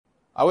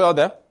Are we all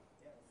there?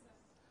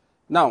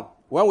 Now,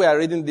 when we are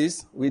reading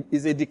this,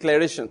 it's a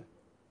declaration.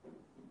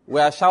 We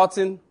are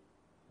shouting,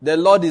 the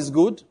Lord is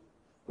good.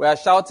 We are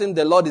shouting,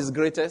 the Lord is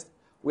greatest.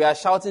 We are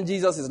shouting,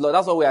 Jesus is Lord.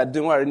 That's what we are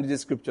doing when we are reading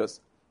these scriptures.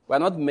 We are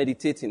not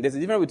meditating. There's a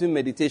difference between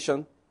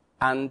meditation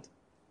and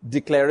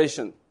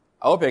declaration.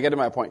 I hope you're getting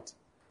my point.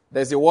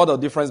 There's a word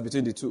of difference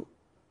between the two.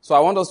 So I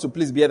want us to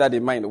please bear that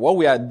in mind. What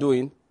we are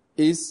doing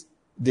is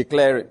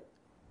declaring.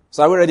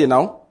 So are we ready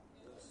now?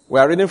 We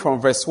are reading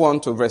from verse 1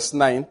 to verse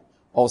 9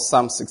 of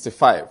Psalm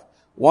 65.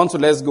 1 to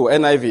let's go.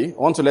 NIV.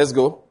 1 to let's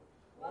go.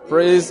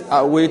 Praise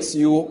awaits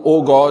you,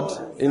 O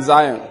God, in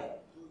Zion.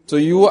 To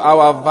you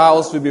our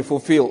vows will be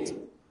fulfilled.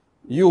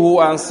 You who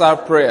answer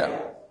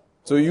prayer.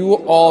 To you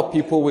all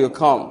people will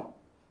come.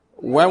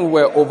 When we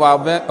were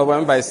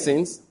overwhelmed by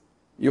sins,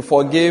 you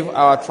forgave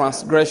our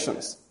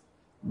transgressions.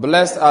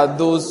 Blessed are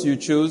those you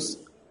choose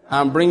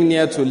and bring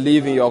near to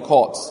live in your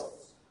courts.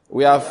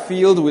 We are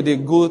filled with the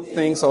good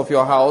things of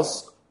your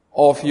house,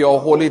 of your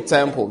holy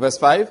temple. Verse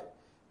 5.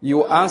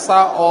 You answer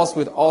us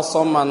with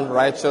awesome and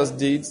righteous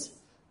deeds.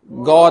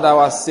 God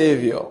our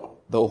Savior,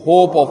 the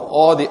hope of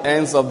all the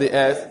ends of the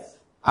earth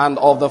and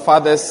of the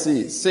farthest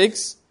sea.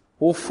 6.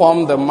 Who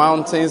formed the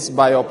mountains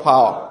by your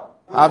power,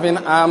 having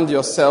armed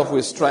yourself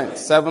with strength.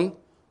 7.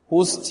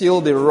 Who still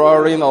the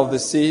roaring of the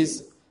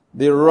seas,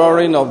 the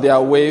roaring of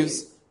their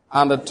waves,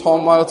 and the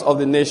tumult of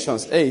the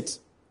nations. 8.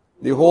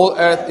 The whole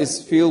earth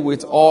is filled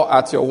with awe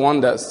at your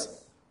wonders.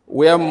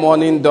 Where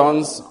morning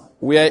dawns,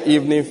 where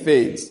evening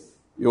fades,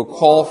 you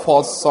call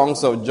forth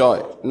songs of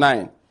joy.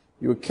 9.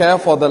 You care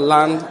for the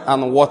land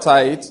and water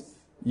it.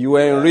 You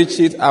enrich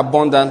it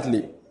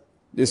abundantly.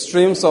 The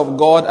streams of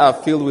God are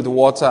filled with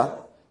water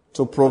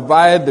to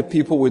provide the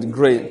people with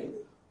grain.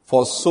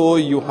 For so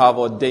you have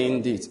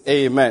ordained it.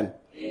 Amen.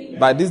 Amen.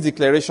 By this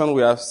declaration,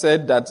 we have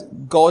said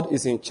that God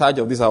is in charge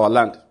of this our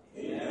land.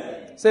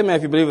 Amen. Say amen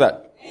if you believe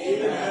that.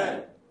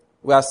 Amen.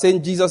 We are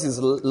saying Jesus is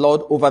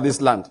Lord over this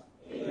land.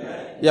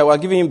 Amen. Yeah, we are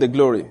giving him the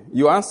glory.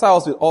 You answer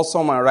us with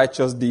awesome and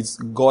righteous deeds,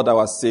 God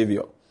our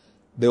Savior,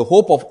 the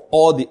hope of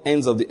all the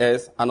ends of the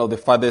earth and of the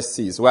farthest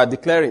seas. We are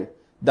declaring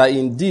that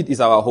indeed is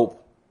our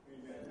hope.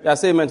 Amen. Yeah,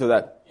 say amen to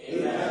that.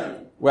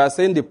 Amen. We are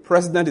saying the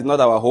president is not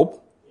our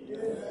hope.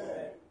 Amen.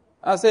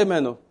 I say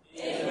amen. No.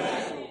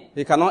 Amen.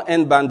 He cannot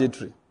end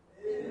banditry.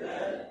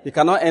 Amen. He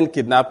cannot end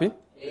kidnapping.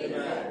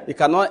 Amen. He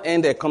cannot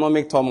end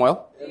economic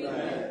turmoil.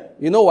 Amen.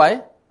 You know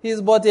why? He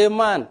is but a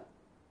man.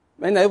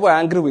 When people are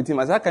angry with him,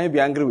 I say, how can you be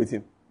angry with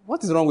him?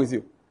 What is wrong with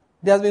you?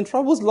 There has been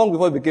troubles long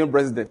before he became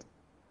president.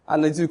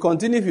 And it will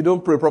continue if you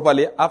don't pray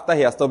properly after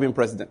he has stopped being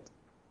president.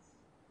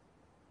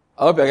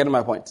 I hope you're getting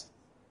my point.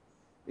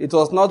 It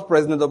was not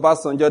President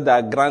Obasanjo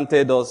that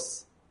granted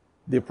us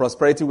the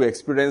prosperity we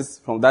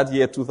experienced from that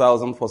year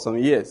 2000 for some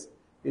years.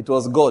 It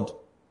was God.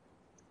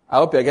 I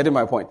hope you're getting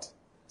my point.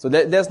 So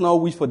let's not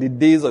wish for the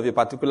days of a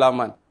particular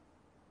man.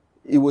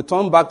 He will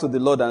turn back to the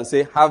Lord and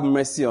say, have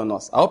mercy on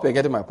us. I hope you're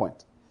getting my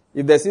point.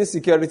 If there's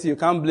insecurity, you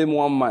can't blame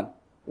one man.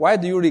 Why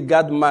do you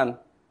regard man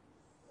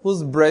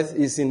whose breath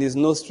is in his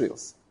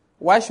nostrils?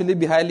 Why should he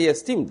be highly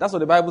esteemed? That's what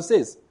the Bible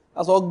says.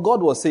 That's what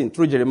God was saying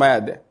through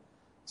Jeremiah there.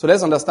 So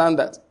let's understand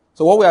that.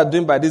 So what we are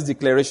doing by this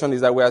declaration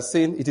is that we are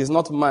saying it is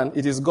not man,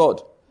 it is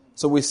God.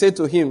 So we say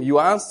to him, you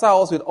answer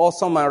us with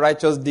awesome and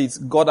righteous deeds,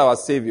 God our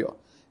Savior,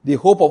 the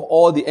hope of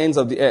all the ends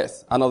of the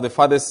earth and of the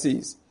farthest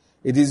seas.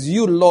 It is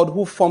you, Lord,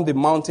 who formed the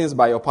mountains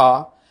by your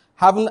power,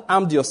 having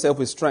armed yourself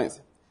with strength.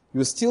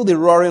 You still the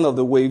roaring of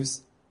the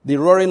waves, the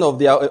roaring of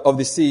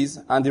the seas,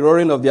 and the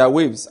roaring of their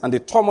waves, and the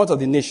tumult of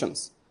the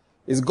nations.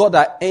 It's God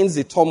that ends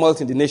the tumult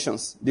in the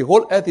nations. The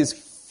whole earth is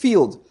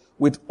filled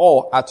with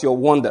awe at your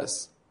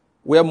wonders.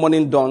 Where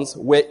morning dawns,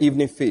 where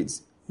evening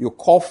fades, you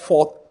call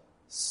forth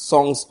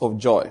songs of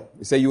joy.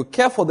 You say, you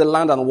care for the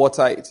land and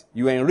water it.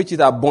 You enrich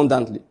it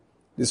abundantly.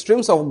 The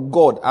streams of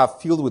God are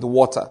filled with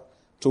water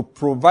to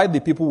provide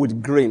the people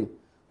with grain.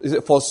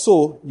 For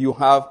so you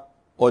have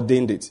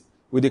ordained it.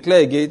 We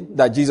declare again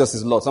that Jesus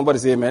is Lord. Somebody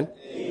say amen.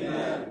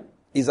 Amen.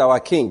 He's our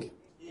King.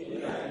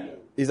 Amen.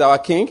 He's our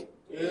King.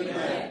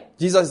 Amen.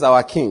 Jesus is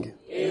our King.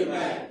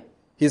 Amen.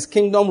 His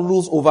kingdom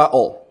rules over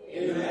all.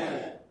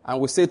 Amen. And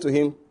we say to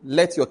him,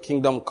 let your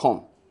kingdom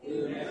come.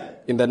 Amen.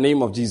 In the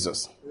name of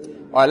Jesus.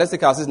 Amen. All right, let's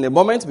take our seats in a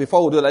moment.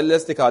 Before we do that,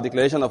 let's take our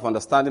declaration of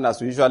understanding as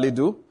we usually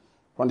do.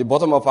 From the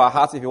bottom of our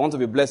hearts, if you want to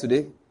be blessed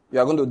today, you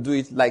are going to do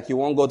it like you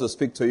want God to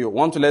speak to you.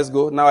 1, 2, let's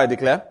go. Now I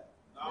declare.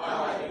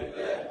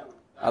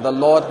 That the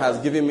Lord has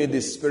given me the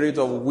spirit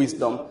of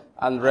wisdom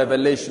and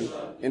revelation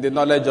in the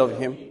knowledge of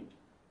him.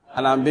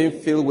 And I'm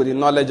being filled with the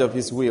knowledge of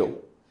his will.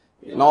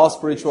 In all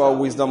spiritual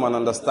wisdom and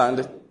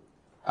understanding.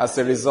 As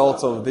a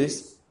result of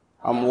this,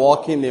 I'm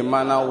walking in a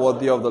manner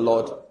worthy of the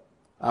Lord.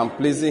 I'm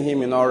pleasing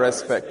him in all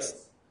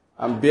respects.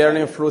 I'm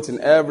bearing fruit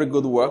in every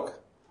good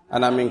work.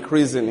 And I'm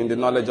increasing in the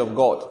knowledge of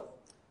God.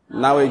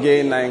 Now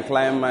again, I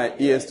incline my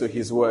ears to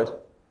his word.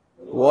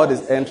 The word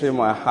is entering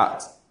my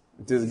heart.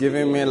 It is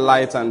giving me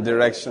light and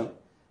direction.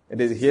 It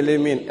is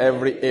healing me in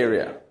every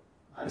area.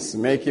 It's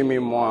making me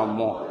more and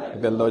more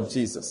like the Lord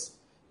Jesus.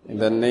 In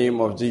the name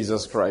of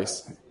Jesus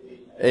Christ.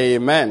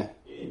 Amen.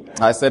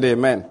 I said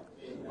amen.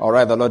 All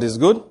right, the Lord is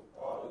good.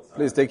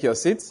 Please take your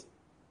seats.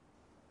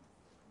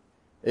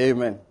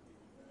 Amen.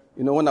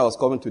 You know, when I was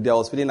coming today, I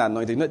was feeling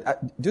anointed. You know,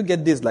 do you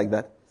get this like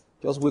that?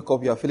 Just wake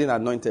up, you are feeling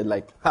anointed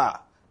like,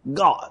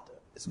 God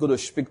is going to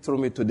speak through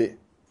me today.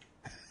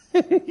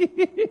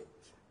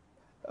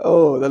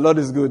 Oh, the Lord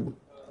is good.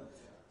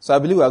 So I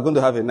believe we are going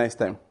to have a nice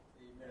time.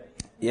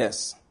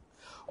 Yes.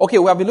 Okay,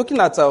 we have been looking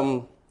at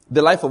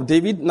the life of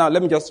David. Now,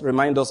 let me just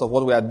remind us of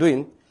what we are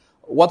doing.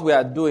 What we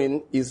are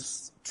doing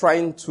is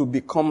trying to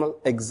become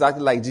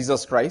exactly like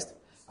Jesus Christ.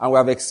 And we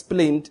have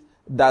explained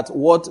that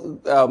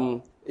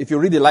if you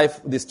read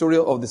the story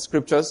of the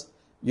scriptures,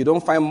 you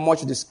don't find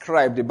much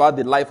described about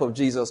the life of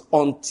Jesus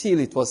until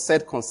it was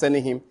said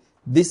concerning him,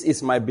 "This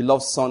is my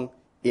beloved son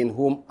in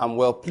whom I'm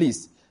well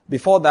pleased."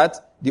 Before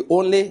that, the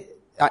only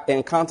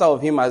encounter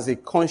of him as a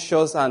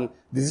conscious and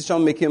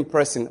decision-making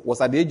person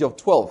was at the age of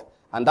 12.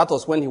 And that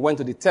was when he went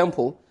to the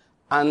temple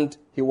and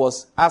he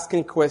was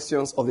asking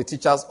questions of the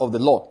teachers of the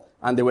law.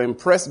 And they were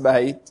impressed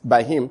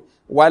by him,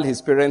 while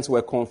his parents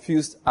were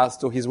confused as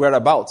to his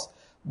whereabouts.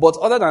 But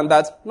other than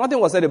that, nothing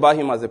was said about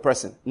him as a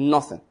person.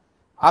 Nothing.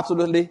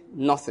 Absolutely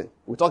nothing.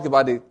 We talked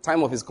about the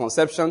time of his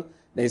conception,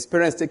 then his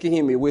parents taking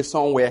him away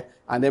somewhere,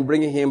 and then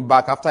bringing him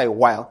back after a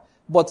while.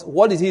 But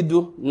what did he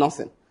do?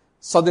 Nothing.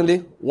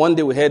 Suddenly, one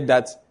day we heard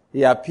that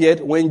he appeared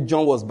when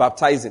John was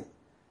baptizing.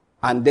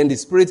 And then the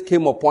Spirit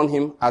came upon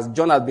him, as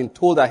John had been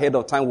told ahead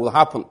of time will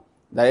happen.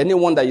 That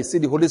anyone that you see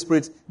the Holy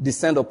Spirit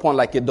descend upon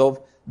like a dove,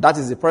 that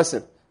is the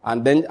person.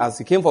 And then as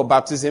he came for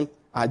baptism,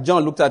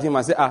 John looked at him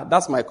and said,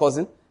 that's my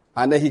cousin.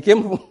 And then he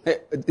came,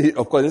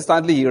 of course,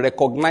 instantly he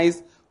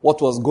recognized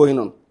what was going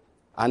on.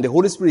 And the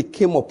Holy Spirit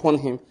came upon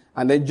him.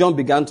 And then John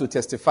began to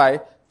testify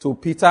to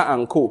Peter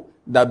and co.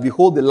 that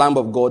behold the Lamb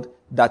of God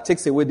that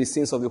takes away the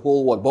sins of the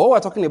whole world. But what we're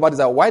talking about is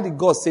that why did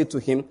God say to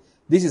him,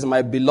 "This is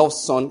my beloved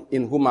son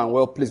in whom I'm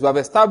well pleased"? We have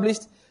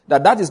established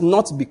that is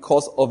not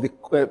because of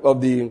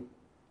the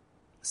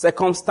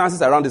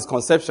circumstances around his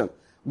conception.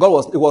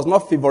 It was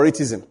not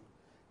favoritism.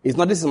 It's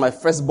not, "This is my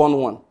firstborn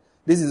one.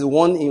 This is the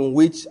one in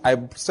which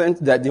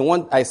the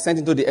one I sent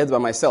into the earth by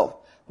myself."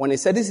 When he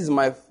said, "This is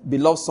my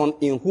beloved son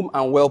in whom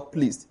I'm well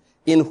pleased,"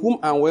 in whom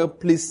I'm well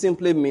pleased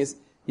simply means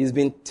he's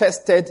been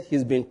tested,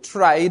 he's been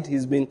tried,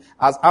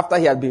 after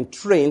he had been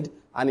trained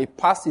and he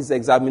passed his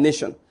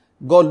examination.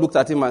 God looked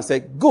at him and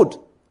said, "Good,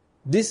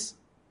 this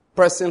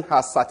person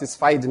has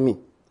satisfied me."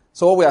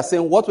 So what we are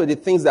saying, what were the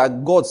things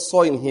that God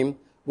saw in him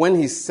when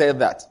he said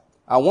that?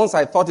 And once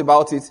I thought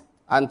about it,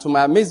 and to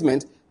my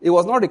amazement, it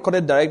was not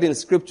recorded directly in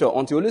Scripture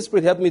until the Holy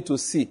Spirit helped me to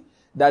see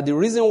that the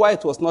reason why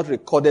it was not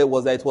recorded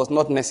was that it was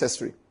not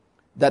necessary.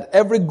 That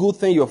every good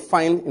thing you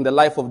find in the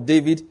life of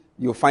David,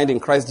 you find in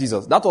Christ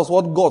Jesus. That was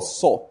what God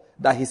saw,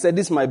 that he said,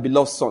 "This is my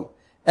beloved son."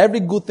 Every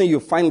good thing you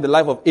find in the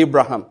life of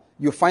Abraham,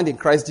 you find in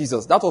Christ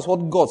Jesus. That was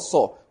what God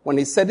saw when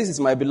he said, "This is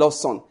my beloved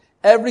son."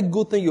 Every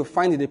good thing you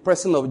find in the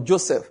person of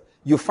Joseph,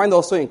 you find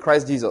also in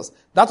Christ Jesus.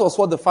 That was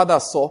what the Father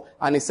saw,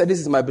 and he said, "This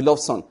is my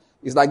beloved son."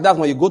 It's like that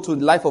when you go to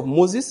the life of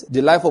Moses,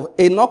 the life of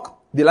Enoch,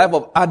 the life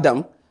of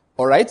Adam,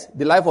 all right,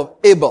 the life of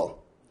Abel.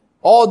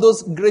 All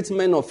those great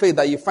men of faith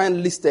that you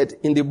find listed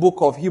in the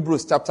book of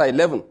Hebrews chapter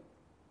 11.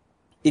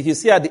 If you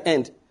see at the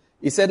end,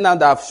 he said, "Now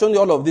that I've shown you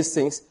all of these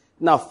things,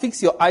 now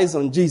fix your eyes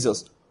on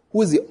Jesus,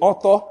 who is the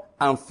author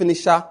and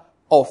finisher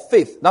of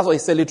faith." That's what he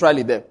said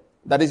literally there.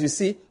 That is, you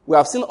see, we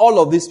have seen all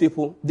of these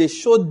people. They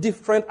show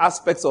different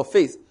aspects of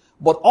faith.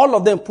 But all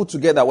of them put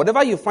together,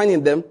 whatever you find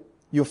in them,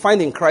 you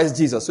find in Christ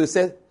Jesus. So he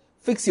said,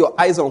 fix your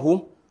eyes on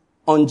whom?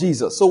 On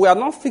Jesus. So we are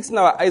not fixing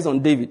our eyes on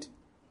David.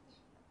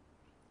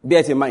 Bear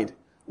it in mind.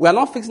 We are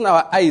not fixing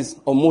our eyes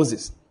on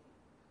Moses.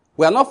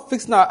 We are not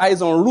fixing our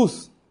eyes on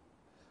Ruth.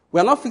 We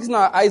are not fixing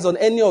our eyes on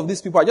any of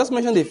these people. I just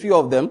mentioned a few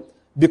of them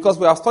because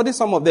we have studied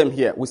some of them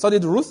here. We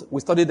studied Ruth.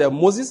 We studied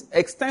Moses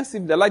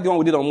extensively, like the one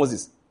we did on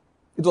Moses.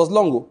 It was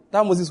long.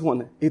 That Moses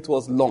one, it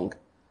was long.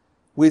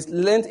 We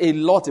learned a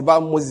lot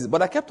about Moses.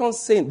 But I kept on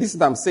saying, this is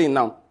what I'm saying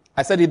now.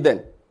 I said it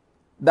then.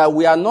 That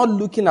we are not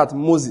looking at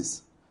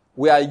Moses.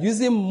 We are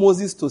using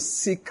Moses to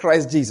seek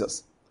Christ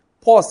Jesus.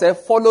 Paul said,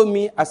 "Follow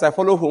me as I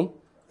follow whom?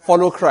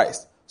 Follow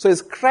Christ." So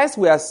it's Christ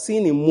we are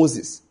seeing in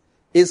Moses.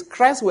 It's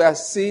Christ we are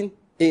seeing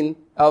in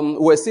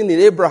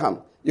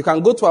Abraham. You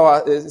can go to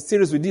our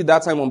series we did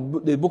that time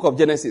on the book of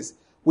Genesis.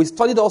 We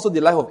studied also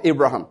the life of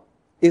Abraham.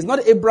 It's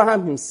not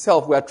Abraham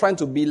himself we are trying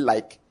to be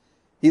like.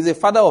 He's a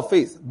father of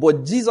faith.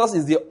 But Jesus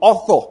is the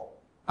author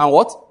and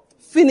what?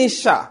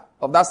 Finisher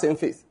of that same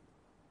faith.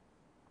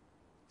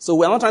 So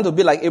we are not trying to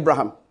be like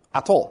Abraham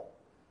at all.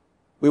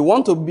 We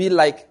want to be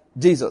like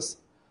Jesus.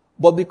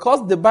 But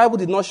because the Bible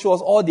did not show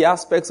us all the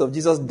aspects of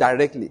Jesus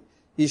directly,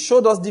 he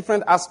showed us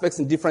different aspects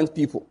in different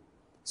people.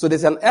 So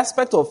there's an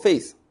aspect of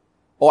faith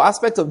or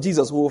aspect of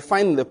Jesus we will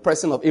find in the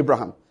person of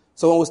Abraham.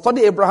 So when we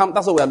study Abraham,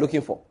 that's what we are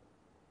looking for.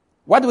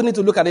 Why do we need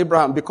to look at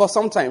Abraham? Because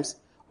sometimes,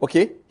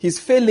 his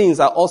failings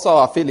are also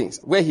our failings,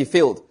 where he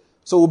failed.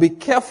 So we'll be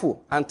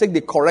careful and take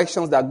the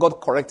corrections that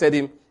God corrected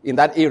him in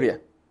that area.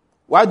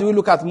 Why do we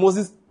look at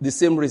Moses? The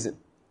same reason.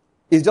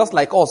 It's just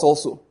like us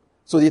also.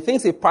 So the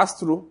things he passed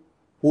through,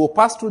 We will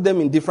pass through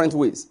them in different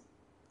ways.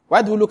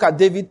 Why do we look at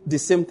David? The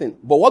same thing.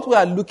 But what we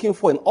are looking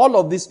for in all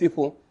of these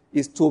people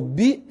is to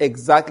be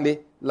exactly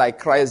like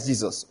Christ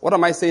Jesus. What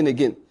am I saying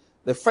again?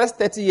 The first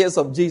 30 years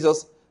of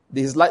Jesus,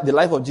 the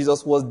life of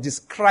Jesus was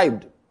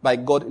described by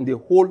God in the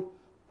whole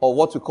of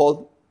what we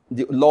call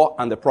the law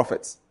and the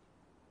prophets.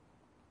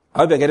 I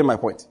hope you're getting my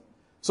point.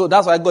 So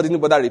that's why God didn't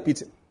bother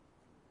repeating.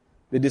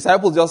 The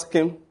disciples just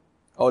came,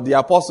 or the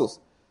apostles.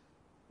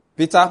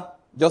 Peter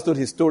just told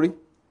his story.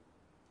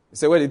 He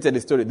said, where did he tell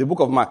the story? The book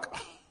of Mark.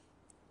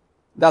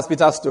 That's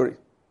Peter's story.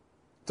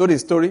 Told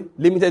his story,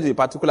 limited to a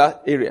particular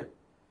area.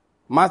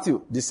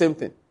 Matthew, the same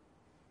thing.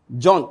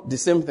 John, the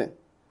same thing.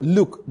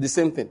 Luke, the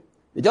same thing.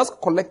 They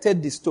just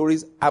collected the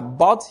stories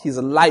about his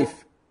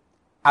life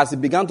as he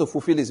began to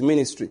fulfill his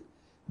ministry.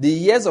 The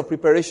years of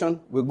preparation,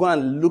 we'll go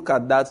and look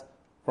at that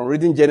from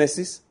reading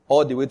Genesis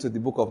all the way to the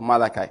book of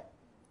Malachi.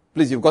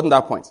 Please, you've gotten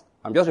that point.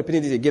 I'm just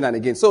repeating this again and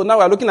again. So now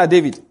we're looking at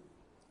David.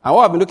 And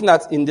what I've been looking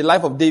at in the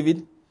life of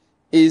David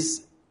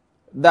is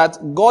that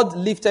God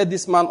lifted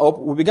this man up.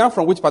 We began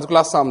from which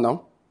particular psalm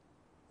now?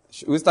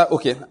 Should we start?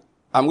 Okay.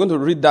 I'm going to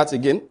read that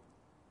again.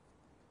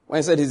 When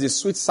he said he's the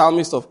sweet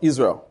psalmist of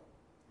Israel.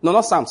 No,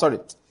 not Psalm, sorry.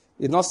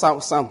 It's not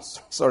Psalm,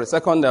 sorry.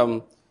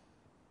 Second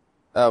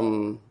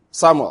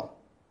Samuel.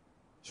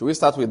 Should we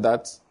start with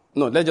that?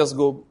 No, let's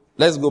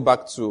go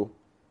back to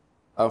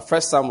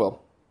 1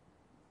 Samuel.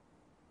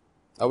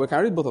 We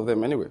can read both of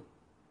them anyway.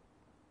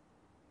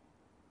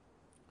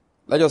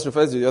 Let's just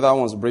refer to the other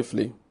ones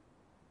briefly.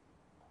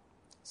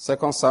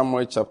 2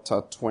 Samuel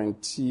chapter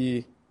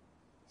 23.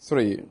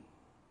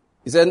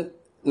 He said,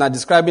 now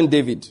describing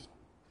David.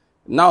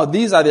 Now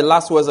these are the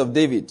last words of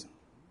David.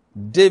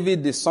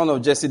 David, the son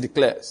of Jesse,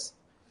 declares.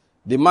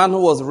 The man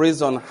who was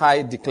raised on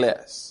high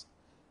declares.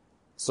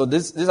 So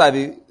these are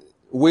the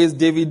ways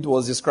David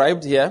was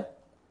described here.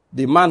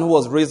 The man who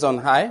was raised on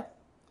high,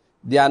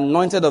 the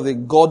anointed of the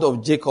God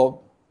of Jacob,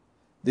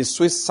 the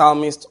sweet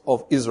psalmist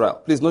of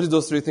Israel. Please notice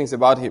those three things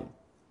about him.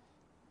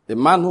 The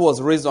man who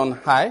was raised on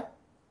high,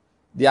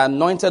 the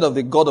anointed of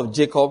the God of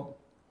Jacob,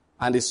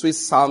 and the sweet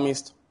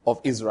psalmist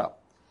of Israel.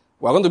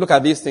 We're going to look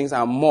at these things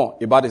and more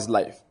about his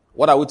life.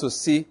 What are we to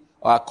see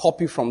or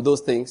copy from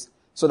those things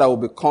so that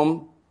we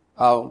become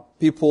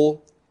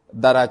people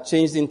that are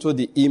changed into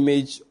the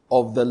image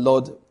of the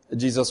Lord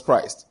Jesus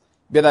Christ.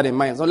 Bear that in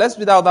mind. So let's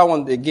read out that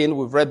one again.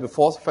 We've read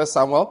before, 1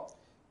 Samuel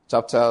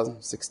chapter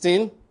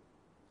 16.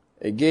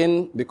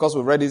 Again, because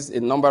we've read this a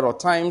number of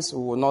times,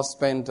 we will not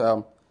spend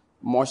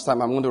much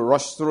time. I'm going to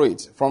rush through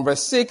it. From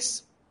verse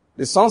 6,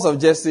 the sons of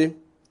Jesse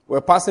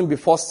were passing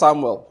before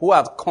Samuel, who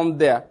had come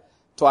there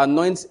to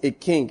anoint a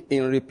king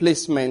in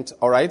replacement,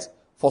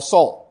 for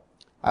Saul,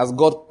 as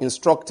God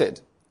instructed.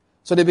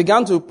 So they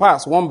began to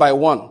pass one by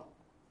one.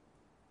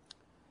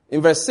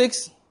 In verse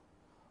 6,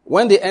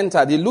 when they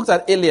entered, he looked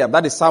at Eliab,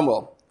 that is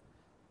Samuel,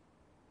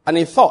 and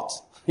he thought,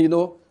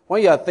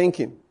 when you are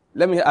thinking,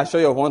 let me assure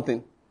you of one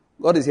thing.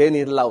 God is hearing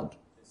it loud.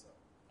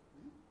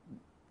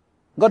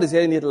 God is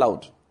hearing it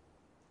loud.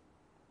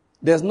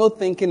 There's no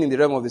thinking in the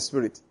realm of the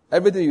spirit.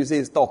 Everything you say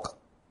is talk.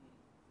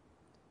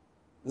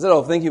 Instead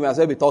of thinking, you might as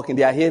well be talking.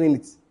 They are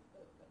hearing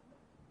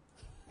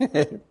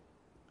it.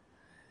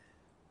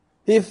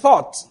 He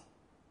thought.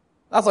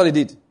 That's what he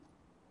did.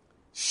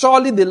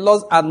 Surely the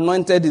Lord's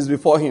anointed is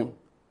before him.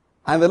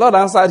 And the Lord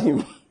answered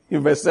him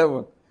in verse 7.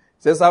 He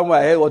said, Samuel,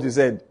 I heard what you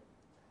said.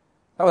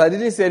 I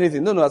didn't say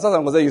anything. No, as far as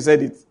I'm concerned, you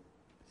said it.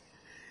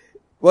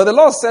 Well, the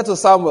Lord said to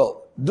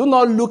Samuel, do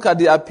not look at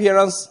the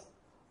appearance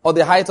or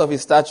the height of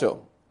his stature,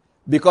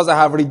 because I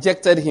have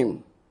rejected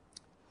him.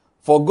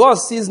 For God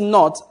sees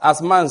not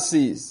as man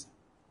sees.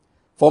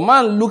 For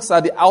man looks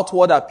at the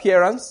outward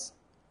appearance,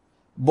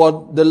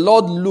 but the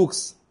Lord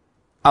looks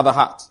at the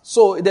heart.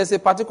 So there's a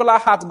particular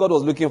heart God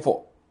was looking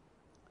for.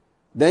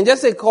 Then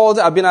Jesse called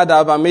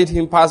Abinadab and made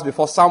him pass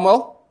before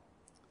Samuel.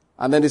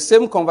 And then the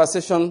same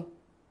conversation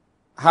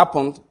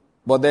happened,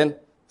 but then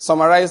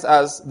summarized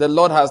as the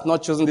Lord has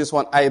not chosen this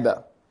one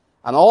either.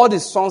 And all the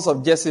sons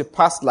of Jesse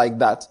passed like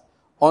that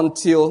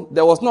until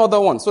there was no other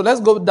one. So let's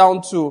go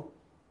down to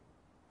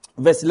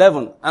verse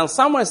 11. And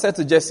Samuel said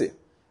to Jesse,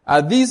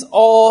 are these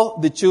all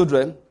the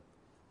children?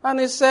 And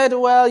he said,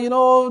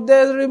 well,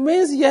 there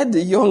remains yet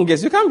the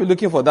youngest. You can't be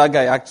looking for that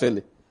guy,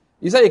 actually.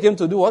 You said you came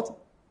to do what?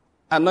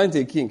 Anoint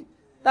a king.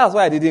 That's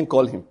why I didn't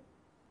call him.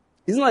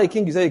 He's not a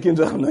king you said you came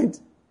to anoint.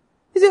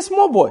 He's a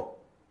small boy.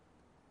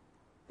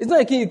 He's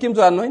not a king you came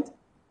to anoint.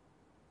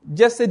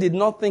 Jesse did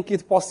not think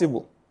it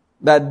possible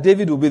that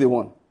David would be the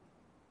one.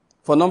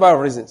 For a number of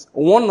reasons.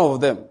 One of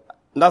them,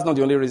 that's not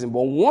the only reason,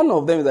 but one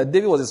of them is that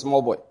David was a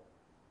small boy.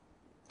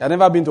 He had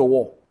never been to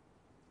war.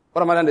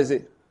 What am I trying to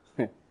say?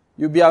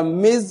 You'll be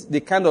amazed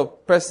the kind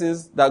of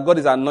persons that God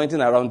is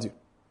anointing around you.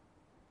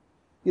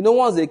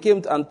 Once they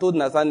came and told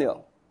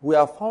Nathanael, we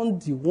have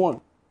found the one.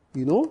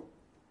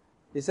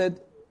 He said,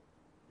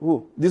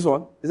 who? This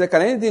one? He said,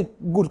 can anything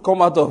good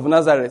come out of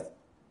Nazareth?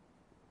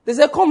 They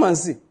said, come and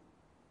see.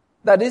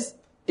 That is,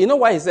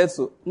 why he said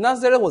so?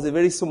 Nazareth was a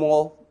very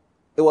small,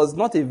 it was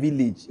not a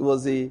village, it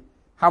was a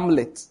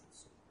hamlet.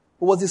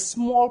 It was a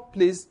small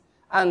place,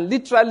 And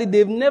literally,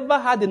 they've never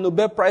had a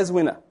Nobel Prize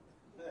winner.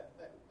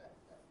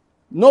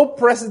 No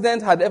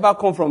president had ever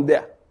come from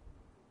there.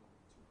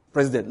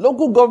 President,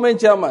 local government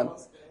chairman,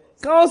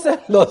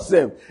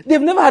 councillor,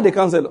 they've never had a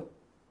councillor.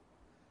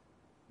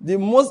 The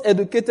most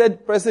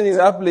educated person in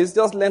that place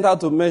just learned how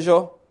to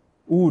measure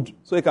wood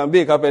so he can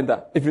be a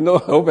carpenter. If you know,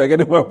 I hope you're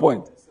getting my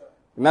point.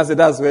 And I said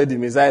that's where the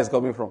Messiah is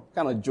coming from. What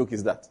kind of joke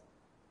is that?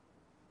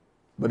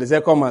 But they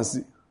said, come and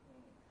see.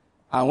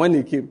 And when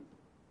he came,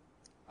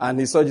 and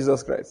he saw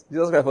Jesus Christ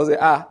was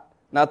saying,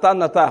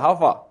 Nathan, how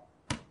far?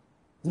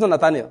 It's not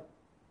Nathaniel.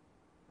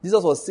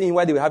 Jesus was seeing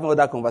why they were having all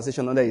that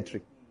conversation under a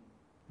tree.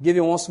 Gave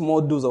him one small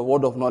dose of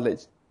word of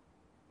knowledge.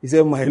 He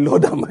said, my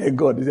Lord and my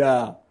God. He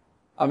said,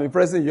 I'm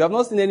impressing you. You have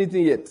not seen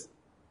anything yet.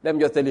 Let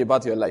me just tell you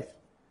about your life.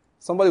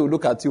 Somebody will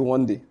look at you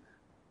one day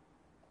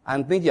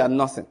and think you are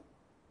nothing.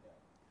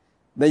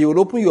 Then you will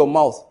open your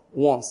mouth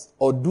once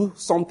or do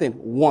something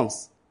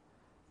once.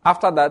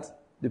 After that,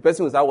 the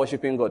person will start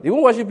worshiping God. He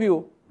won't worship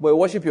you, but he will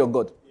worship your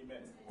God. Amen.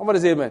 Somebody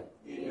say amen.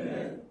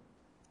 Amen.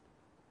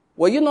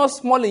 Were you not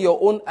small in your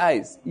own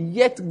eyes,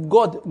 yet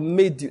God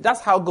made you?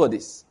 That's how God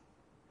is.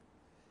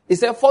 He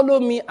said, follow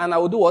me and I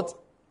will do what?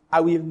 I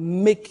will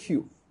make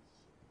you.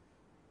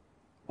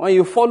 When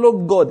you follow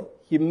God,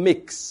 He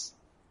makes.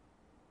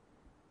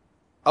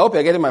 I hope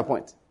you're getting my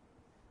point.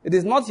 It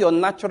is not your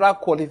natural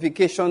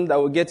qualification that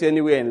will get you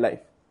anywhere in life.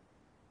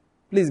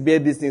 Please bear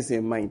these things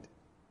in mind.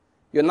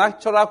 Your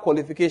natural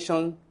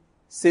qualification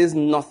says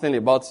nothing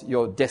about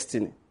your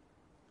destiny.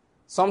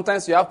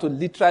 Sometimes you have to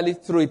literally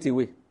throw it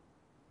away.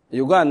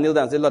 You go and kneel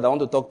down and say, Lord, I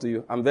want to talk to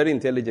you. I'm very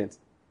intelligent.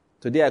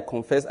 Today I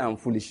confess I'm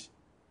foolish.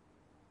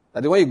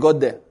 That when you got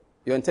there,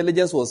 your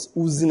intelligence was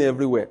oozing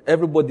everywhere.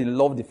 Everybody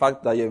loved the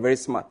fact that you're very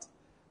smart.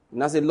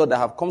 And I said, Lord, I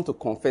have come to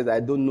confess that I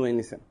don't know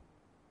anything.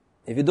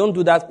 If you don't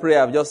do that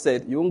prayer I've just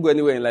said, you won't go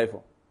anywhere in life.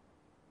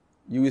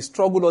 You will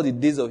struggle all the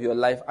days of your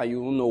life and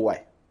you won't know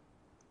why.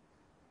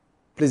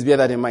 Please bear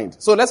that in mind.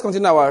 So let's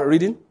continue our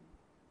reading.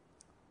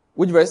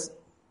 Which verse?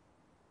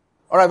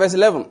 All right, verse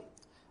 11.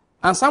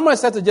 And Samuel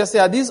said to Jesse,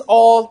 are these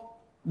all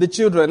the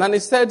children? And he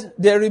said,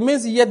 there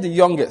remains yet the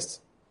youngest.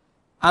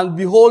 And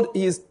behold,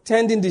 he is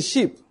tending the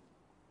sheep.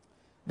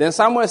 Then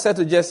Samuel said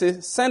to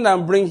Jesse, send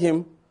and bring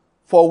him,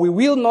 for we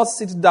will not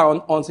sit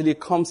down until he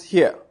comes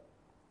here.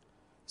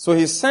 So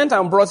he sent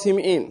and brought him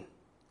in.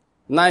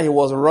 Now he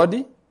was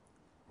ruddy,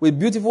 with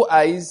beautiful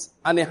eyes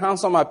and a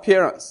handsome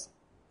appearance.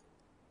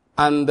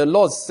 And the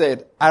Lord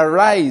said,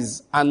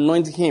 arise,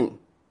 anoint him,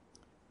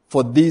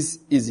 for this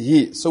is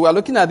he. So we are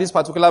looking at this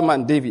particular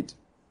man, David.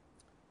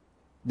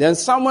 Then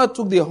Samuel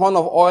took the horn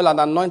of oil and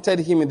anointed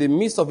him in the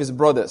midst of his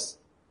brothers.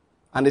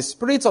 And the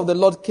Spirit of the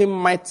Lord came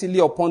mightily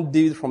upon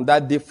David from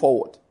that day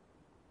forward.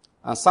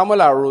 And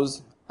Samuel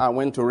arose and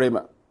went to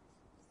Ramah.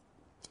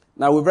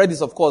 Now we've read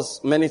this, of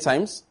course, many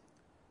times.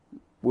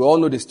 We all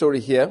know the story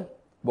here,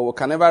 but we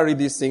can never read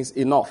these things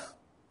enough.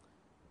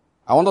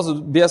 I want us to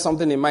bear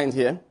something in mind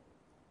here,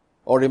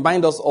 or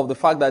remind us of the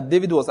fact that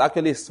David was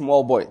actually a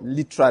small boy,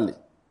 literally.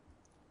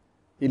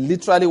 He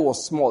literally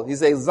was small.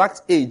 His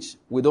exact age,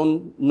 we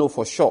don't know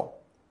for sure.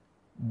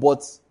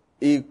 But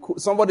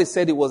somebody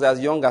said he was as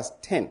young as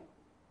 10.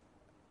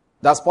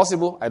 That's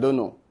possible? I don't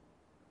know.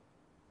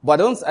 But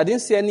I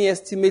didn't see any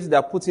estimate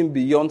that put him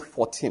beyond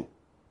 14.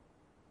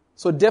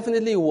 So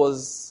definitely it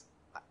was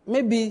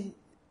maybe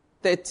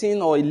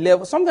 13 or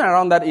 11, something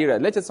around that area.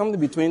 Let's say something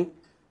between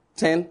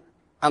 10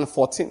 and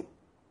 14.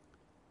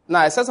 Now,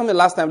 I said something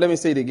last time, let me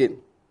say it again.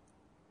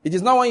 It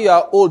is not when you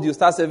are old you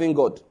start serving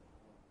God.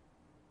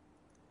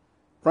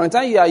 From the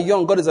time you are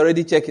young, God is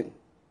already checking.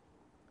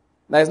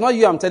 Now, it's not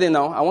you I'm telling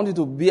now. I want you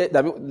to be,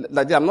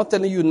 like I'm not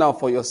telling you now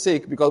for your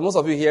sake, because most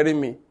of you hearing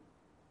me,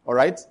 all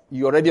right,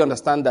 you already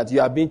understand that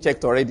you are being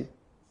checked already.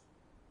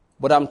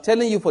 But I'm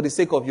telling you for the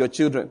sake of your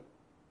children.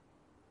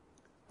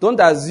 Don't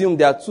assume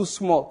they are too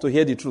small to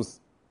hear the truth.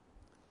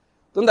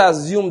 Don't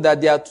assume that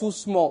they are too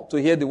small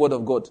to hear the word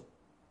of God.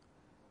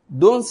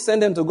 Don't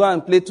send them to go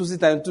and play Tusi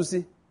times Tusi. You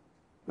know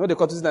what they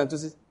call Tusi times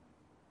Tusi?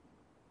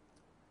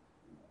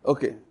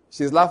 Okay.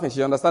 She's laughing.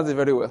 She understands it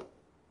very well.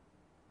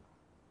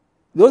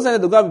 Don't send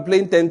them to go and be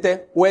playing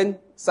Tente when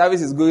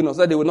service is going on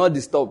so that they will not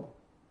disturb.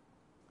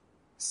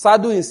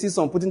 Sadhu insists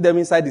on putting them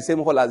inside the same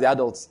hall as the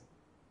adults.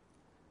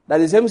 That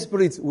the same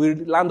spirit will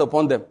land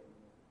upon them.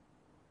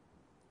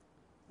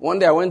 One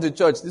day I went to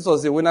church. This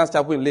was a Winners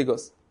Chapel in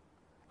Lagos.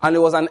 And it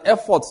was an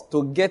effort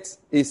to get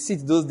a seat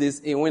those days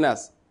in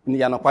Winners in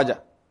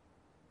Yanokwaja.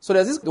 So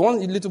there's this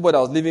one little boy that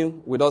was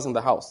living with us in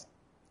the house.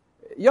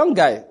 Young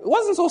guy. It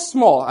wasn't so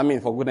small,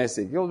 for goodness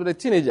sake. He was a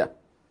teenager.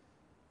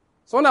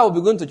 So when I would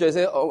be going to church, he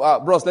said,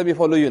 bros, let me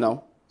follow you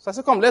now. So I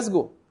said, come, let's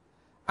go.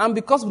 And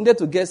because we needed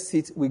to get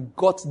seats, we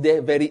got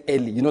there very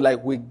early.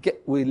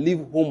 We leave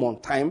home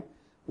on time.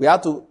 We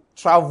had to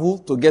travel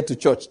to get to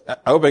church. I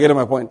hope you're getting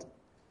my point.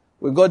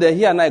 We got there.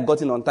 He and I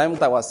got in on time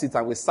with our seats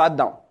and we sat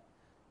down.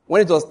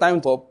 When it was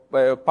time for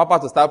Papa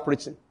to start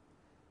preaching,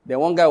 then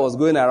one guy was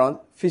going around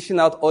fishing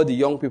out all the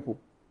young people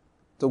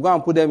to go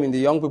and put them in the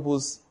young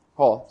people's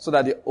hall so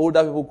that the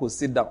older people could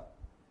sit down.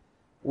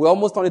 We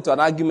almost turned it to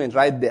an argument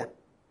right there.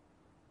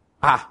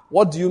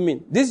 What do you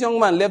mean? This young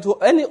man left.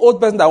 Any old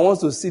person that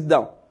wants to sit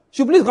down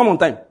should please come on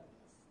time.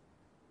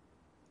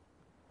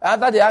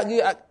 After they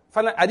argue,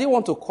 finally, I didn't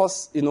want to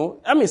cause,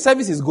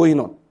 service is going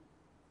on.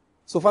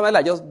 So finally,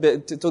 I just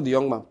told the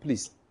young man,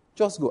 please,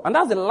 just go. And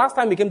that's the last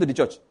time he came to the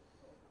church.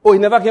 Oh, he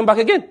never came back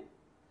again.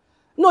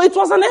 No, it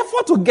was an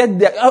effort to get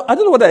there. I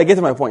don't know whether I get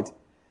my point.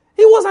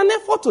 It was an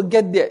effort to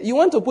get there. You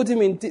want to put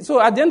him in.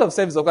 So at the end of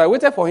service, I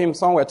waited for him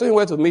somewhere, told him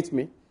where to meet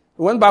me.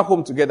 We went back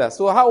home together.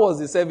 So how was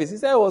the service? He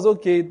said it was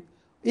okay.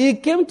 He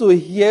came to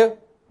hear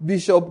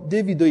Bishop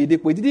David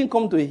Oyedepo. He didn't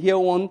come to hear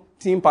one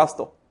team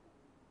pastor.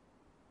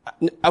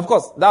 Of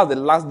course, that was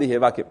the last day he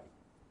ever came.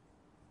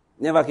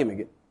 Never came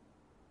again.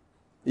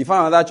 He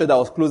found another church that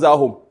was closer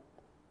home.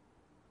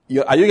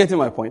 Are you getting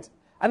my point?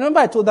 I remember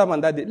I told that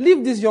man that day,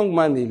 leave this young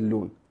man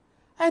alone.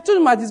 I told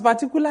him at this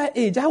particular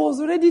age, I was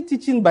already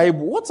teaching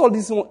Bible. What's all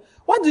this?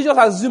 Why do you just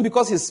assume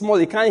because he's small,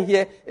 he can't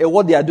hear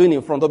what they are doing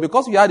in front? Or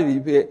because you had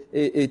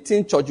a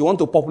teen church, you want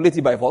to populate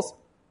it by force?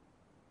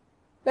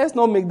 Let's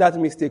not make that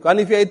mistake. And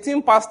if you're a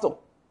teen pastor,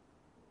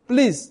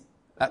 please,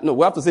 no,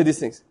 we have to say these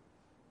things.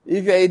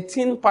 If you're a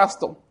teen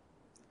pastor,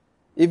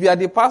 if you are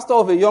the pastor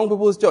of a young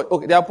people's church,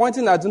 okay, they are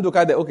pointing at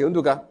Unduka there. Okay,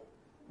 Unduka.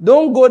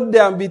 Don't go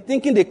there and be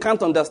thinking they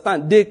can't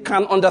understand. They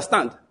can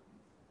understand.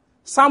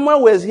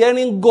 Samuel was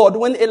hearing God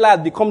when Eli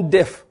had become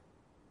deaf.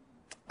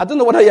 I don't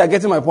know whether you are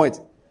getting my point.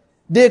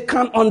 They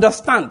can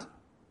understand.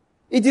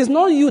 It is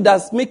not you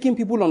that's making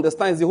people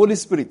understand, it's the Holy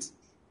Spirit.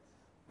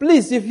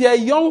 Please, if you are a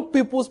young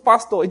people's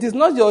pastor, it is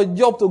not your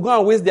job to go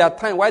and waste their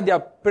time while their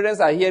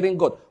parents are hearing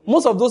God.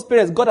 Most of those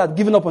parents, God has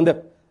given up on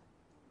them.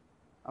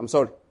 I'm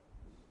sorry.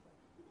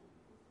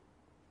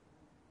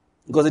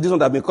 Because this one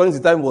that I've been calling the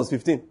time was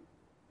 15.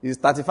 He's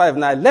 35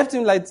 now. I left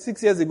him like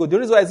 6 years ago. The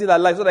reason why I see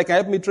that life so that they can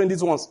help me train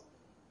these ones.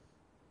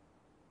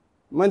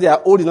 When they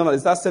are old enough and they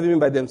start serving me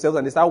by themselves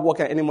and they start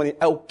working any money,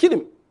 I will kill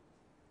him.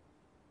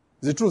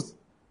 It's the truth.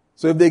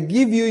 So if they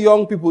give you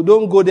young people,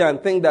 don't go there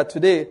and think that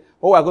today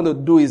what we're going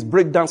to do is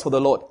break dance for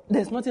the Lord.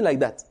 There's nothing like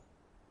that.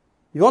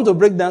 If you want to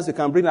break dance, you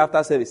can bring it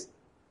after service.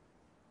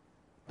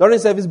 During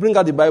service, bring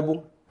out the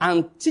Bible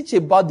and teach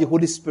about the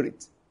Holy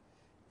Spirit.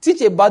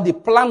 Teach about the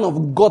plan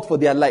of God for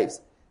their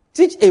lives.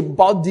 Teach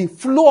about the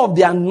flow of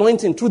the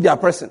anointing through their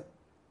person.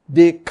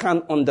 They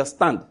can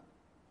understand.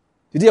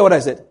 Did you hear what I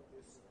said?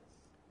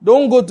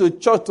 Don't go to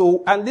church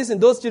and listen,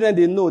 those children,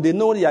 they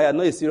know you are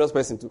not a serious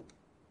person too.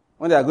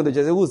 When they are going to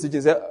church, who's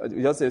teaching?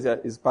 You just say,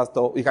 it's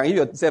pastor. You can give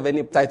yourself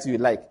any title you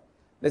like.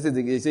 Let's say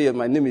they say,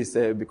 my name is,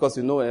 because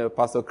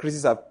Pastor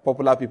Chris's are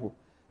popular people.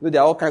 There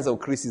are all kinds of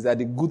Chris's. There are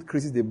the good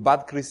Chris's, the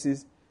bad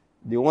Chris's,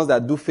 the ones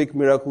that do fake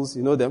miracles,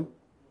 you know them?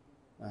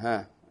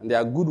 And there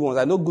are good ones.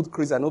 I know good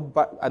Chris. I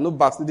know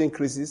backsliding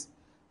Chris's.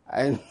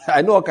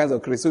 I know all kinds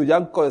of Chris. So you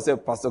just call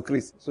yourself Pastor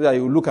Chris so that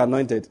you look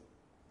anointed.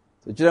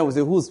 So children will say,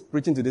 who's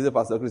preaching today? Say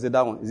Pastor Chris. Say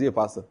that one. Is he a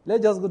pastor?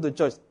 Let's just go to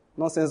church.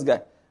 Nonsense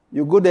guy.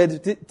 You go there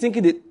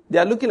thinking they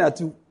are looking at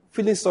you,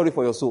 feeling sorry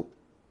for your soul.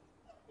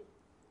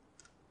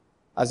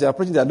 As you are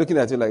preaching, they are looking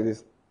at you like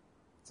this.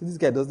 So this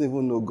guy doesn't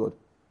even know God.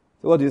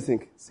 So what do you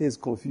think? Say he's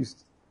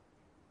confused.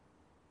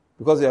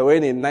 Because you are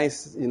wearing a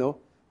nice, you want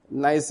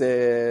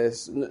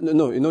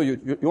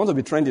to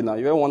be trendy now.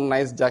 You wear one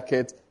nice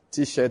jacket,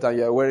 t-shirt, and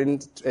you are wearing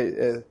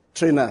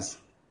trainers.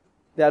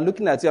 They are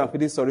looking at you and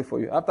feeling sorry for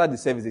you. After the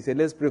service, they say,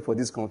 let's pray for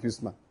this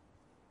confused man.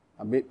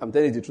 I'm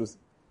telling you the truth.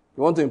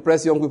 You want to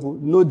impress young people,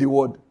 know the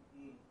word.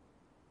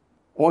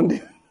 One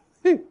day,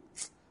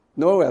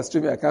 no, we are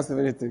streaming, I can't say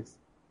many things.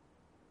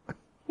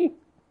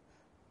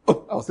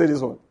 I'll say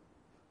this one.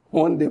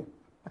 One day,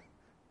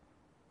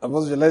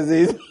 shall I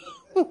say it?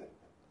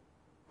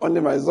 One day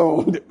my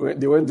son,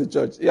 they went to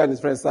church. He and his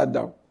friends sat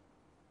down.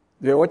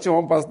 They were watching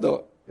one pastor.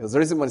 He was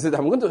very simple. He said,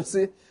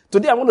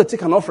 today I'm going to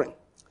take an offering.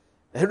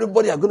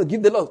 Everybody are going to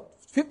give the Lord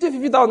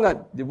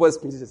 50,000. The boys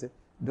pinched and said,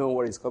 don't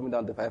worry, it's coming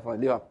down to 500.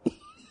 Leave him.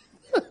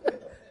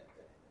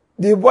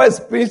 The boys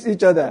pinched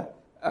each other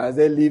and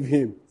said, leave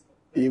him.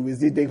 He will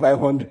still take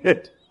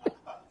 500.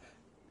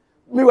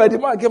 Meanwhile, the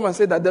man came and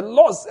said that the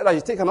Lord said that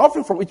you take an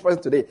offering from each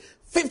person today.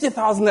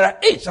 50,000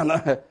 naira each. And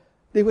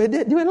they were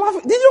there. They were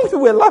laughing. These young people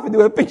were laughing. They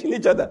were pinching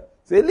each other.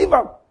 Say, leave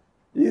him.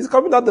 He's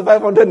coming down to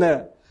 500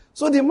 naira.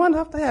 So the man,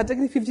 after he had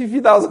taken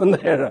 50,000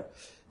 naira,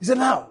 he said,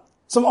 now,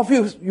 some of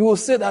you will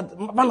say that,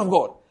 man of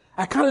God,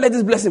 I can't let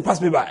this blessing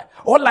pass me by.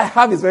 All I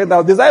have is right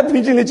now. They started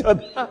pinching each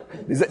other.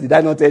 He said, did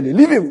I not tell you?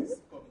 Leave him.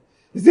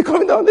 Is he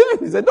coming down? Leave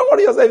him. He said, don't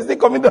worry yourself. He's still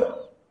coming down.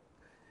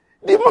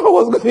 The man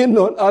was going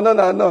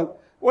on.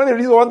 When he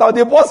reached 1,000,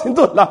 they burst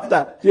into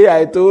laughter. Yeah,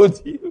 I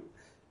told you.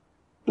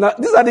 Now,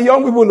 these are the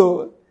young people,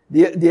 though.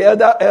 The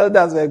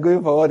elders were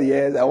going for all the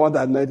years. I want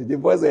to anoint it. The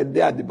boys were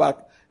there at the back,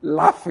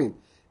 laughing.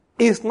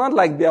 It's not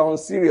like they are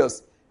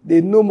unserious. They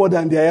know more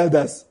than their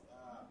elders.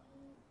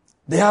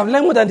 They have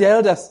learned more than their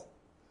elders.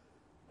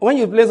 When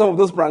you play some of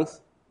those pranks,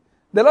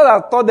 the Lord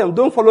has taught them,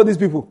 don't follow these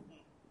people.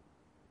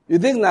 You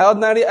think in an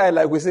ordinary eye,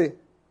 like we say,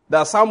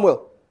 that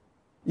Samuel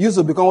used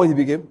to become what he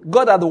became?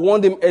 God had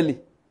warned him early.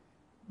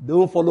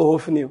 Don't follow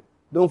Hophni.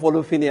 Don't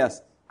follow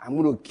Phinehas.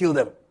 I'm going to kill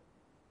them.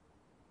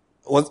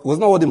 Was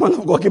not what the man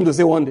of God came to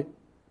say one day.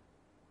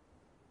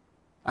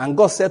 And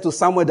God said to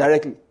Samuel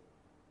directly,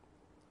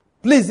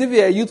 please, if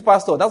you're a youth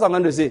pastor, that's what I'm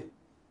going to say.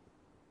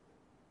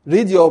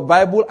 Read your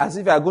Bible as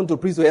if you are going to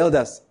preach to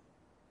elders.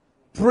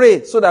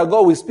 Pray so that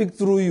God will speak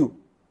through you.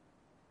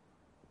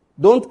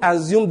 Don't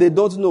assume they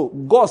don't know.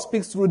 God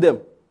speaks through them.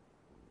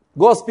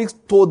 God speaks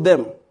to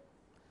them.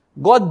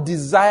 God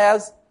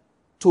desires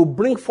to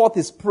bring forth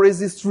his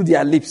praises through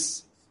their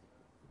lips.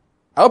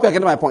 I hope you're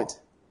getting my point.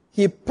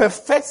 He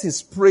perfects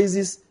his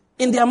praises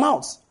in their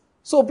mouths.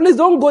 So please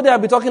don't go there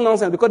and be talking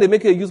nonsense because they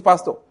make you a youth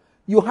pastor.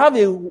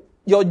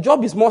 Your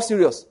job is more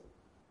serious.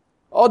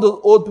 All those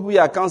old people you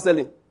are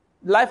counseling,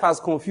 life has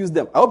confused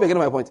them. I hope you're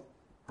getting my point.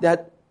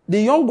 That the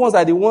young ones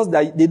are the ones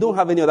that they don't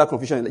have any other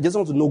confusion. They just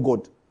want to know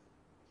God.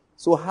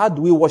 So how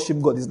do we worship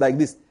God? It's like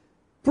this.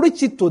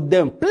 Preach it to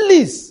them.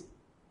 Please.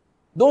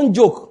 Don't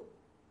joke.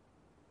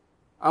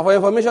 And for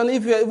information,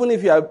 even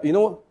if you are, you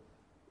know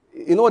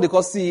what they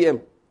call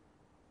CEM?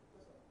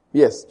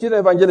 Yes.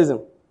 Children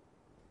evangelism.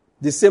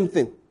 The same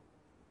thing.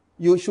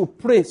 You should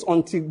pray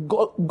until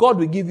God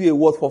will give you a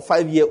word for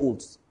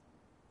 5-year-olds.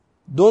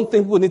 Don't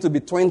think people need to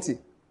be 20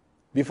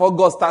 before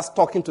God starts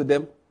talking to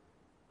them.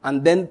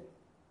 And then,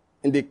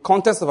 in the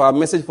context of our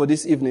message for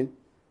this evening,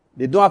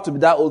 they don't have to be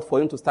that old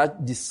for him to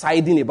start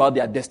deciding about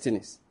their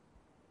destinies.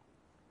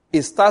 He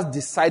starts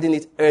deciding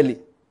it early.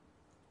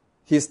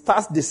 He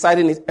starts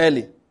deciding it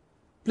early.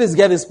 Please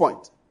get this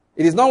point.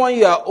 It is not when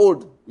you are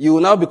old, you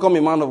will now become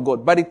a man of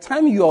God. By the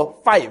time you are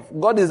 5,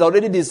 God is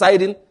already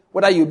deciding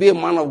whether you'll be a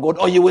man of God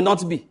or you will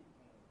not be.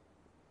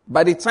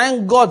 By the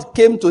time God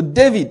came to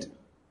David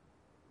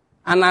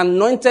and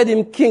anointed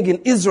him king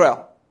in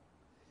Israel,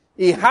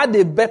 he had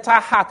a better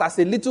heart as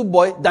a little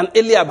boy than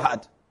Eliab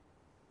had.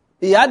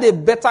 He had a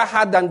better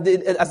heart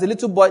as a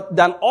little boy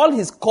than all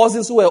his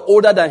cousins who were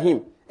older than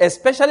him,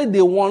 especially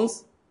the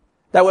ones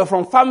that were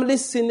from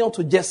families senior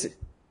to Jesse.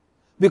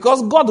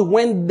 Because God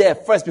went there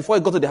first before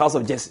he got to the house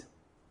of Jesse.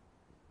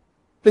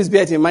 Please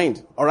bear it in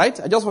mind, all right?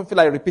 I just feel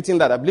like repeating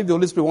that. I believe the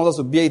Holy Spirit wants us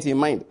to bear it in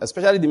mind,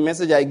 especially the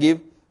message I gave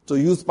to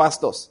youth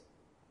pastors.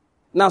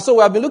 Now, so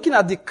we have been looking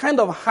at the kind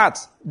of heart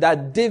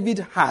that David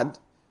had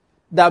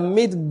that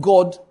made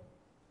God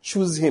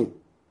choose him.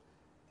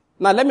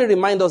 Now, let me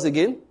remind us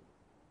again.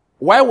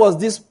 Why was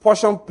this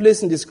portion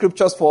placed in the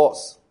scriptures for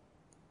us?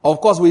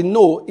 Of course, we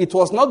know it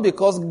was not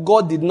because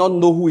God did not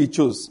know who he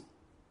chose.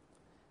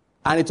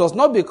 And it was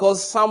not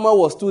because Samuel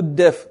was too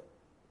deaf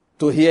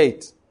to hear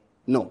it.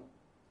 No.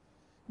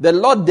 The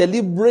Lord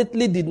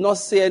deliberately did not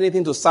say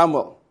anything to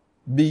Samuel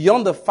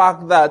beyond the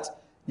fact that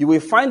you will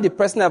find the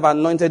person I've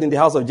anointed in the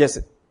house of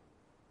Jesse.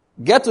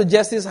 Get to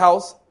Jesse's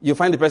house, you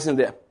find the person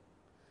there.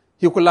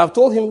 He could have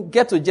told him,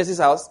 get to Jesse's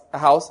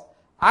house,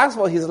 ask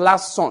for his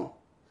last son.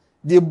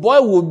 The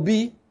boy will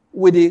be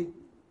with the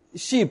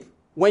sheep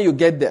when you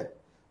get there.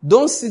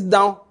 Don't sit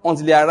down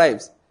until he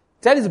arrives.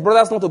 Tell his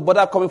brothers not to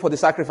bother coming for the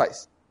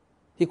sacrifice.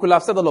 He could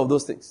have said all of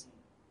those things.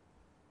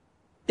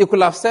 He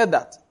could have said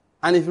that.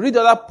 And if you read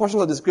other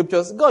portions of the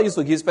scriptures, God used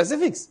to give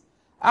specifics.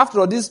 After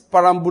all, this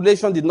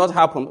perambulation did not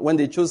happen when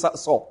they chose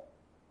Saul.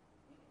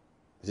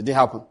 It didn't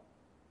happen.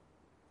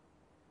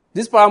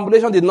 This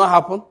perambulation did not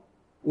happen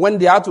when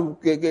they had to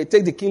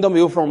take the kingdom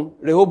away from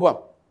Rehoboam.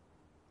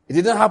 It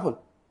didn't happen.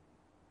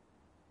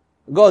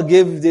 God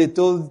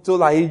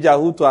told Ahijah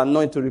who to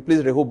anoint to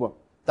replace Rehoboam.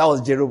 That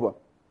was Jeroboam.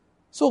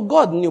 So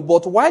God knew.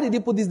 But why did he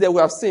put this there? We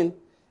have seen.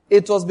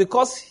 It was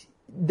because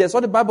that's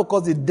what the Bible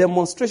calls the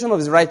demonstration of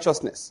his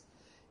righteousness.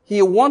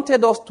 He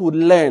wanted us to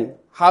learn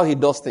how he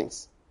does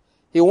things.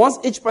 He wants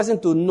each person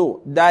to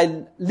know that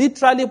I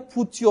literally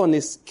put you on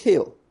a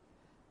scale.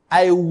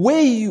 I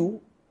weigh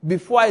you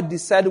before I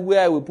decide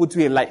where I will put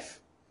you in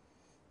life.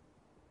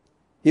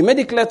 He made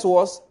it clear to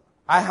us,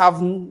 I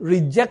have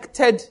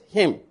rejected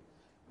him.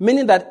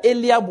 Meaning that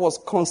Eliab was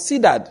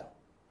considered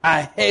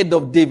ahead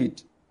of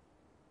David.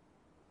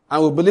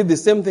 And we believe the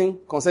same thing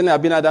concerning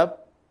Abinadab,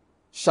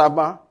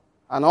 Shammah,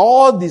 and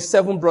all the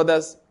 7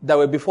 brothers that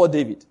were before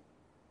David.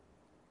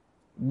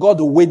 God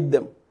weighed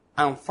them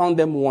and found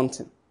them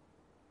wanting.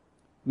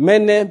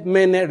 Many,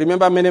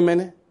 remember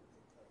many?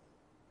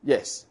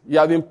 Yes. You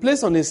have been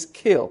placed on a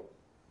scale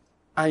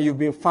and you've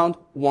been found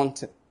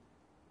wanting.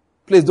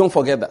 Please don't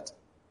forget that.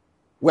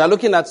 We are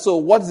looking at, so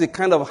what is the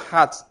kind of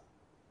heart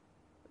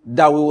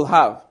that we will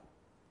have?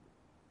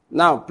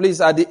 Now, please,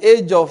 at the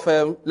age of,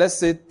 let's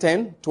say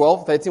 10,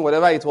 12, 13,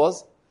 whatever it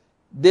was,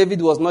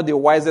 David was not the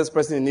wisest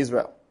person in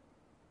Israel.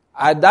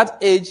 At that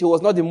age, he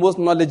was not the most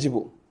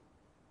knowledgeable.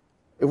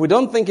 If we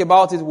don't think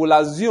about it, we'll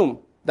assume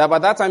that by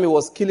that time he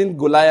was killing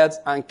Goliath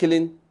and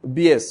killing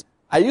bears.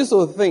 I used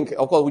to think,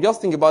 of course, we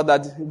just think about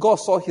that. God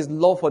saw his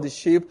love for the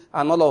sheep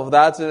and all of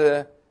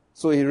that,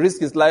 so he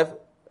risked his life.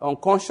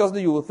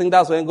 Unconsciously, you will think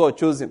that's when God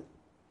chose him.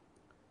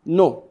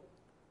 No.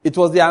 It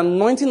was the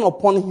anointing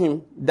upon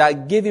him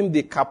that gave him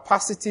the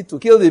capacity to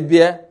kill the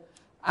bear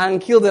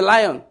and kill the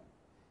lion.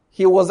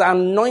 He was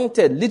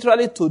anointed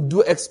literally to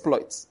do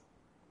exploits.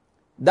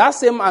 That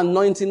same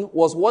anointing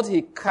was what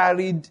he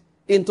carried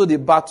into the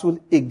battle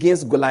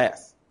against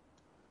Goliath.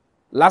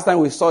 Last time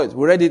we saw it,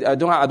 we read it. I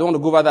don't want to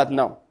go over that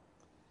now.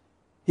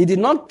 He did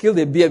not kill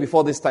the bear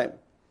before this time.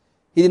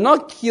 He did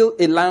not kill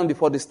a lion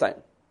before this time.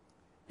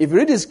 If you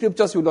read the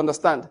scriptures, you will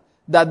understand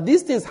that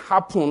these things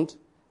happened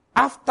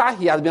after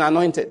he had been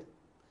anointed.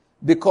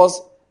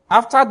 Because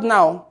after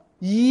now,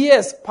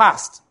 years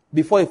passed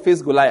before he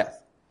faced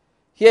Goliath.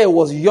 Here he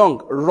was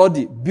young,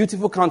 ruddy,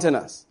 beautiful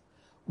countenance.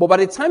 But by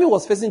the time he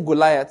was facing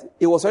Goliath,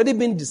 he was already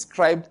being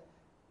described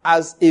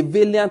as a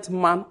valiant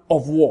man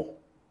of war.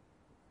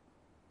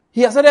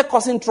 He had started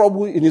causing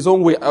trouble in his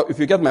own way, if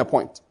you get my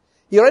point.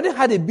 He already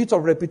had a bit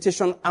of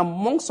reputation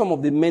among some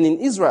of the men in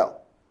Israel.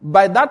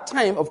 By that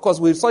time, of course,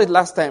 we saw it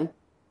last time,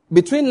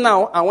 between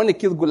now and when he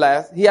killed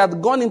Goliath, he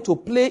had gone into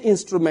play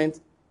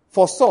instrument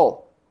for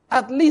Saul,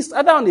 at least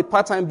either on a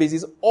part-time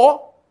basis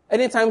or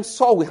anytime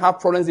Saul will have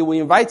problems, they will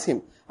invite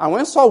him. And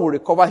when Saul will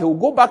recover, he will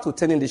go back to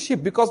tending the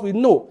sheep, because we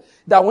know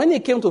that when he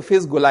came to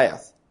face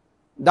Goliath,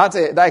 that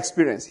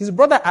experience, his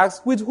brother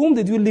asked, with whom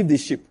did you leave the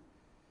sheep?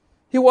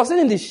 He wasn't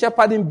in the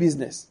shepherding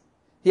business.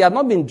 He had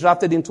not been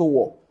drafted into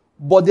war.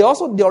 But they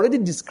already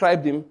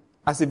described him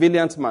as a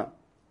valiant man.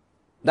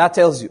 That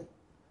tells you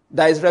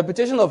that his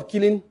reputation of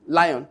killing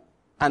lion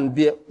and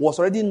bear was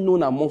already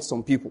known among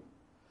some people.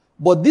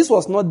 But this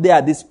was not there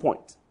at this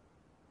point.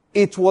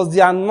 It was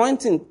the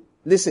anointing,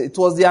 listen, it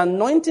was the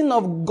anointing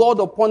of God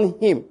upon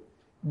him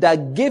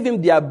that gave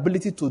him the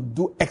ability to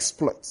do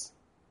exploits.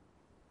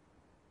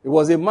 It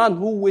was a man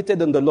who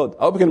waited on the Lord.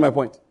 I hope you get my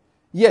point.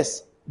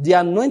 Yes, the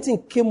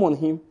anointing came on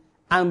him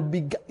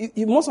and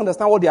you must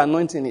understand what the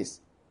anointing is.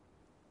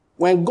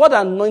 When God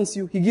anoints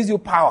you, he gives you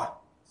power.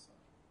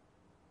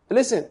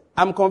 Listen,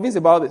 I'm convinced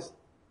about this.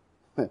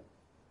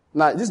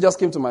 Now, this just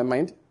came to my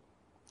mind,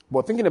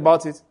 but thinking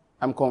about it,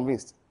 I'm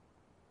convinced.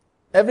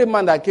 Every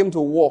man that came to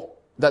war,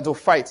 that to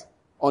fight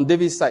on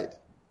David's side.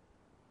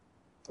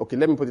 Okay,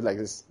 let me put it like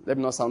this. Let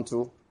me not sound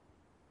too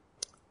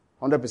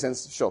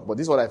 100% sure, but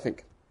this is what I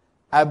think.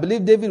 I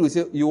believe David will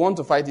say, you want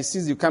to fight, he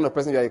sees the kind of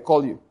person that he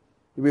call you.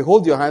 He will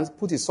hold your hand,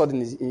 put his sword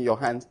in your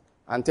hand,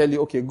 and tell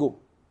you, okay, go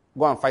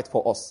and fight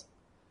for us.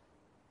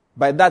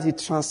 By that, he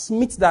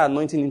transmits that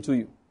anointing into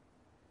you.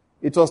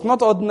 It was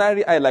not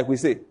ordinary eye, like we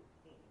say.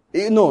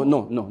 No.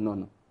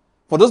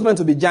 For those men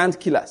to be giant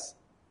killers.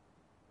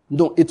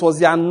 No, it was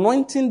the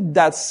anointing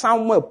that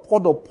Samuel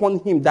poured upon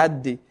him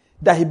that day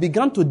that he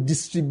began to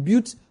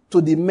distribute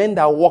to the men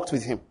that worked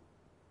with him.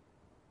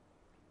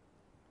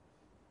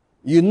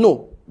 You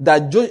know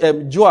that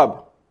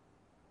Joab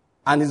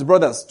and his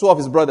brothers, two of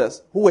his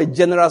brothers, who were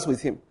generals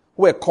with him,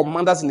 who were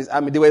commanders in his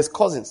army, they were his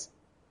cousins.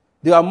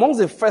 They were amongst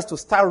the first to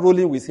start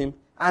rolling with him,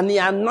 and he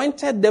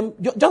anointed them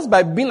just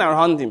by being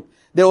around him.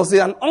 There was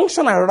an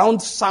unction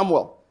around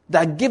Samuel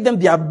that gave them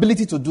the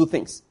ability to do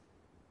things.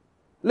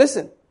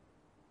 Listen,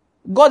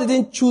 God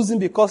didn't choose him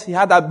because he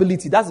had the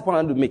ability. That's the point I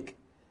want to make.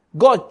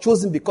 God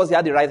chose him because he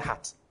had the right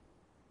heart.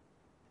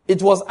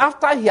 It was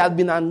after he had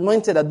been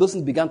anointed that those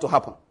things began to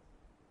happen.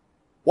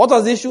 What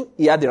was the issue?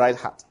 He had the right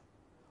heart.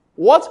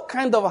 What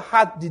kind of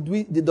heart did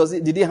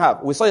he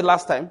have? We saw it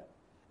last time.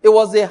 It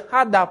was a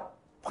heart that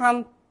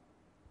panned.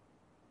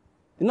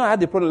 You know, I had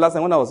the problem last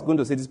time when I was going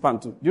to say this pan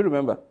too. Do you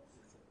remember?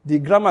 The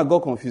grammar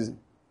got confusing.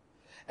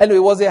 Anyway,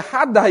 it was a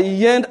heart that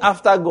yearned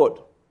after God.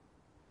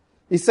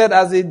 He said,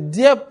 as a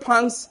deer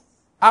pants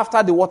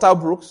after the water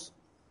brooks,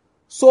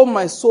 so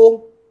my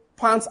soul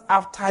pants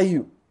after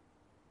you.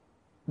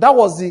 That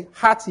was the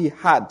heart he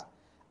had.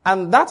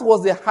 And that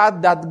was the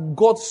heart that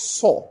God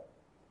saw.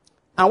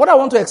 And what I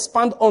want to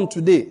expand on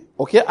today,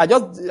 okay,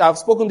 I've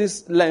spoken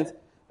this length,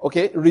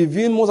 okay,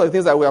 reviewing most of the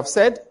things that we have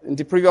said in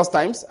the previous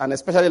times, and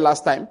especially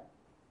last time.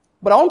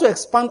 But I want to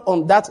expand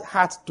on that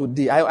heart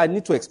today. I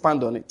need to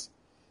expand on it.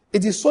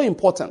 It is so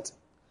important.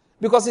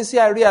 Because you see,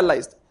 I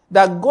realized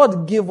that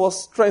God gave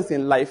us strength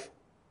in life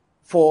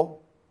for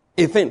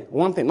a thing,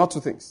 one thing, not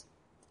two things.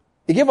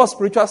 He gave us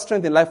spiritual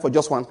strength in life for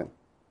just one thing.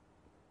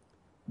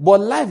 But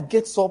life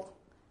gets up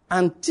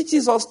and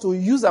teaches us to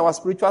use our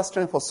spiritual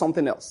strength for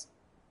something else.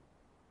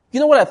 You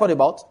know what I thought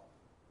about?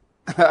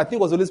 I think it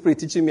was the Holy Spirit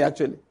teaching me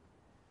actually.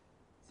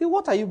 See,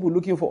 what are you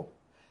looking for?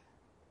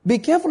 Be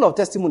careful of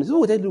testimonies. Who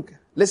would they look?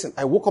 Listen,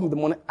 I woke up in the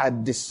morning, I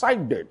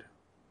decided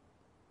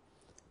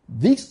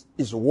this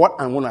is what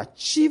I'm going to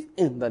achieve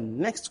in the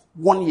next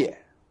 1 year.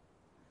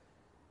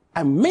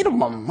 I made up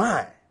my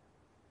mind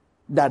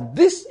that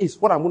this is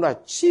what I'm going to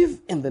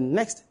achieve in the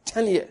next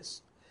 10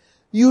 years.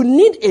 You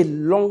need a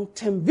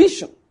long-term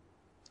vision.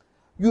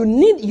 You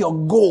need your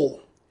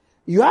goal.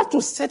 You have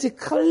to set it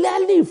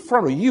clearly in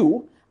front of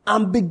you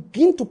and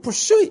begin to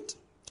pursue it.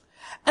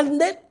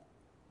 And then,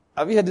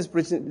 have you heard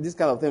this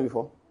kind of thing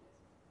before?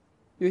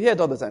 You hear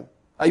it all the time.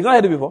 You've not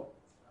heard it before?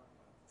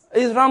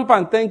 It's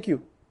rampant, thank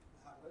you.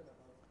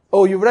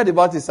 Oh, you've read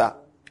about it, sir?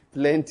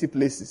 Plenty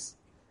places.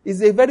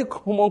 It's a very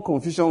common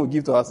confusion we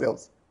give to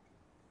ourselves.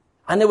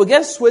 And then we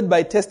get swayed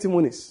by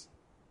testimonies.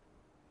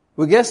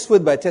 We get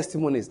swayed by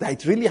testimonies that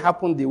it really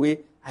happened the way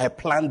I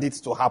planned it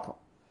to happen.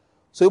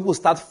 So people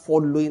start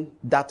following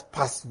that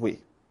pathway.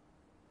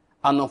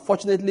 And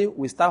unfortunately,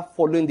 we start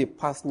following the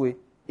pathway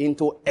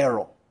into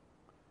error.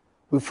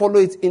 We follow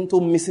it into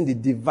missing the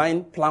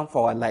divine plan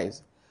for our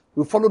lives.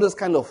 We follow those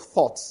kind of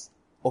thoughts.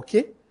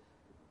 Okay?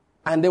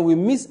 And then we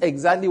miss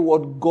exactly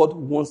what God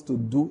wants to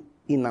do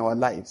in our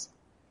lives.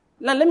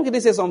 Now, let me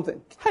say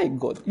something. Hi,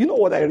 God. You know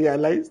what I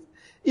realized?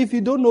 If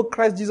you don't know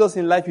Christ Jesus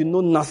in life, you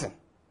know nothing.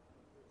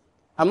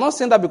 I'm not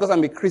saying that because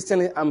I'm a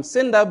Christian. I'm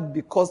saying that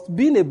because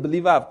being a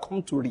believer, I've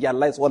come to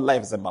realize what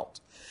life is about.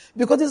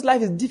 Because this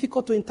life is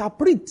difficult to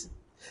interpret.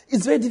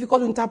 It's very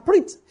difficult to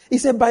interpret. He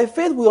said, by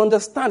faith we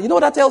understand. You know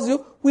what that tells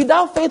you?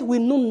 Without faith, we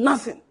know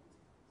nothing.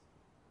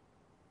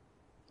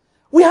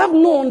 We have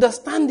no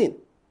understanding.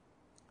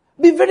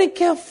 Be very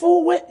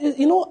careful when,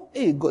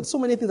 hey God, so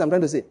many things I'm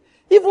trying to say.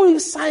 Even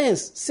if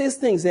science says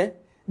things, the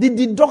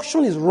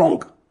deduction is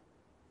wrong.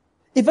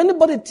 If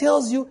anybody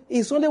tells you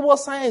it's only what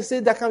science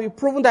says that can be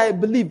proven that I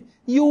believe,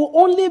 you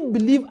only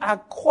believe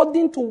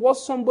according to what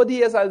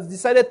somebody else has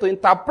decided to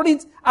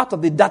interpret out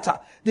of the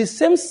data. The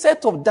same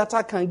set of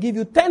data can give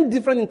you 10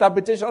 different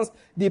interpretations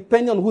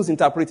depending on who's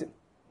interpreting.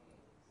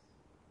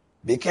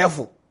 Be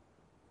careful.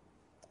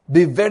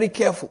 Be very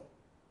careful.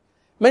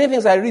 Many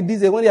things I read these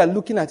days, when they are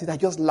looking at it, I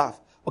just laugh.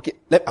 Okay,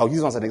 I'll use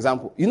one as an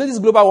example. You know this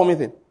global warming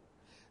thing?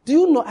 Do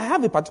you know, I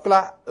have a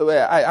particular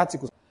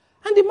article.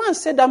 And the man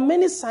said that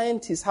many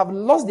scientists have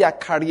lost their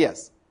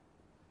careers.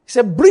 He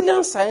said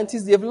brilliant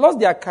scientists, they have lost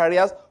their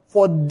careers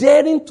for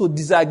daring to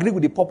disagree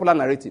with the popular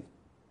narrative.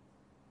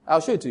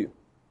 I'll show it to you.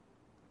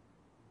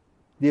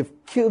 They've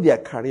killed their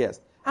careers.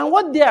 And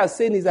what they are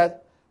saying is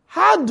that,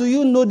 how do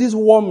you know this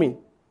warming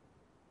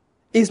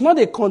is not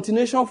a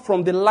continuation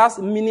from the last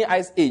mini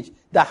ice age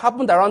that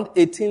happened around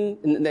in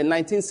the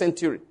 19th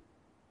century?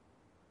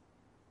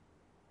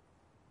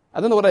 I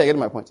don't know whether you get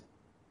my point.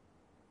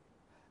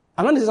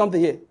 I'm going to say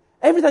something here.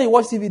 Every time you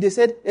watch TV, they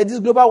said, this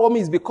global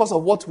warming is because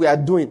of what we are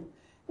doing.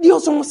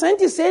 Some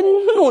scientists say,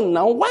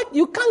 no, why?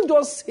 You can't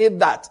just say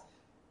that.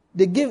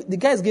 The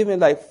guys gave me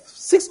like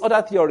 6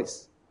 other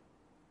theories.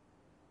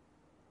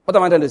 What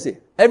am I trying to say?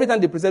 Every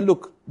time they present,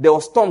 look, there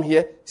was storm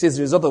here, it says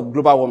the result of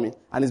global warming,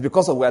 and it's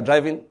because of we are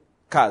driving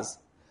cars.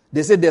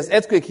 They say there's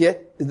earthquake here,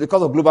 it's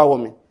because of global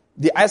warming.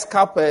 The ice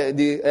cap,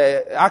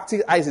 the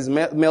Arctic ice is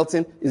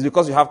melting, is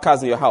because you have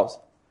cars in your house.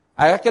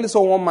 I actually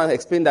saw one man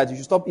explain that you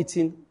should stop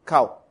eating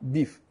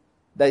beef,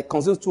 that it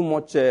consumes too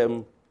much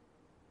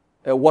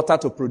water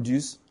to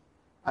produce,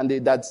 and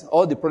that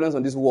all the problems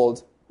on this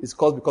world is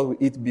caused because we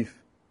eat beef.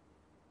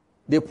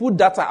 They put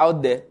data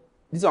out there,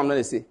 this is what I'm going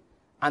to say,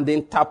 and they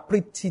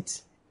interpret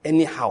it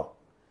anyhow.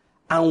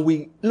 And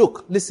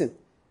listen,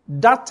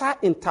 data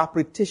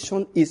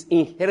interpretation is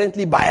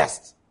inherently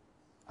biased.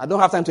 I don't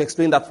have time to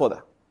explain that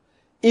further.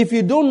 If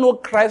you don't know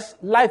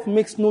Christ, life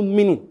makes no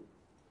meaning.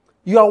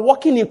 You are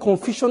walking in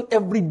confusion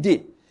every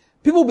day.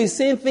 People will be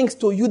saying things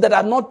to you that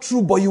are not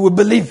true, but you will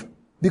believe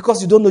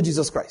because you don't know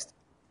Jesus Christ.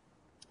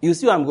 You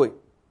see where I'm going?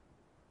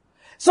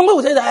 Somebody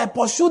will say that I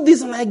pursued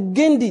this and I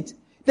gained it.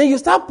 Then you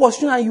start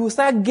pursuing and you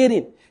start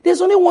gaining.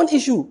 There's only one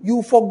issue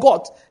you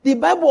forgot. The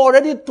Bible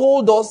already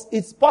told us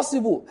it's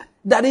possible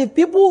that if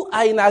people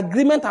are in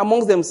agreement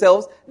amongst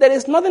themselves, there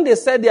is nothing they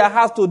said their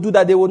hearts to do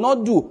that they will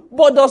not do.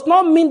 But does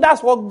not mean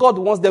that's what God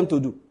wants them to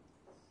do.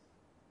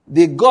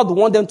 Did God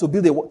want them to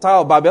build the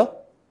Tower of Babel?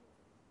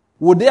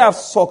 Would they have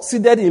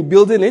succeeded in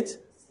building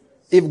it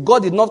if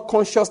God did not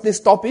consciously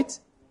stop it?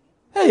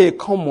 Hey,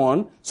 come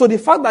on. So the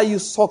fact that you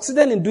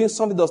succeeded in doing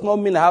something does not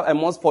mean I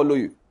must follow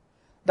you.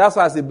 That's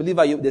why as a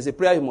believer, there's a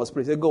prayer you must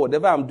pray. Say, God,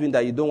 whatever I'm doing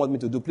that you don't want me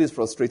to do, please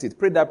frustrate it.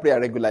 Pray that prayer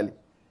regularly.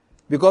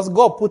 Because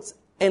God puts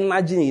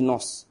energy in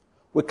us.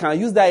 We can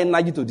use that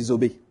energy to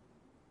disobey.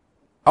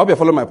 I hope you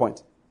follow my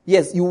point.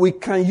 Yes, we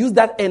can use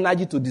that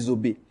energy to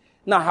disobey.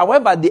 Now,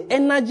 however, the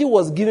energy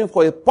was given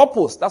for a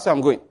purpose. That's where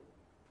I'm going.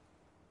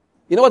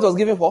 You know what it was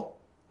given for?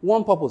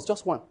 One purpose,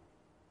 just one.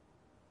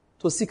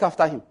 To seek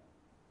after him.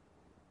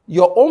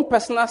 Your own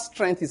personal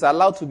strength is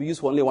allowed to be used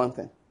for only one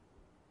thing.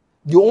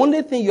 The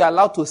only thing you're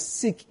allowed to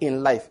seek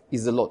in life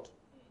is the Lord.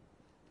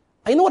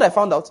 And you know what I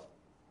found out?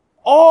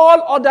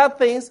 All other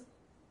things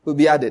will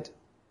be added.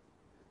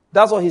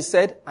 That's what he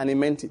said, and he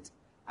meant it.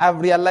 I've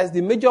realized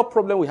the major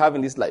problem we have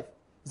in this life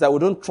is that we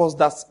don't trust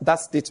that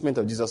statement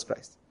of Jesus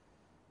Christ.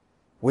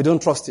 We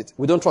don't trust it.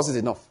 We don't trust it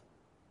enough.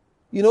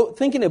 You know,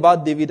 thinking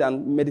about David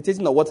and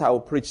meditating on what I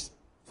will preach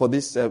for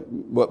this,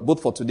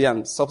 both for today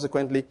and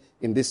subsequently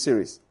in this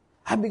series,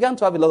 I began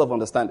to have a lot of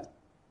understanding.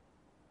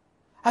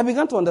 I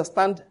began to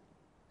understand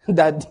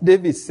that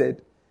David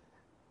said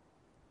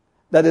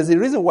that there's a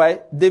reason why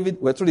David,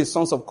 through the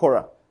sons of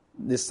Korah,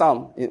 the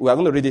psalm, we are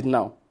going to read it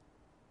now.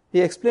 He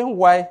explained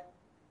why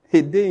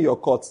a day in your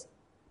court.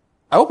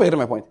 I hope you get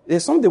my point.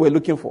 There's something they were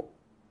looking for.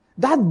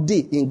 That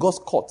day in God's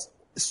court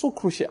is so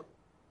crucial.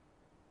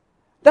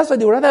 That's why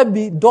they would rather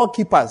be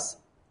doorkeepers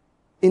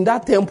in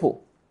that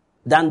temple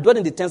than dwell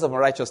in the tents of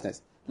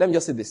unrighteousness. Let me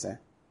just say this.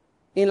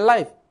 In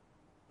life,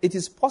 it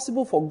is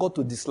possible for God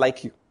to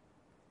dislike you.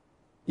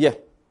 Yeah.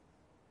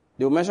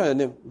 They will mention your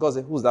name. God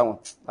says, who's that one?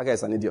 That guy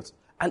is an idiot.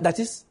 And that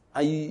is,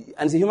 and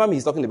it's a human being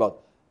he's talking about.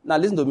 Now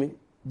listen to me.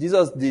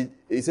 Jesus did,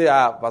 he said,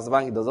 Pastor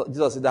Bank,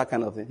 Jesus said that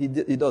kind of thing.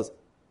 He does.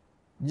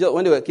 Jesus,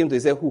 when they came to, he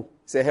said, who? He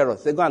said, Herod.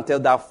 He said, go and tell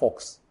that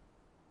fox.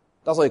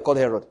 That's what he called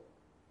Herod.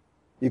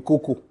 A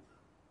cuckoo.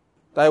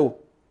 Taiwo.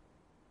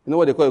 You know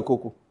what they call a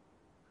cuckoo?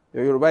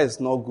 Your Yoruba is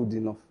not good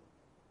enough.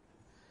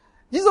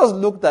 Jesus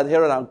looked at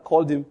Herod and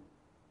called him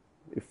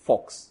a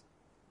fox.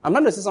 I'm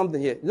not going to say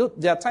something here. You know,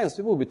 there are times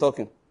people will be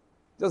talking.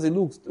 Just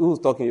look who's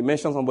talking. You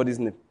mention somebody's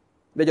name.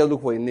 They just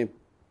look for a name.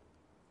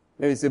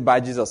 Maybe say, by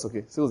Jesus.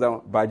 Okay. See who's that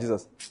one? By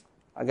Jesus.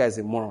 That guy is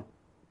a moron.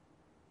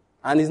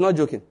 And he's not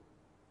joking.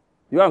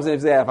 You know what I'm saying?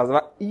 If you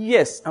say,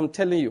 yes, I'm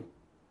telling you.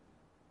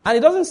 And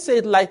he doesn't say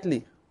it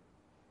lightly.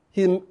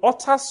 He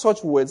utters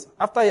such words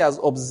after he has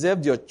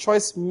observed your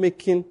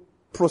choice-making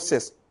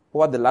process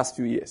over the last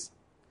few years.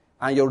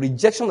 And your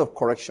rejection of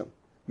correction.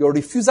 Your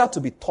refusal to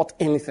be taught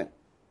anything.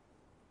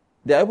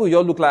 There are people who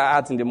all look like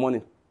art in the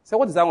morning. Say,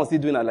 what is that one still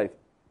doing in life?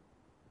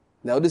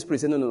 The Holy Spirit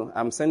said, no.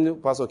 I'm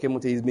sending Pastor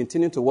Kemote. He's been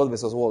tuning to World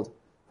versus World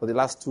for the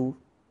last two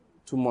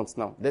months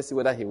now. Let's see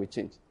whether he will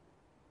change.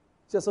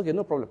 He says, okay,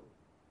 no problem.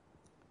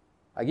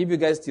 I give you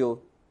guys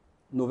till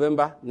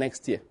November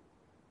next year.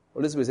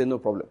 Holy Spirit said, no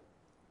problem.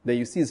 Then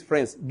you see his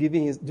friends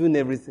doing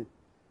everything.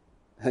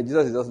 And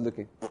Jesus is just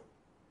looking.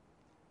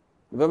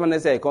 November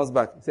next year he comes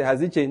back. He says, has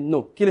he changed?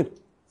 No, kill him. He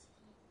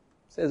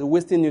says,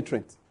 wasting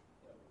nutrients.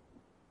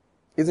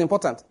 It's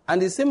important.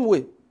 And the same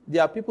way,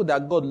 there are people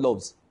that God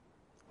loves.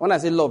 When I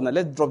say love, now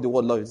let's drop the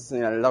word love.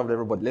 I love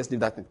everybody. Let's leave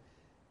that thing.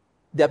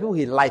 There are people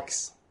he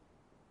likes.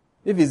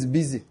 If he's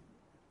busy,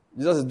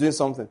 Jesus is doing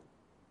something,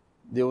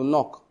 they will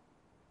knock.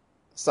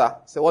 Sir,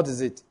 say, what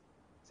is it?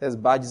 Says,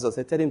 by Jesus.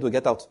 Say, tell him to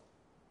get out.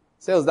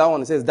 Says that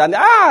one. He says,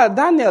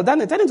 Daniel,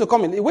 tell him to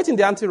come in. Wait in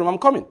the anteroom. I'm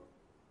coming.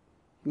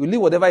 You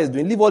leave whatever he's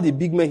doing. Leave all the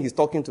big men he's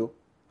talking to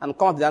and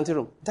come out to the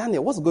anteroom.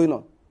 Daniel, what's going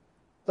on?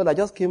 Lord, I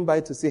just came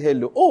by to say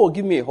hello. Oh,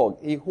 give me a hug.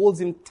 He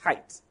holds him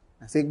tight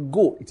and says,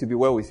 go, it will be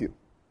well with you.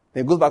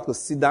 Then he goes back to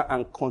sit down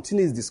and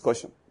continue his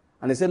discussion.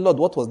 And he said, Lord,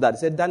 what was that? He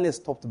said, Daniel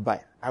stopped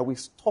by. I will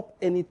stop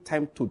any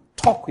time to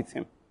talk with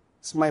him.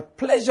 It's my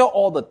pleasure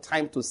all the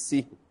time to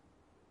see him.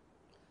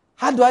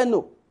 How do I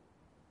know?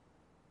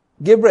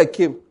 Gabriel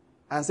came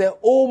and said,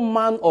 oh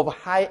man of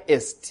high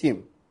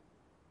esteem.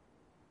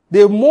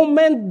 The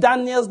moment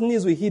Daniel's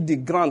knees will hit the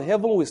ground,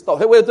 heaven will stop.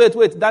 Hey,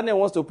 wait. Daniel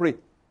wants to pray.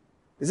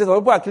 He says,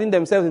 people are killing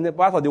themselves in the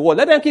part of the world.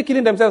 Let them keep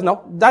killing themselves now.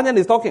 Daniel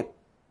is talking.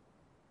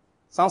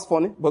 Sounds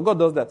funny, but God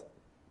does that.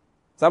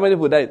 So many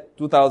people died?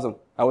 2,000.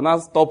 I will not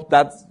stop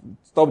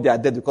their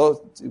death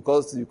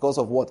because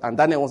of what? And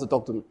Daniel wants to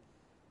talk to me.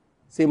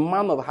 Say,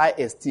 man of high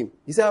esteem.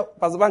 He said,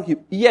 Pastor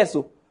Banky, yes,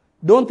 so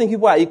don't think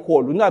people are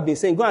equal. You know, I've been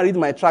saying, go and read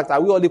my tract.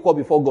 Are we all equal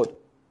before God?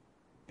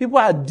 People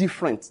are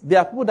different. There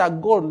are people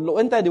that God,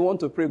 anytime they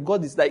want to pray,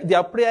 God is like,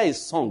 their prayer is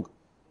sung.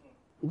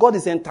 God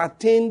is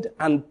entertained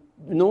and,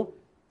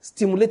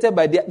 stimulated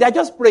by they are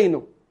just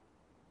praying.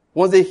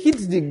 Once they hit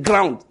the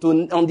ground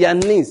on their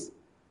knees,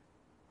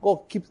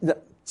 God keeps the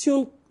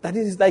tune that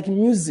is like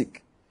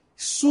music,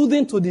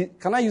 soothing to the,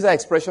 can I use that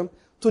expression?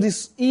 To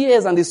the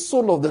ears and the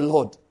soul of the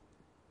Lord.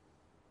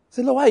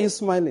 Say, Lord, why are you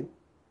smiling?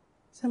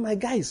 Say, my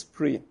guy is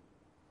praying.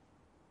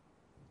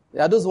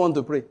 There are those who want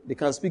to pray. They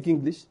can speak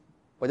English,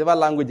 whatever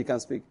language they can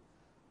speak.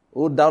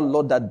 O thou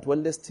Lord that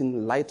dwellest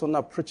in light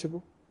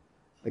unapproachable,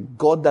 the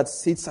God that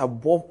sits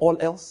above all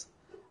else.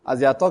 As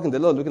they are talking, the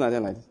Lord looking at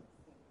them like this.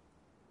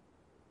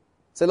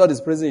 Say, Lord is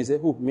praising you. Say,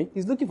 who? Me?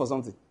 He's looking for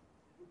something.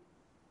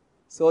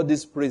 So all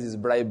this praise is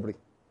bribery.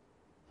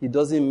 He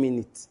doesn't mean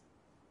it.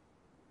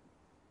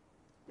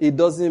 He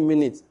doesn't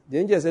mean it. The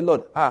angel said,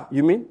 Lord,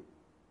 you mean?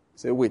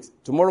 Say, wait.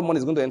 Tomorrow morning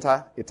he's going to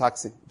enter a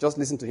taxi. Just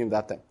listen to him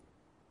that time.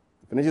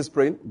 He finishes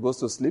praying, goes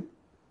to sleep,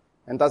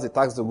 enters a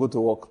taxi to go to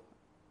work.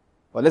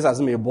 But let's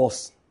assume a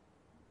boss.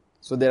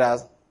 So there are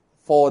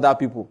 5 other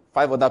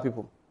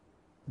people.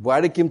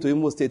 Buhari came to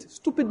Imo State.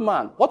 Stupid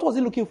man. What was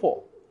he looking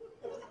for?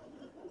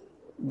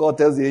 God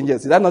tells the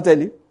angels. Did I not tell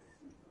you?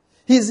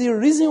 He's the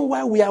reason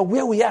why we are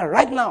where we are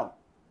right now.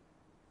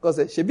 Because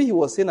Shebi, he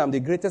was saying, I'm the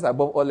greatest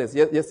above all else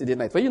yesterday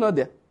night. Were you not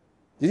there?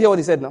 Did you hear what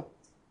he said now?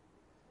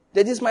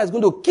 That this man is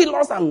going to kill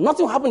us and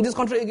nothing will happen in this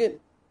country again.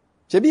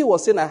 Shebi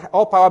was saying,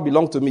 all power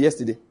belongs to me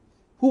yesterday.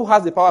 Who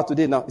has the power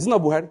today now? Is it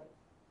not Buhari?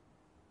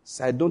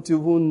 So I don't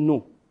even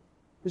know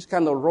which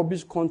kind of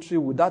rubbish country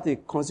without a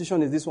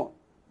constitution is this one.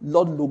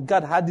 Lord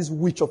Lugard had this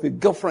witch of a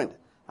girlfriend,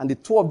 and the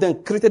two of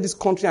them created this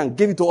country and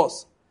gave it to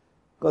us.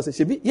 Because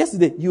Shebi,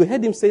 yesterday, you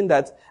heard him saying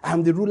that I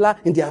am the ruler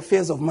in the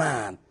affairs of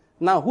man.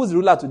 Now, who's the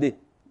ruler today?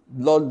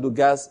 Lord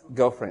Lugard's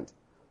girlfriend,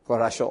 for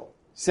Rashol.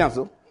 See him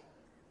so?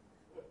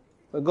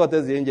 But God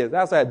tells the angels,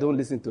 that's why I don't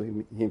listen to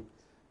him.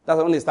 That's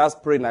why when he starts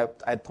praying,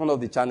 I turn off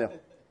the channel.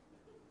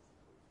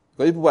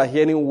 Because if people are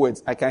hearing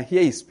words, I can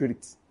hear his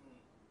spirit.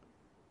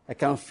 I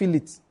can feel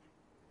it.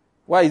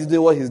 Why is he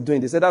doing what he's doing?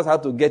 They said that's how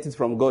to get it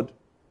from God.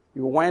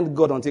 You wind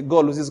God until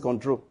God loses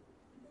control.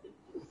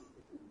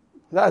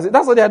 That's it.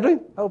 That's what they are doing.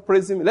 I'll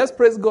praise him. Let's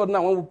praise God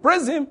now. When we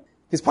praise him,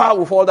 his power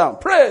will fall down.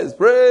 Praise,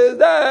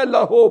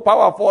 the whole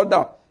power fall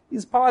down.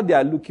 His power they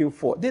are looking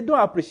for. They don't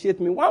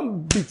appreciate me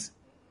one bit.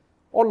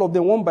 All of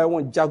them, one by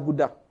one,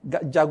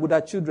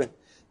 Jaguda children.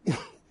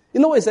 You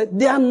know what he said?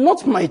 They are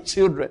not my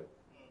children.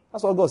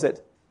 That's what God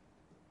said.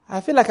 I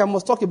feel like I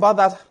must talk about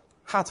that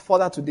heart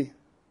further today.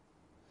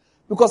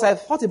 Because I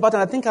thought about it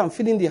and I think I'm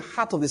feeling the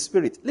heart of the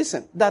Spirit.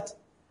 Listen, that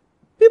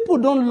People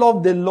don't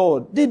love the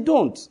Lord. They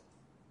don't.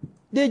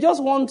 They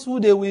just want who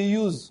they will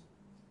use.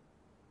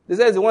 They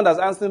say it's the one that's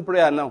answering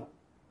prayer now.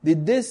 The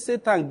day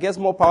Satan gets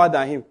more power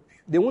than him,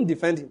 they won't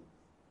defend him.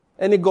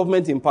 Any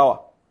government in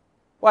power.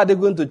 Why are they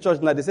going to church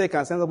now? They say he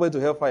can send somebody to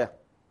hellfire.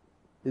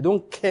 They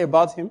don't care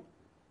about him.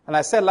 And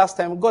I said last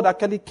time, God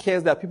actually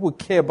cares that people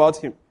care about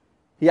him.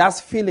 He has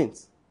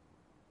feelings.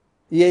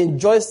 He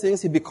enjoys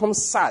things. He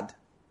becomes sad.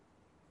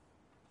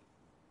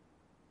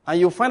 And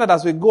you'll find that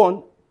as we go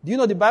on, do you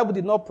know the Bible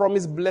did not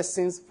promise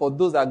blessings for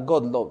those that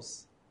God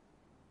loves?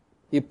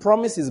 He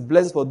promised his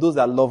blessings for those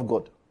that love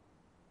God.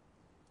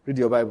 Read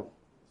your Bible.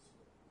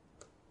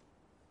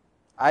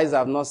 Eyes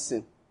have not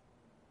seen.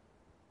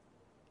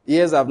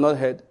 Ears have not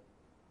heard.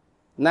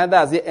 Neither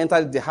has it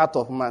entered the heart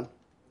of man.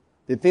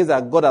 The things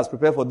that God has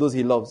prepared for those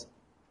he loves. Is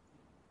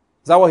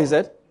that what he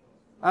said?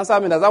 Answer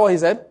me. Is that what he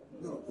said?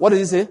 No. What did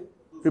he say?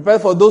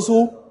 Prepared for those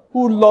who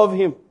love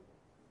him.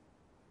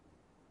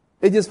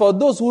 It is for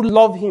those who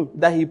love him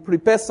that he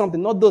prepares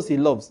something, not those he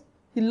loves.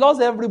 He loves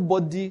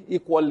everybody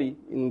equally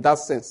in that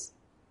sense.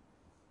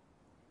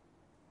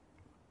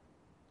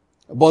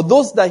 But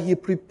those that he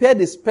prepared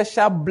a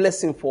special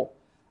blessing for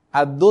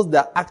are those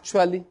that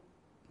actually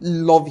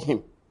love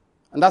him.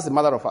 And that's the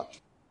matter of fact.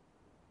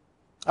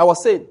 I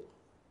was saying,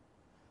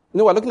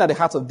 we're looking at the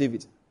heart of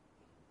David.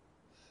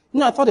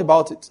 I thought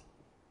about it.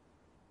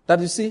 That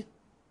you see,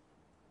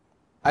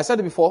 I said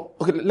it before.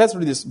 Okay, let's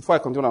read this before I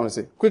continue what I want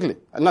to say. Quickly.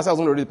 And that's why I was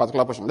going to read a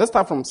particular portion. Let's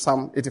start from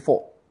Psalm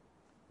 84.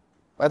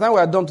 By the time we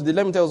are done today,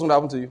 let me tell you what's going to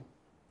happen to you.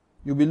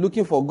 You'll be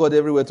looking for God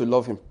everywhere to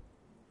love him.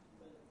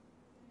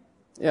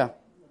 Yeah.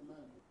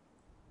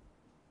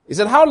 He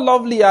said, how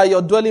lovely are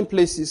your dwelling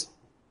places,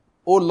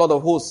 O Lord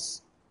of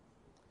hosts.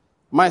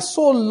 My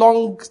soul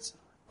longed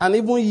and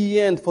even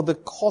yearned for the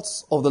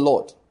courts of the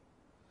Lord.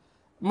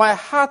 My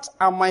heart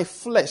and my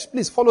flesh,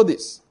 please follow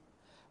this.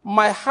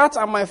 My heart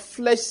and my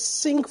flesh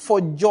sing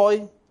for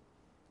joy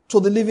to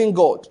the living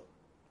God.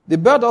 The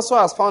bird also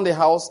has found a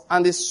house,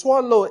 and the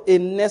swallow a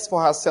nest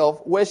for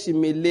herself where she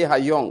may lay her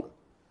young.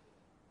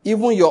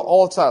 Even your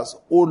altars,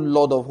 O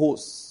Lord of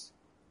hosts,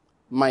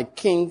 my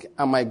King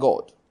and my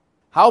God.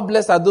 How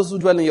blessed are those who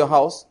dwell in your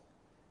house?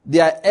 They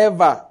are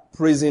ever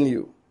praising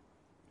you.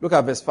 Look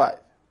at verse 5.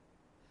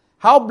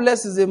 How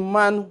blessed is a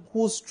man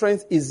whose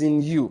strength is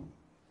in you,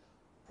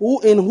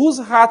 in whose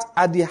heart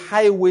are the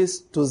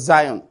highways to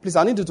Zion. Please,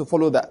 I need you to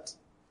follow that.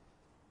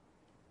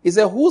 He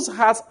said, whose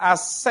hearts are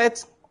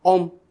set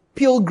on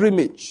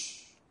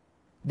pilgrimage.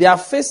 They are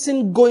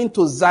facing going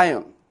to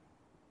Zion.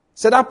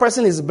 So that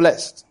person is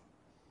blessed.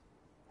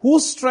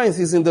 Whose strength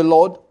is in the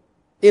Lord,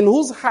 in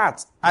whose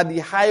heart are the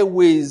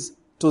highways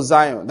to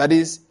Zion. That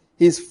is,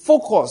 she's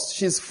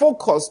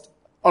focused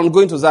on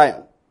going to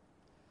Zion.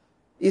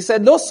 He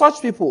said, those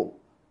such people,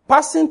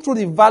 passing through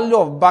the valley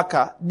of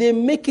Baca, they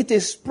make it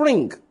a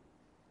spring.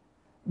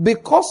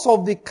 Because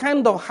of the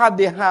kind of heart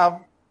they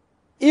have,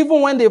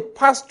 even when they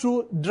pass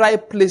through dry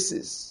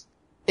places,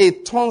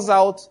 it turns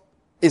out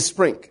a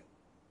spring.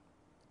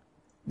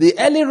 The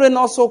early rain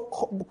also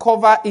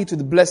cover it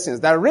with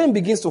blessings. That rain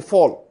begins to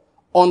fall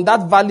on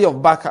that valley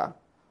of Baca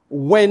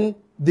when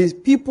the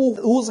people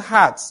whose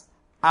hearts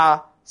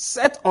are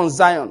set on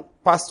Zion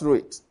pass through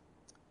it.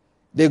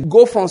 They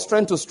go from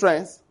strength to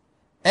strength.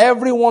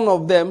 Every one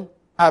of them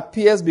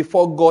appears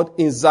before God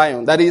in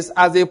Zion. That is,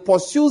 as they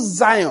pursue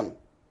Zion,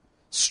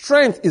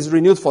 strength is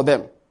renewed for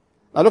them.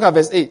 Now look at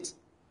verse 8.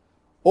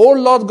 O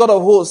Lord God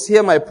of hosts,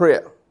 hear my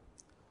prayer.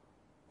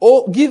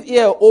 Oh, give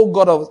ear, O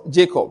God of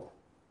Jacob.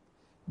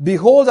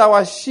 Behold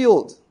our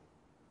shield,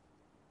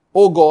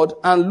 O God,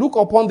 and look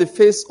upon the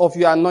face of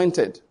your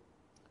anointed.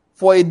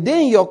 For a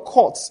day in your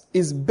courts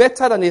is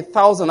better than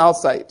 1,000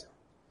 outside.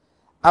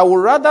 I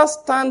would rather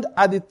stand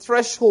at the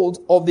threshold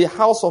of the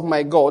house of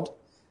my God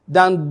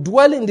than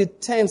dwell in the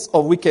tents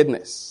of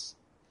wickedness.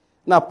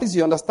 Now, please,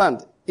 you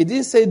understand. It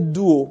didn't say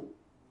do.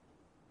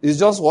 It's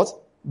just what?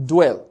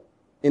 Dwell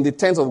in the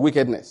tents of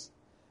wickedness.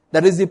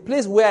 That is the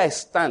place where I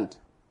stand.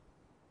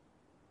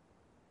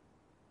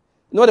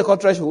 You know what they call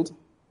threshold?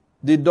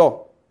 The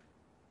door.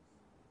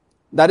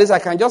 That is, I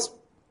can just,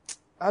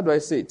 how do I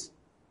say it?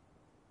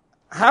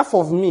 Half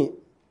of me,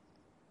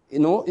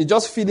 is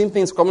just feeling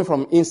things coming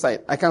from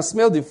inside. I can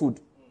smell the food.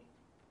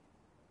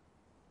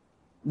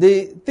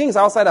 The things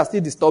outside are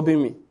still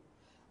disturbing me.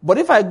 But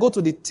if I go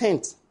to the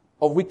tent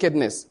of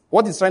wickedness,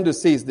 what it's trying to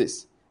say is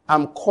this.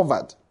 I'm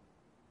covered.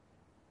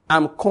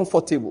 I'm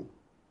comfortable.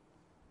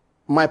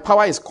 My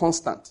power is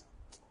constant.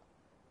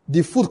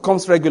 The food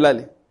comes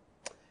regularly.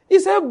 He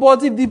said,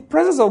 but if the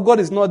presence of God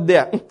is not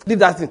there, leave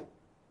that thing.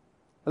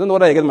 I don't know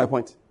whether you get my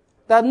point.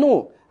 That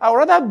no, I would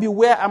rather be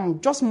where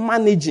I'm just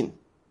managing.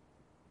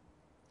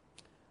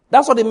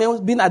 That's what it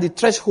means being at the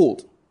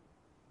threshold.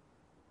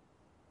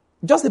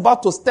 Just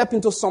about to step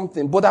into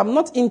something, but I'm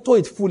not into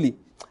it fully.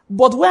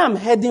 But where I'm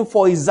heading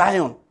for is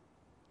Zion.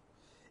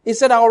 He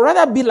said, I would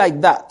rather be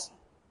like that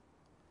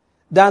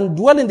than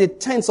dwell in the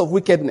tents of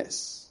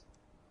wickedness.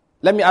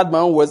 Let me add my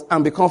own words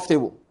and be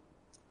comfortable.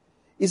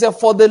 He said,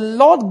 for the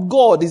Lord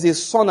God is a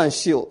sun and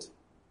shield.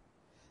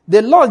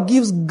 The Lord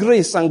gives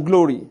grace and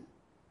glory.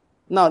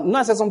 Now,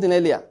 I said something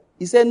earlier.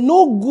 He said,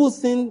 no good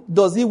thing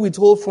does he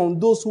withhold from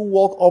those who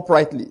walk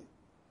uprightly.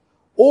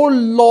 O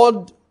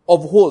Lord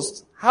of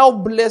hosts, how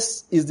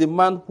blessed is the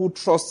man who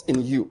trusts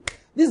in you.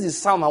 This is the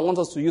psalm I want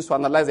us to use to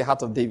analyze the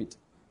heart of David.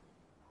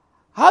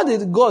 How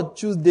did God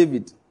choose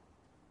David?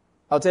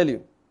 I'll tell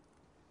you.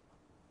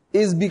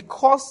 It's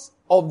because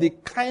of the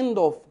kind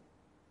of,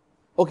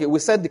 we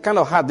said the kind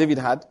of heart David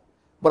had,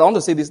 but I want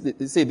to say it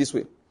this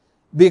way.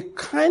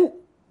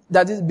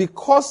 That is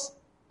because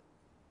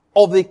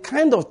of the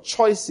kind of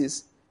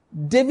choices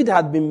David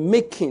had been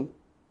making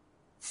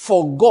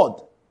for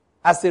God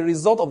as a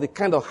result of the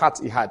kind of heart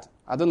he had.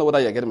 I don't know whether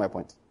you're getting my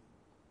point.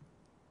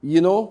 You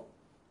know,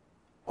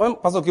 when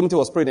Pastor Kimothy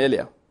was praying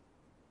earlier,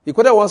 he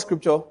quoted one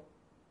scripture.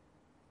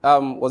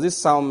 Was this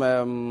Psalm,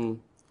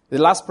 the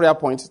last prayer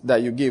point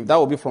that you gave? That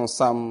will be from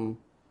Psalm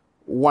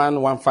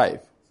 115.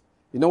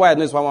 You know why I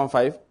know it's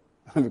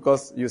 115?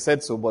 Because you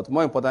said so, but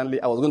more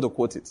importantly, I was going to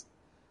quote it.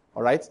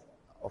 All right?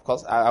 Of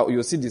course,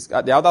 you'll see this.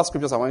 The other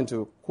scriptures I want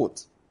to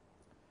quote.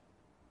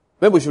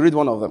 Maybe we should read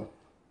one of them.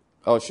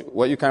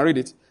 Well, you can read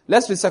it.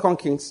 Let's read 2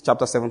 Kings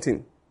chapter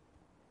 17.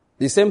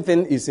 The same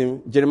thing is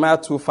in Jeremiah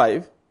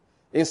 2:5.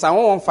 In Psalm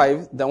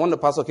 115, the one the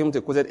pastor came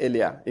to quoted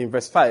earlier, in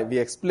verse 5, he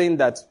explained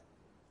that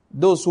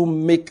those who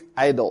make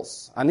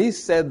idols. And he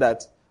said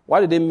that,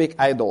 why do they make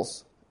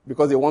idols?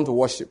 Because they want to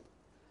worship.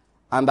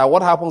 And that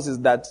what happens is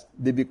that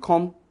they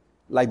become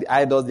like the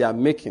idols they are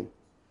making.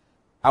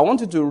 I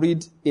want you to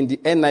read in the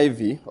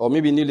NIV, or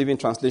maybe New Living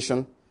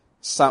Translation,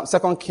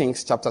 2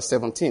 Kings chapter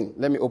 17.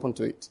 Let me open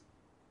to it.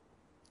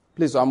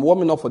 Please, I'm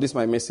warming up for this,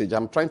 my message.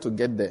 I'm trying to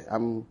get there.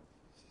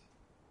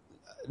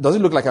 Does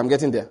it look like I'm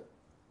getting there?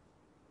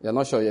 You're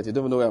not sure yet. You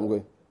don't know where I'm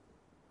going.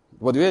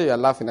 But the way you're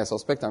laughing, I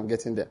suspect I'm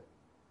getting there.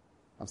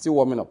 I'm still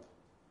warming up.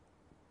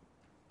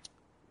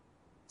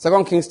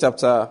 2 Kings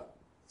chapter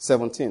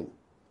 17.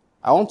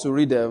 I want to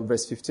read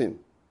verse 15.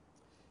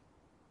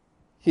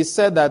 He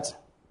said that,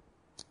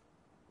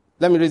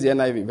 let me read the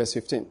NIV, verse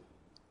 15.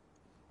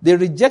 They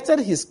rejected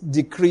his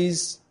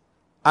decrees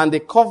and the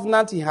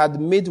covenant he had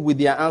made with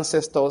their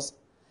ancestors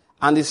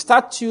and the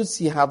statutes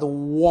he had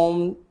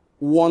warned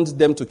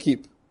them to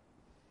keep.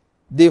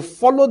 They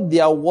followed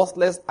their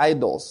worthless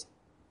idols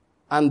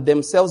and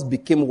themselves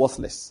became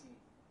worthless.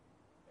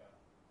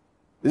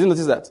 Did you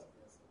notice that?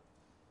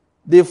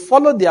 They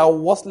followed their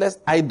worthless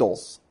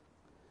idols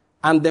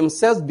and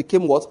themselves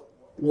became what?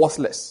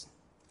 Worthless.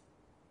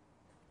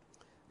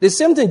 The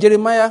same thing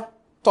Jeremiah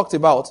talked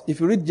about, if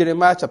you read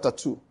Jeremiah chapter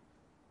 2.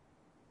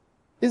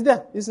 It's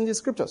there. It's in the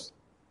scriptures.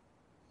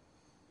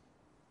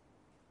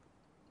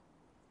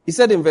 He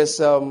said in verse,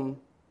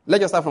 let's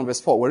just start from verse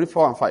 4. We'll read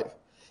 4 and 5.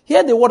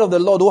 Hear the word of the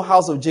Lord, O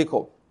house of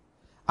Jacob,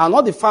 and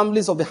all the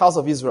families of the house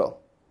of Israel.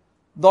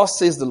 Thus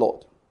says the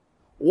Lord.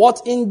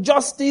 What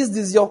injustice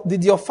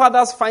did your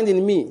fathers find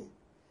in me,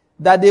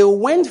 that they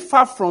went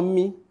far from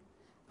me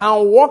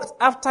and walked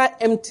after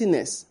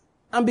emptiness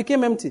and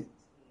became empty?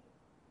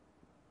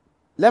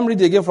 Let me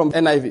read it again from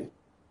NIV.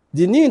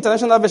 The New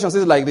International Version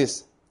says it like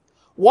this.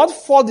 What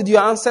fault did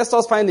your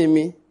ancestors find in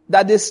me,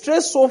 that they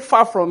strayed so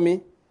far from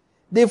me?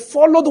 They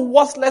followed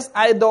worthless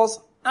idols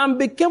and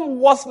became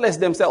worthless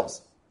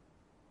themselves.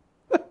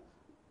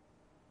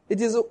 It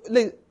is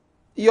like,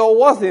 your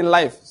worth in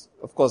life.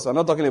 Of course, I'm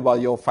not talking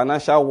about your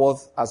financial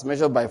worth as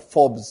measured by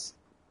Forbes.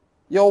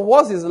 Your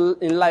worth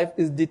in life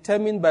is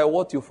determined by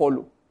what you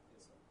follow.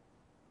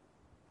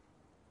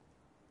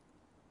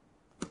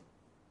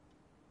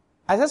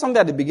 I said something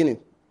at the beginning.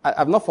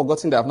 I've not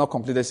forgotten that I've not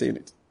completed saying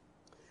it.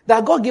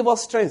 That God gave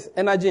us strength,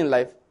 energy in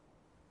life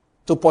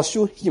to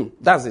pursue Him.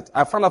 That's it.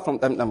 I found out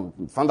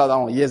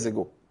that years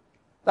ago.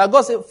 That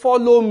God said,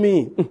 follow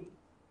me.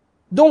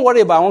 Don't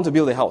worry about I want to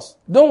build a house.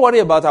 Don't worry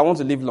about I want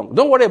to live long.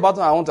 Don't worry about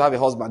I want to have a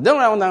husband. Don't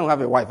worry about I want to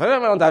have a wife. I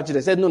don't want to have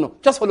children. He said, no,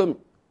 just follow me.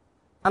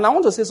 And I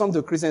want to say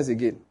something to Christians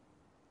again.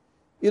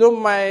 You know,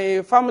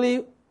 my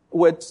family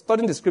were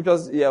studying the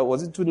scriptures,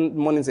 was it 2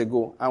 mornings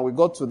ago? And we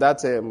got to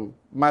that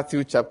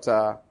Matthew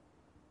chapter,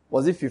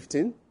 was it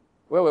 15?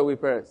 Where were we,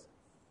 parents?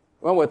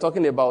 When we're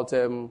talking about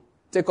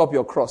take up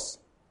your cross.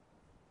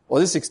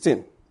 Was it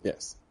 16?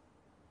 Yes.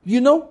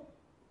 You know,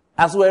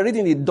 as we're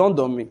reading, it dawned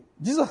on me.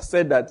 Jesus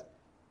said that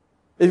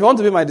if you want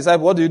to be my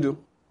disciple, what do?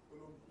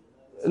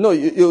 No,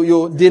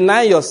 you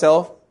deny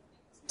yourself,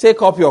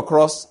 take up your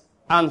cross,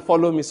 and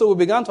follow me. So we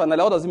began to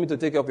analyze, what does it mean to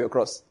take up your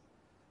cross?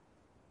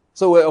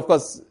 So, of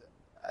course,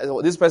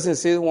 this person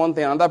says one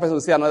thing, another person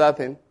will say another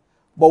thing.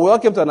 But we all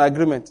came to an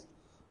agreement.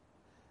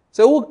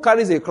 So who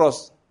carries a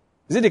cross?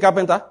 Is it the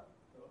carpenter?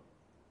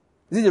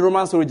 Is it the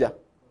Roman soldier?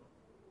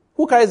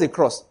 Who carries a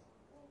cross?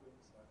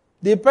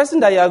 The person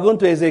that you are going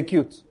to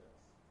execute.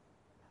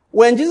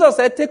 When Jesus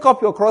said, take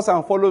up your cross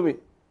and follow me,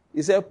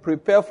 He said,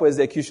 prepare for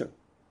execution.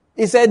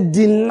 He said,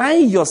 deny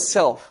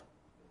yourself.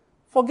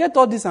 Forget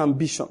all this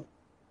ambition.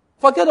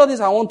 Forget all this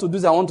I want to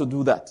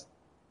do that.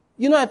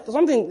 You know,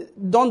 something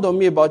dawned on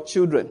me about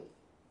children.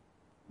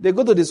 They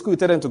go to the school you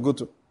tell them to go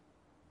to.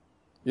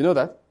 You know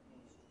that?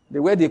 They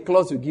wear the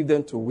clothes you give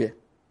them to wear.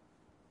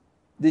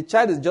 The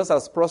child is just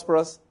as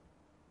prosperous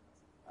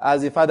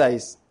as the father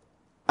is.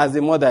 as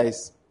the mother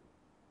is.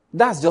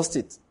 That's just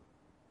it.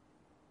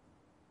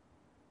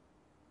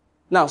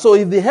 Now, so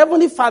if the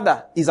Heavenly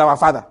Father is our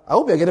Father, I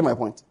hope you're getting my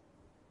point.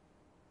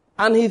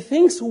 And He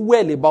thinks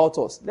well about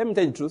us. Let me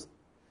tell you the truth.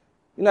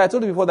 I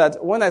told you before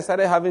that when I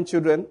started having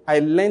children, I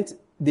learned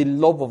the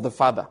love of the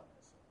Father.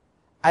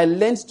 I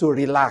learned to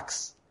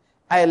relax.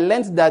 I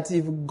learned that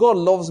if God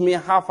loves me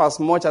half as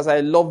much as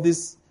I love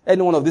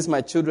any one of these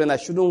my children, I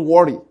shouldn't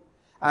worry.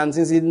 And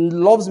since He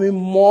loves me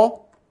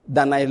more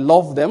than I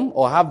love them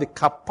or have the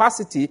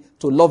capacity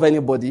to love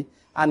anybody,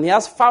 and He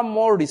has far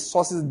more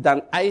resources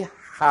than I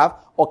have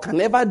or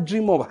can ever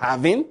dream of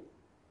having,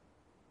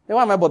 then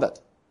why am I bothered?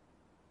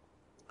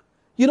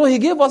 He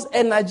gave us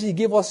energy, He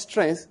gave us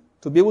strength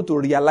to be able to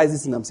realize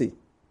this thing I'm saying.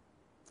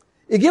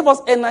 He gave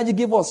us energy,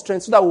 gave us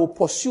strength so that we'll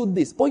pursue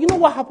this. But you know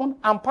what happened?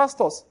 And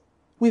pastors,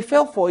 we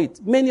fell for it,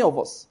 many of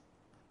us.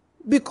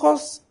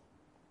 Because,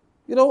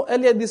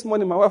 earlier this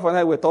morning, my wife and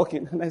I were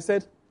talking, and I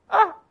said,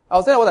 I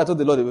was telling what I told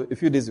the Lord a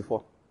few days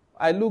before.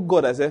 I looked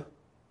God, I said,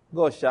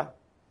 God,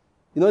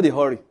 the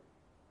hurry.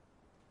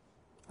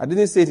 I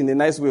didn't say it in a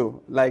nice way,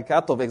 like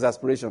out of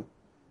exasperation.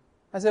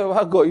 I said,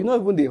 well, God,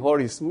 even the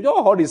hurry,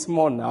 your hurry is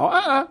small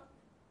now.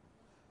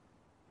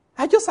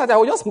 I just sat there, I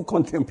was just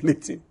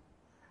contemplating.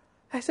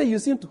 I said, you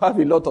seem to have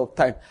a lot of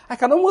time. I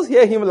can almost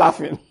hear Him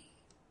laughing.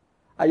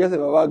 I just said,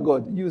 oh,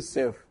 God, you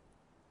self.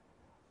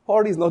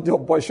 Hurry is not your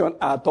portion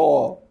at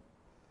all.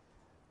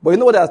 But you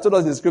know what has told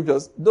us in the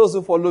scriptures? Those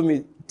who follow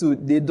me, too,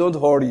 they don't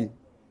hurry.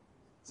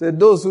 So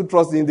those who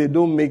trust in, they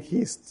don't make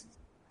haste.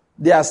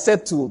 They are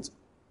settled.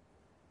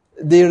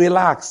 They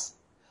relax.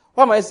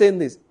 Why am I saying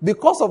this?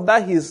 Because of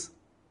that,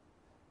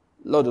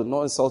 Lord,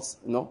 no insults,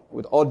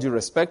 with all due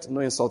respect,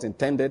 no insult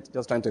intended,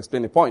 just trying to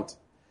explain the point.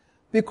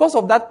 Because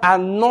of that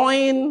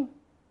annoying,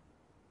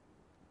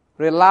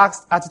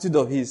 relaxed attitude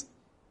of His,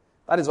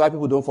 that is why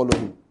people don't follow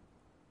Him.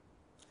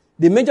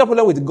 The major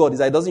problem with God is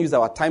that He doesn't use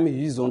our timing, He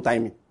uses His own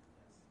timing.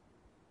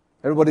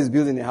 Everybody's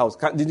building a house.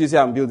 Did you say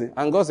I'm building?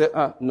 And God said,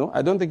 no,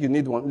 I don't think you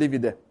need one. Leave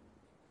it there.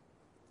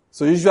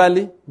 So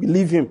usually, we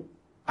leave Him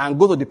and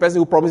go to the person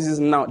who promises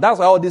now. That's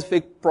why all these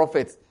fake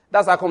prophets,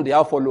 that's how come they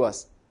have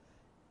followers.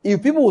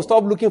 If people will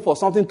stop looking for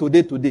something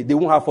today, they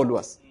won't have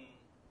followers.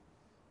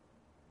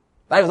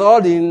 That is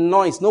all the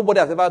noise. Nobody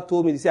has ever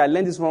told me, I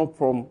learned this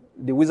from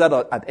the wizard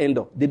at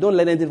Endor. They don't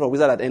learn anything from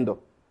wizard at Endor.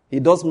 He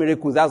does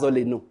miracles, that's all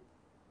they know.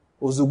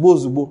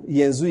 Ozubo,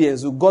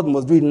 Yenzu, God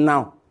must do it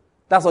now.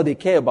 That's all they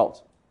care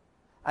about.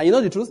 And you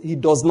know the truth? He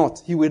does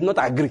not. He will not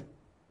agree.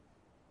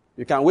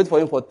 You can wait for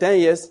Him for 10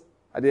 years.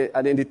 In the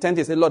 10th year,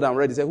 he said, Lord, I'm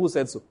ready. He said, who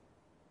said so? He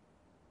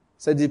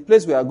said, the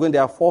place we are going,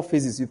 there are 4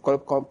 phases. You've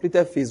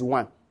completed phase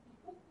 1.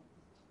 He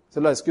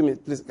said, Lord, excuse me,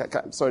 please.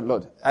 Sorry,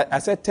 Lord. I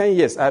said 10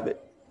 years. He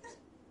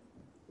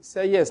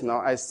said, yes, now.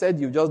 I said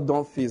you've just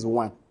done phase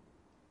 1.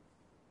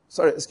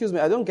 Sorry, excuse me,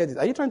 I don't get it.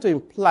 Are you trying to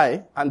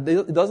imply, and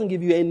it doesn't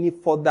give you any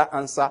further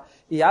answer?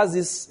 He has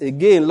this,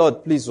 again,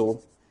 Lord, please, he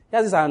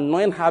has this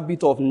annoying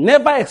habit of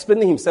never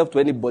explaining himself to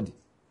anybody.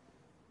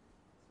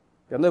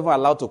 You're never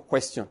allowed to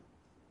question.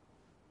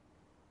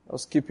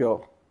 Just keep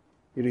your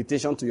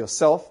irritation to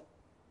yourself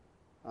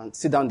and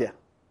sit down there.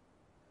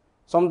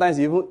 Sometimes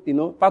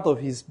even, part of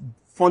his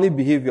funny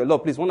behavior,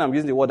 Lord, please, when I'm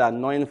using the word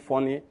annoying,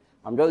 funny,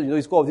 I'm just,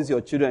 it's called this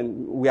your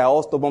children. We are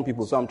all stubborn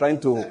people, so I'm trying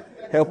to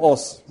help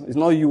us. It's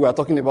not you we are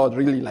talking about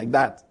really like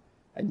that.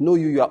 I know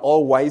you are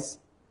all wise.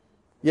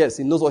 Yes,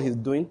 He knows what He's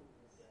doing.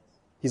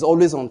 He's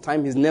always on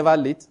time. He's never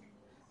late.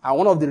 And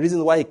one of the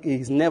reasons why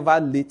He's never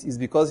late is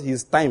because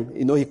His time,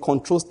 He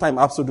controls time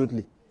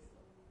absolutely.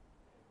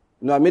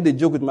 I made a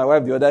joke with my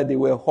wife the other day.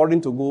 We were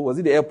hurrying to go. Was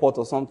it the airport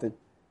or something?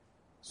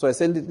 So I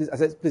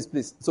said,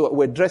 please. So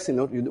we're dressing.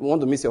 You don't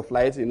want to miss your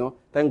flight.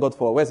 Thank God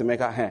for, where's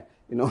Emeka?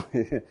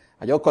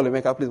 I just call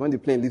Emeka, please, when the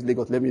plane leaves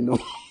Lagos, let me know.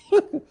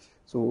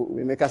 So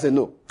Emeka said,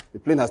 no, the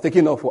plane has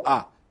taken off for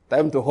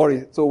time to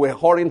hurry. So we're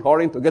hurrying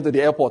to get to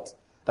the airport.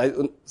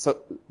 So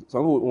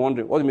some people were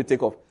wondering, what do you mean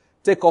take off?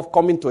 Take off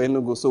coming to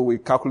Enugu, so we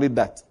calculate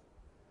that.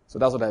 So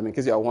that's what I mean. In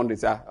case you are wondering,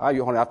 how are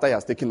you hurrying after he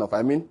has taken off?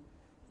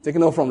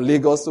 Taking off from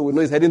Lagos, so we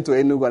know he's heading to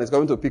Enugu and he's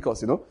coming to pick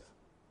us,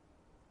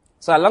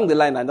 So along the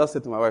line, I just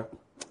said to my wife,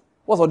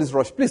 what's all this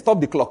rush? Please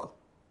stop the clock.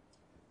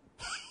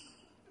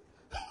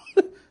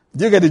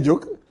 Do you get the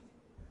joke?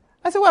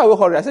 I said, why are we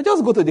hurrying? I said,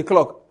 just go to the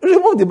clock.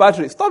 Remove the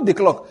battery. Stop the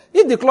clock.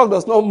 If the clock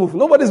does not move,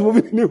 nobody's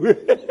moving anyway.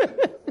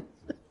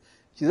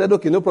 She said,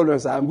 okay, no problem,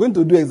 sir. I'm going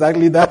to do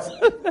exactly that.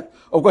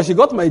 Of course, she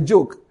got my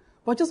joke.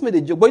 But just made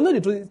a joke. But you know the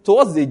truth, to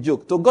us it's a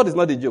joke. To God it's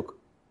not a joke.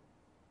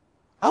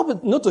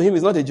 To Him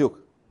it's not a joke.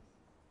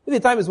 If the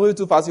time is moving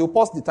too fast, He will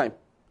pause the time.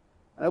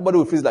 And everybody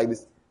will freeze like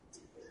this.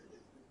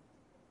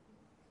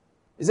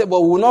 He said,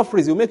 but we will not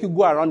freeze. He will make you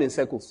go around in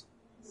circles.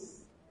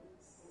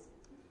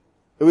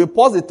 He will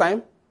pause the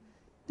time.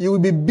 You will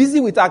be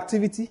busy with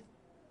activity,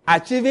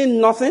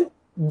 achieving nothing,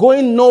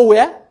 going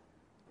nowhere,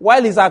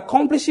 while He's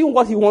accomplishing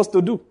what He wants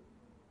to do.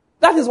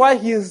 That is why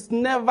He is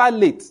never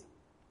late.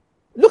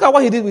 Look at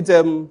what He did with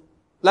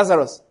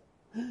Lazarus.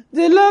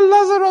 The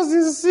Lazarus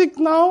is sick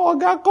now.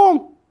 Oga,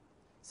 come.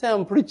 Say,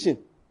 I'm preaching.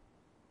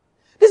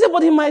 They said,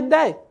 but he might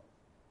die.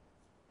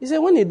 He said,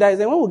 when he dies,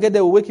 then when we get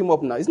there, we'll wake him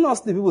up now. It's not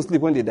sleep. People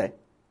sleep when they die.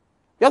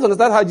 You have to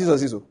understand how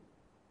Jesus is.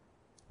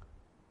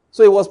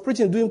 So he was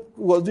preaching,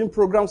 was doing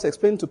programs,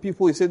 explaining to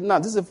people. He said,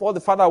 this is what the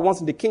Father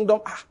wants in the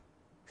kingdom.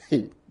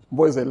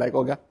 Boys are like,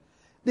 okay.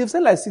 They've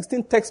sent like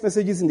 16 text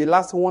messages in the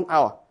last 1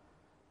 hour.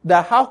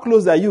 That how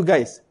close are you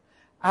guys?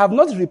 I have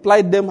not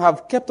replied them.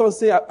 Have kept on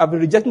saying, I've been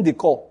rejecting the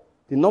call.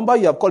 The number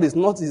you have called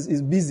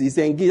is busy. It's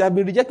engaged. I've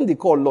been rejecting the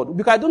call, Lord.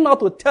 Because I don't know how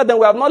to tell them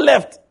we have not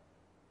left.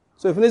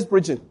 So he finished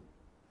preaching.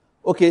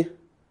 Okay,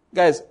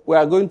 guys, we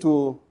are going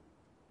to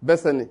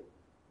Bethany.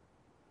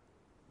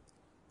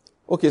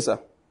 Okay, sir.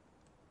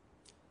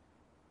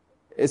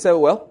 He said,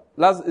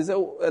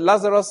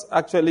 Lazarus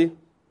actually,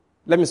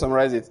 let me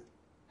summarize it,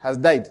 has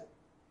died.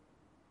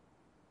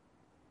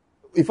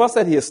 He first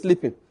said he is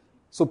sleeping.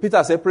 So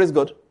Peter said, praise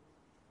God.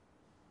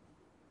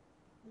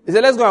 He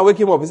said, let's go and wake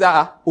him up. He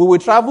said, we will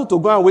travel to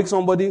go and wake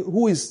somebody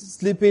who is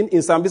sleeping in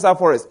Sambisa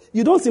forest.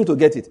 You don't seem to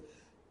get it.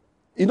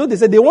 They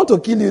said they want to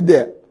kill you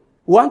there.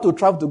 We want to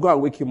travel to go and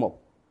wake him up.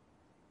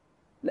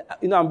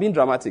 I'm being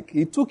dramatic.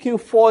 It took him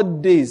 4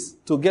 days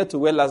to get to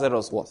where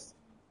Lazarus was.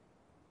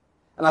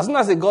 And as soon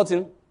as he got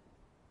in,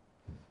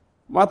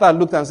 Martha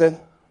looked and said,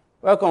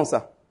 welcome,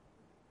 sir.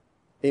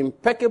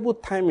 Impeccable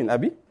timing,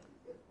 Abi.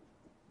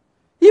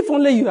 If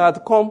only you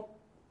had come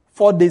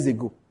 4 days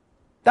ago.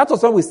 That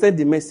was when we sent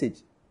the message.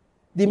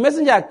 The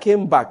messenger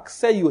came back,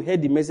 said you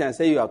heard the message and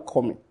said you are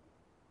coming.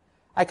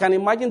 I can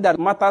imagine that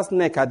Martha's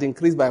neck had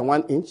increased by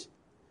 1 inch,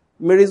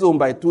 Mary's own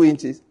by 2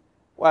 inches.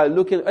 While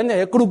looking, and they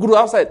hear kuru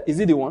outside, is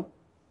it the one?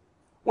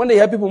 When they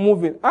hear people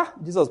moving,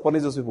 Jesus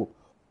punished those people.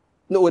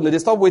 No, they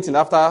stopped waiting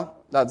after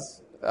that.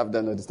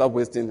 They stopped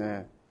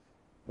waiting.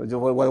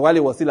 While he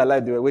was still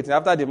alive, they were waiting.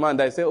 After the man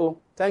died, they said, oh,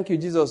 thank you,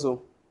 Jesus.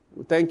 Oh,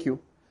 thank you.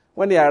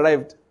 When they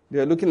arrived, they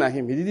were looking at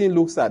him. He didn't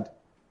look sad.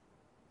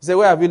 He said,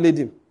 where have you laid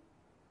him? He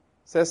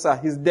said, sir,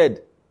 he's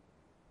dead.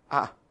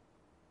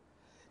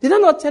 Did I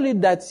not tell you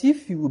that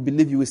if you will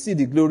believe, you will see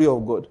the glory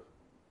of God?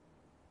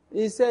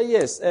 He said,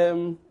 yes,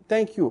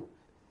 thank you.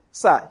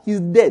 Sir, he's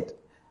dead.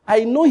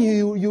 I know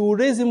you will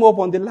raise him up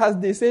on the last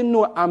day. Say,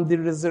 no, I'm the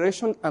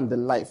resurrection and the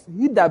life.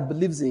 He that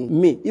believes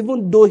in me,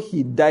 even though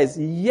he dies,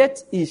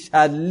 yet he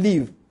shall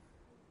live.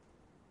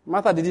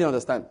 Martha didn't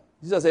understand.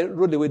 Jesus said,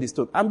 roll away the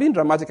stone. I'm being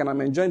dramatic and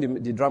I'm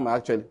enjoying the drama,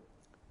 actually.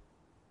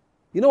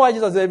 You know why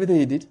Jesus did everything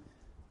he did?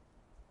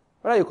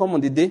 Whether you come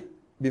on the day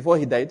before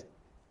he died,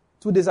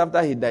 2 days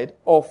after he died,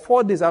 or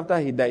 4 days after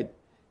he died,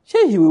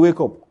 sure, he will wake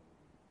up.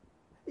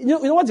 You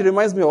know what it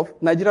reminds me of?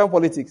 Nigerian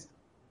politics.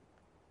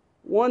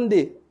 One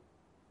day,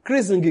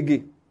 Chris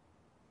Ngigi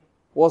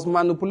was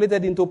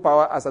manipulated into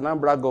power as an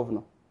Anambra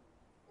governor.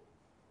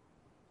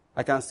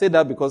 I can say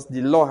that because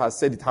the law has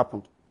said it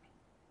happened.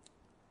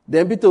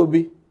 Then Peter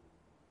Obi,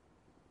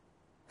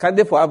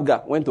 candidate for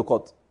Abga, went to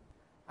court.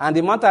 And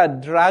the matter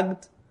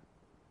dragged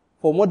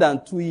for more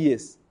than 2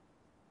 years.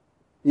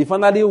 He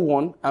finally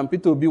won, and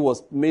Peter Obi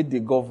was made the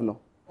governor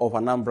of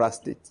Anambra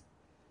State.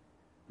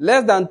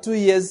 Less than 2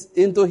 years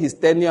into his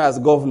tenure as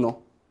governor,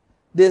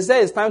 they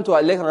said it's time to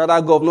elect another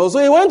governor. So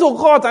he went to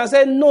court and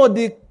said, no,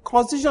 the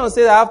constitution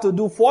says I have to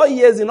do 4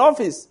 years in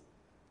office.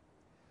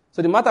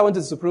 So the matter went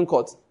to the Supreme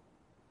Court.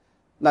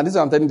 Now this is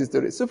what I'm telling the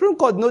story. Supreme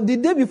Court, no, the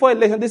day before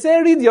election, they said,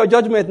 read your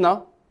judgment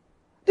now.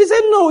 They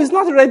said, no, it's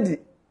not ready.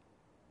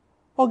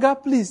 Oh God,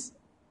 please.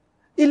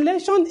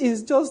 Election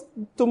is just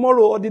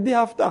tomorrow or the day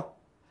after.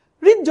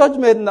 Read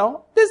judgment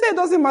now. They say it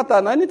doesn't matter.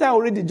 Now, anytime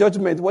we read the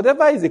judgment,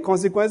 whatever is the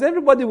consequence,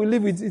 everybody will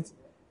live with it.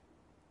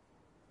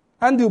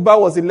 Andy Uba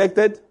was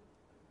elected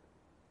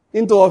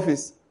into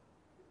office.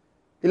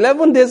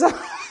 11 days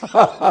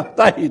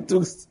after he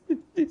took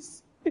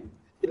this.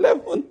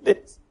 11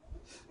 days.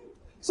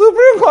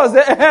 Supreme Court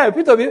said,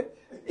 Peter Obi,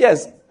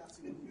 yes.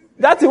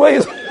 That's the way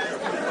it's...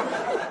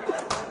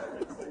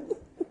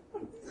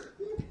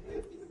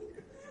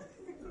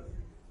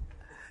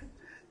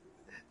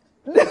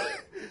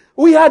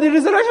 We are the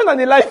resurrection and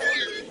the life.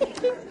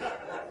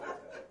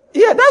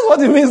 Yeah, that's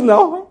what it means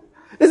now.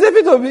 They say,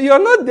 Peter,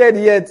 you're not dead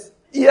yet.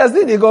 He has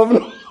been the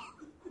governor.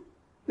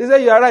 They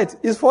say, you are right.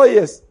 It's 4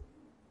 years.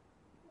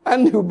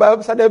 And you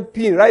started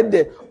peeing right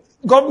there.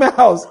 Government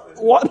house.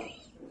 What?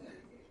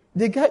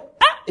 The guy,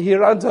 he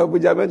ran to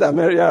Abuja, met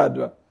Mary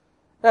Adwa.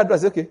 Adwa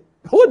said, okay,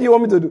 what do you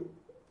want me to do?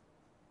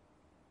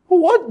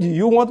 What do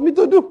you want me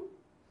to do?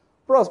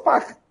 Bros,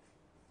 pack.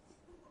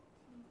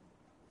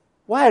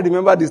 Why I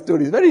remember this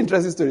story? It's a very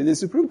interesting story. The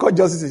Supreme Court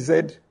Justice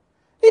said,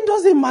 it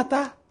doesn't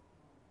matter.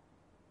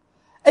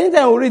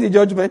 Anytime we read the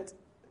judgment,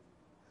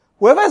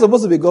 whoever is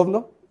supposed to be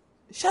governor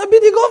shall be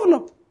the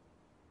governor.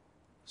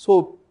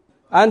 So,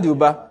 Andy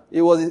Uba,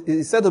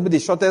 he said to be the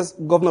shortest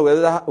governor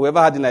we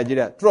ever had in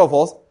Nigeria. True or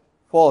false?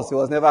 False. He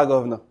was never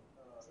governor.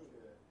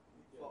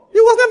 He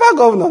was never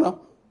governor,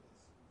 no?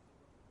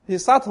 He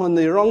sat on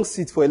the wrong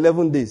seat for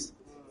 11 days.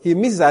 He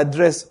missed his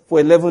address for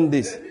 11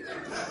 days.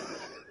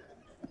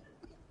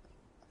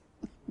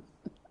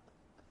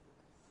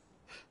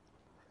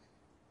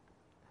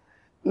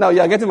 Now,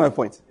 you are getting my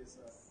point.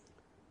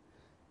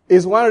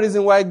 It's one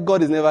reason why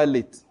God is never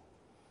late.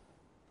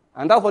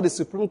 And that's what the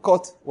Supreme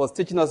Court was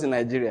teaching us in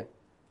Nigeria.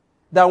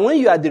 that when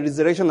you are the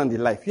resurrection and the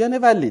life, you are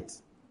never late.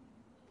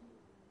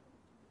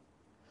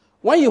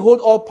 When you hold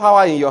all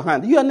power in your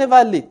hand, you are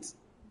never late.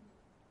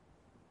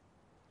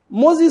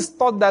 Moses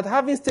thought that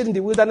having stayed in the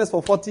wilderness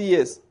for 40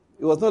 years,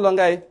 it was no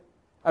longer,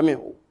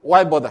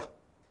 why bother?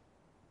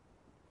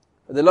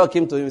 But the Lord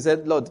came to him and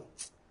said, Lord,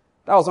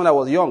 that was when I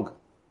was young.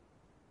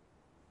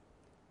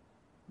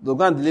 They're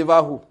going to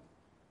deliver who?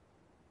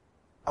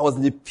 I was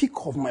in the peak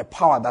of my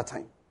power at that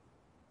time.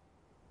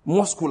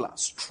 Muscular,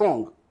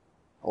 strong.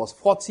 I was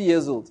 40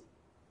 years old.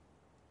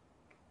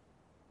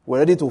 We're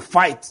ready to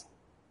fight.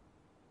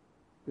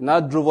 You now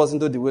drove us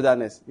into the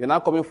wilderness. You're now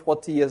coming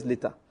 40 years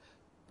later.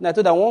 And I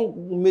told that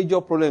one major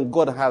problem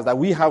God has, that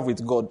we have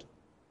with God,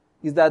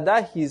 is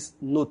that his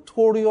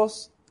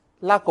notorious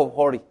lack of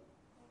hurry.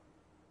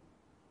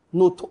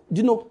 Do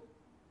you know?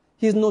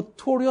 He's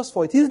notorious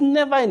for it. He's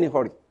never in a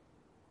hurry.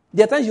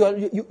 There are times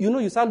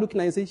you start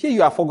looking at it and say, hey,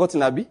 you are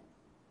forgotten, Abi.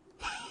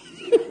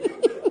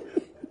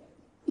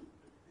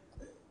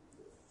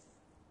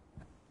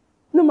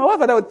 No, my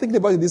wife and I were thinking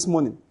about it this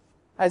morning.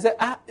 I said,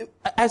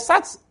 I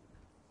sat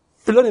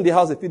alone in the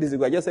house a few days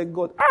ago. I just said,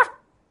 God,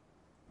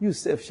 you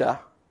self, Sha,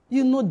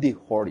 you know the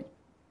hurry.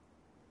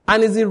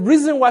 And it's the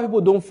reason why people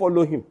don't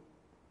follow him.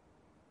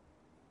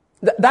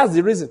 That's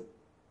the reason.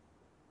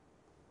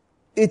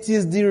 It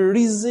is the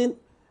reason.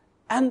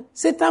 And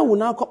Satan will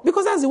now come,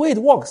 because that's the way it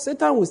works.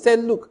 Satan will say,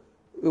 look,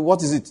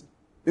 what is it?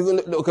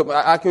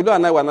 Akilo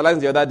and I were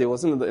analyzing the other day. I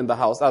was in the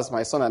house. That's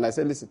my son. And I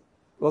said, listen,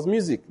 it was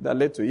music that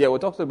led to it. Yeah, we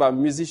talked about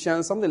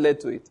musicians. Something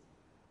led to it.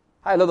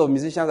 How a lot of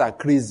musicians are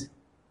crazy.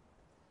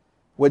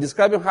 We're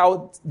describing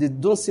how they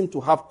don't seem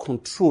to have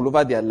control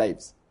over their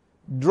lives.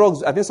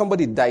 Drugs, I think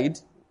somebody died,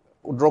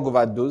 drug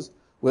overdose.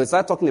 We'll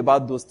start talking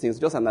about those things,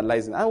 just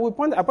analyzing. And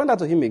I point that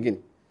to him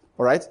again.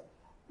 All right?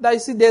 That you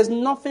see, there's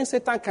nothing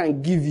Satan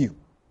can give you.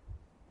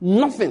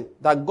 Nothing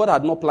that God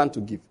had not planned to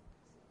give.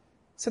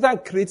 Satan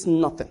creates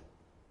nothing.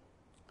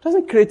 He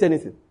doesn't create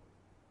anything.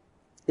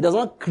 He does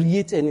not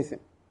create anything.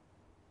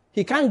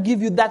 He can't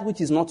give you that which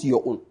is not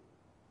your own.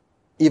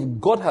 If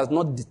God has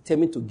not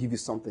determined to give you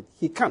something,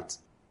 he can't.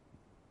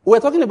 We're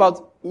talking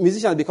about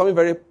musicians becoming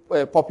very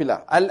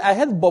popular. I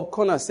heard Bob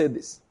Conner say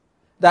this,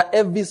 that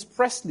Elvis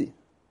Presley,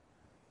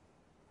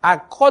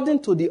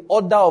 according to the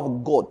order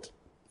of God,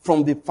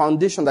 from the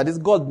foundation that is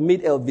God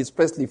made Elvis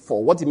Presley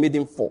for, what he made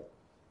him for,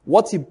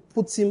 what he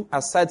put him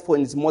aside for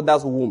in his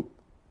mother's womb,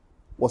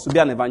 was to be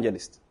an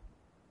evangelist.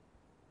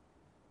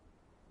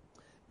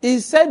 He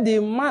said the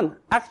man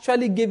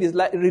actually gave his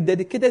life,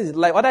 rededicated his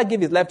life, either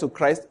gave his life to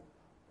Christ,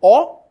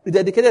 or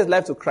rededicated his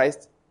life to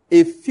Christ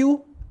a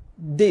few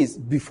days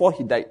before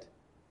he died.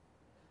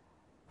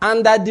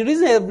 And that the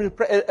reason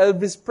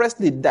Elvis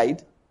Presley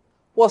died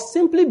was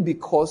simply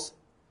because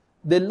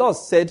the Lord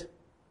said,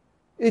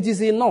 it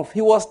is enough.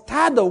 He was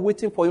tired of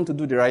waiting for him to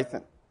do the right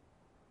thing.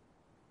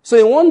 So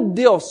in one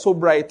day of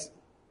sobriety,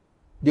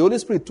 the Holy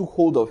Spirit took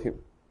hold of him.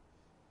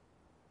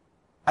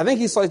 I think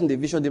he saw it in the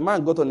vision. The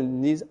man got on his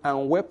knees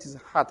and wept his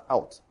heart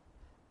out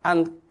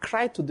and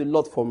cried to the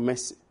Lord for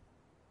mercy.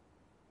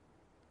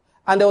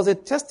 And there was a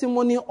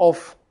testimony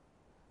of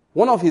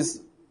one of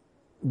his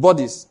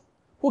buddies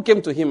who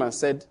came to him and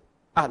said,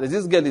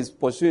 this girl is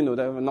pursuing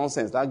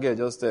nonsense. That girl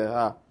just,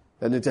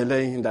 they're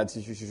telling him that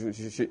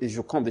he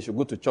should come, they should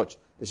go to church.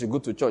 They should go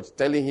to church,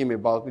 telling him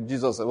about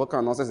Jesus. What kind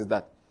of nonsense is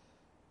that?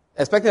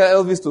 Expected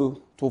Elvis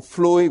to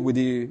flow with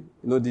the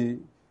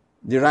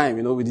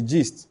rhyme, with the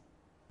gist.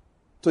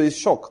 To his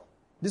shock,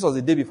 this was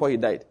the day before he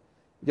died.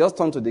 He just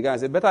turned to the guy and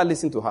said, better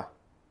listen to her.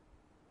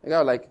 The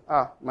guy was like,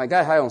 my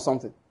guy high on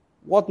something.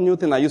 What new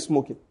thing are you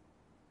smoking?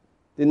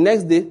 The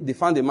next day, they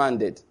found the man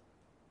dead.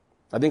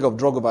 I think of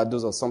drug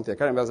overdose or something. I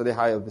can't remember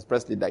how Elvis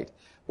Presley died.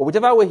 But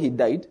whichever way he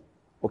died,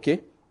 okay,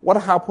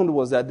 what happened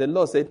was that the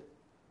Lord said,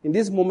 in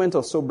this moment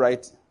of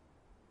sobriety,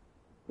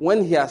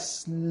 when he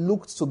has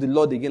looked to the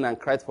Lord again and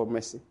cried for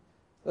mercy,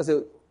 I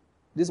said,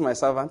 this is my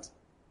servant.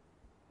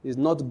 He's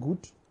not good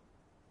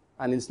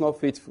and he's not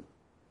faithful.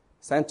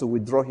 It's time to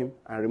withdraw him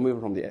and remove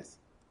him from the earth.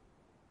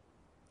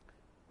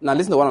 Now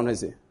listen to what I'm going to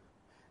say.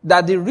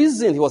 That the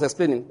reason he was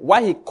explaining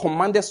why he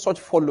commanded such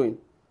following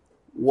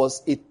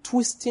was a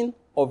twisting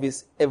of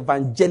his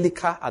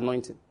evangelical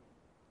anointing.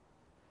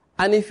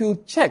 And if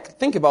you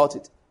think about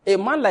it, a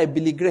man like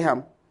Billy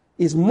Graham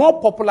is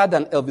more popular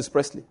than Elvis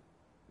Presley.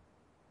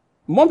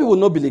 More people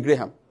know Billy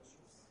Graham.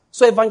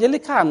 So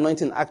evangelical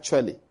anointing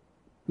actually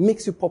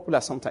makes you popular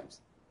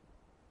sometimes.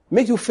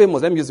 Makes you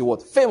famous. Let me use the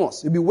word.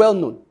 Famous. You'll be well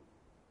known.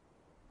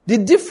 The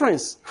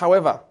difference,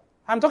 however,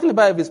 I'm talking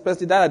about Elvis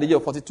Presley died at the age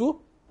of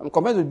 42. I'm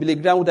compared with Billy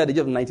Graham who died at the age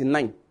of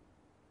 99.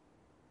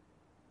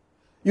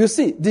 You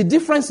see, the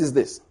difference is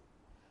this.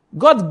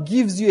 God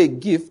gives you a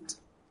gift.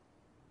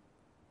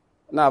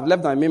 Now, I've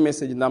left my main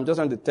message and I'm just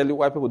trying to tell you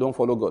why people don't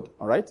follow God.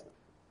 All right?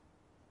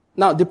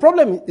 Now, the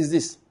problem is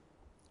this.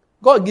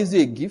 God gives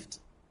you a gift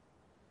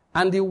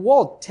and the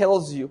world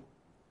tells you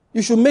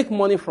you should make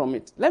money from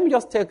it. Let me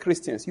just tell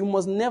Christians, you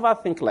must never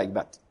think like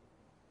that.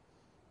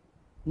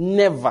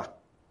 Never.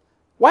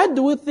 Why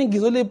do we think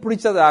it's only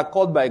preachers that are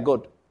called by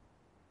God?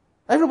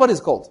 Everybody is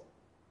called.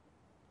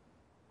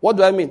 What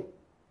do I mean?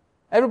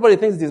 Everybody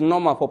thinks it is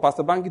normal for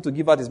Pastor Banky to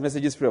give out his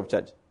messages free of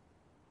charge.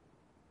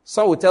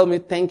 Some will tell me,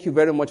 thank you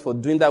very much for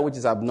doing that which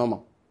is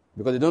abnormal.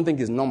 Because they don't think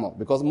it's normal.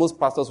 Because most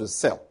pastors will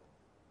sell.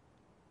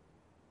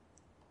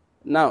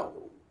 Now,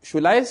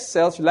 should I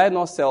sell? Should I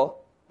not sell?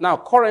 Now,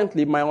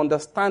 currently, my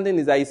understanding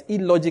is that it's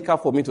illogical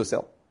for me to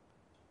sell.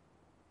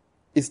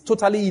 It's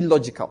totally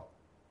illogical.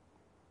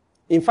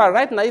 In fact,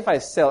 right now, if I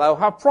sell, I'll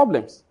have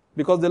problems.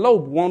 Because the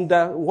Lord would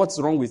wonder,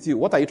 what's wrong with you?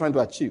 What are you trying to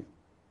achieve?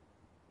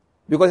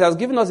 Because He has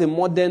given us a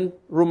modern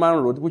Roman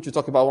road, which we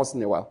talk about once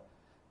in a while.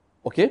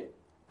 Okay?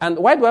 And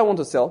why do I want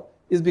to sell?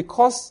 It's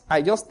because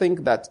I just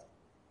think that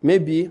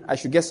maybe I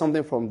should get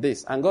something from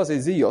this. And God says,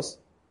 is it yours?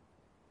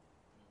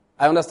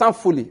 I understand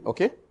fully,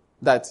 okay,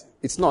 that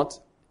it's not.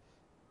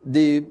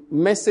 The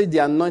message, the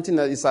anointing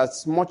is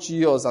as much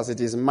yours as it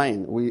is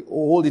mine. We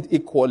hold it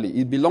equally.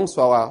 It belongs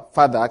to our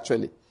Father,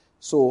 actually.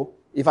 So,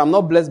 if I'm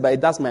not blessed by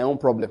it, that's my own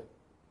problem.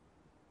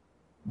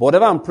 But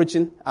whatever I'm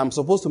preaching, I'm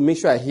supposed to make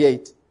sure I hear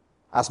it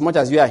as much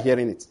as you are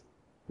hearing it.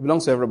 It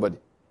belongs to everybody.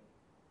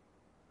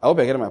 I hope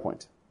you're getting my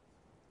point.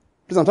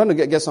 Please, I'm trying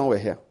to get somewhere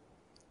here.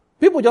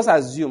 People just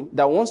assume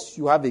that once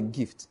you have a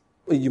gift,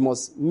 you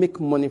must make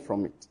money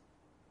from it.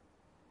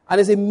 And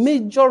it's a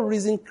major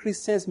reason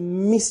Christians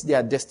miss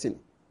their destiny.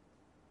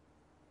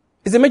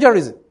 It's a major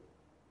reason.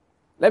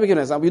 Let me give you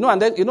an example.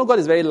 And then, God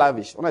is very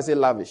lavish. When I say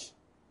lavish,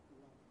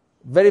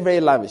 very, very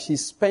lavish. He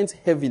spent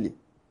heavily.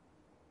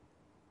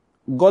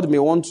 God may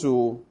want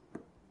to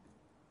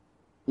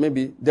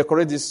maybe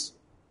decorate this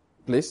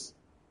place,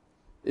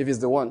 if it's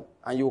the one,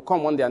 and you will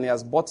come one day and He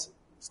has bought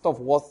stuff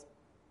worth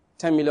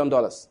 $10 million.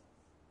 Just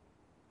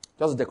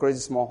to decorate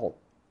this small hall.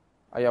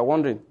 And you're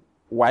wondering,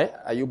 why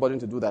are you bothering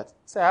to do that?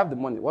 Say, I have the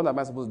money. What am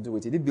I supposed to do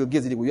with it? If Bill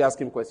Gates did it, will you ask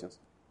him questions?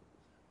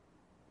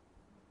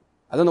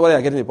 I don't know whether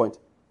you're getting the point.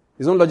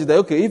 His own logic that,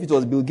 okay, if it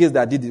was Bill Gates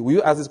that did it, will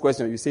you ask this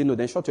question? You say no,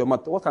 then shut your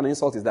mouth. What kind of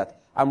insult is that?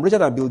 I'm richer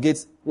than Bill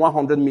Gates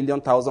 100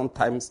 million thousand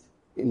times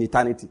in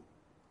eternity.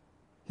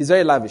 He's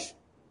very lavish.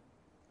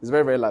 He's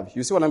very, very lavish.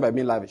 You see what I mean by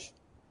being lavish?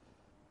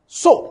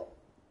 So,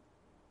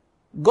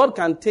 God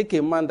can take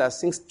a man that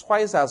sings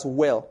twice as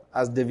well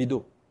as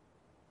Davido.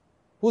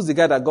 Who's the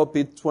guy that got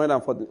paid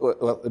about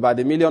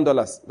 $1 million?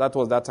 That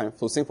was that time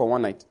to sing for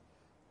one night.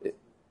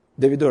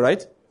 Davido,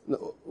 right?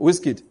 No,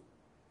 Wizkid.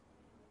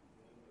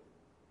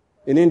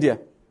 In India.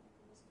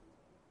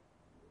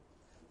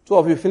 Two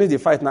of you finish the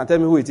fight now. Tell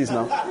me who it is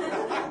now.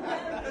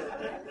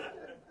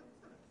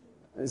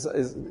 This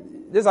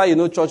is how you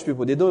know church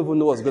people. They don't even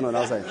know what's going on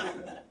outside.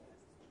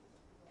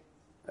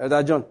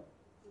 Elder John,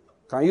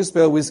 can you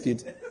spell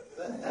Wizkid?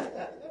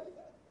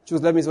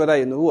 Choose, let me see whether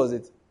you know. Who was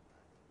it?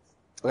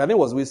 Okay, I think it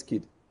was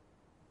Wizkid.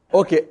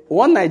 Okay,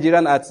 one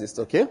Nigerian artist,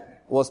 okay,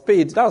 was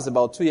paid, that was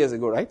about 2 years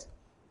ago, right?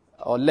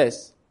 Or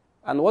less.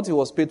 And what he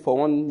was paid for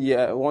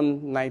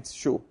one night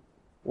show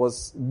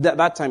was,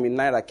 that time in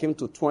Naira came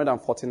to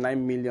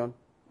 249 million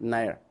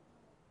Naira.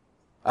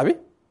 Abi?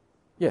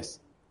 Yes.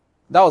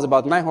 That was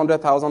about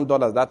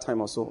 $900,000 that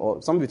time or so,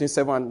 or something between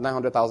 $700,000 and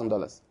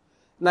 $900,000.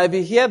 Now, if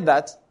you hear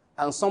that,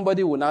 and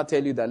somebody will now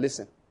tell you that,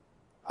 listen,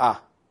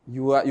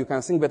 you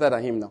can sing better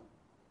than him now.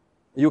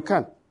 You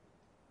can.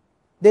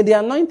 Then the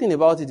anointing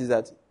about it is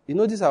that,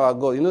 this is our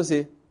God.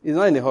 Say, he's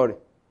not in a hurry.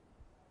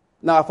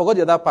 Now, I forgot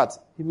the other part.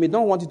 He may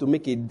not want you to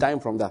make a dime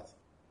from that.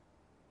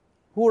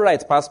 Who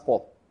writes past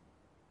Paul?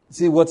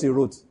 See what he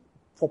wrote.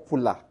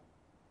 Popular.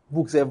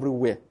 Books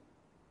everywhere.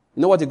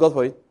 You know what he got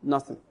for it?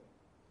 Nothing.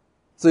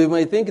 So you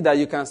may think that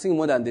you can sing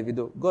more than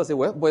Davido. God say,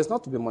 well, but it's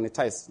not to be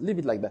monetized. Leave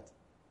it like that.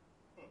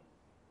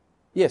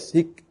 Yes,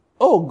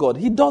 God,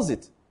 He does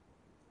it.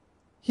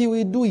 He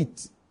will do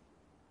it.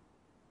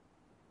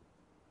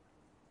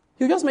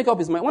 He'll just make up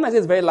his mind. When I say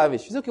it's very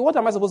lavish, he says, okay, what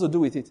am I supposed to do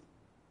with it?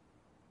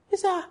 He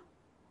said,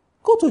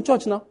 go to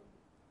church now.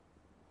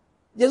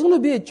 There's going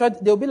to be a church,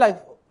 there'll be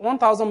like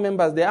 1,000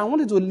 members there. I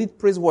want you to lead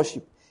praise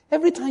worship.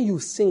 Every time you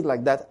sing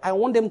like that, I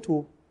want them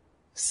to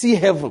see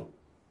heaven.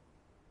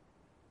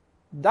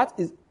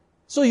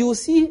 So you will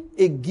see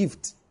a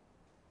gift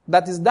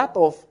that is that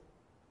of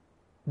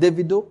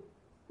Davido,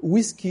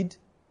 Wizkid,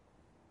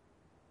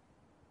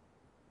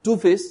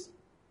 Two-Face,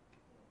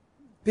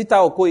 Peter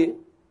Okoye,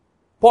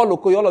 Paul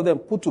Okoye, all of them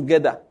put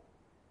together.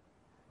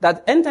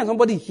 That anytime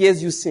somebody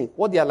hears you sing,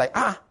 what they are like,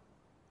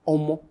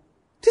 Omo,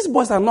 these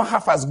boys are not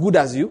half as good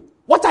as you.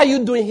 What are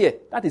you doing here?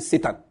 That is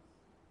Satan.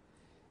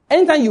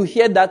 Anytime you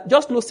hear that,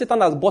 just know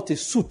Satan has bought a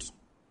suit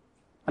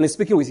and is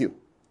speaking with you.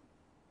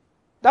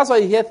 That's why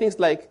you hear things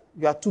like,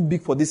 you are too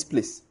big for this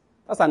place.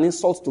 That's an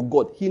insult to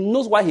God. He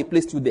knows why He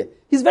placed you there.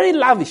 He's very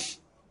lavish.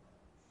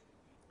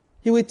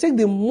 He will take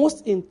the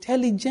most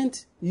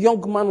intelligent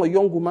young man or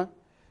young woman,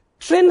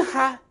 train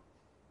her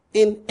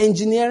in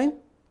engineering,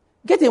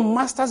 get a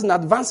master's in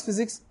advanced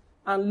physics,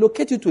 and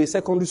locate you to a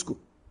secondary school.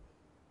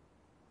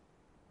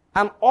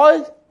 And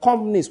all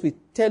companies will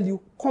tell you,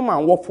 come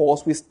and work for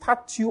us. We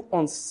start you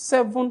on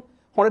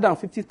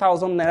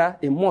 750,000 naira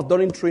a month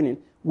during training.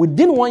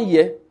 Within 1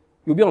 year,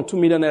 you'll be on 2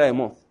 million naira a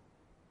month.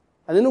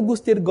 And then Enugu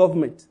state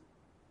government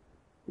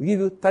will give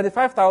you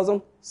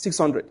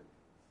 35,600.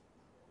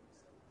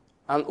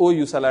 and owe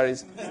you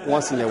salaries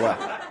once in a while.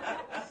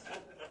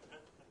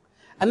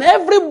 And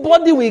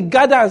everybody will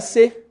gather and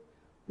say,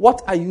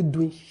 what are you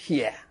doing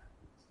here?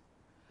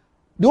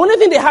 The only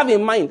thing they have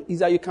in mind is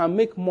that you can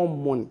make more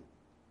money.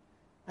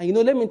 And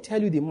let me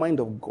tell you the mind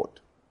of God.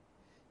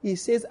 He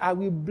says, I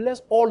will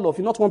bless all of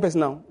you, not one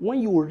person now,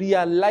 when you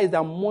realize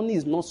that money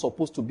is not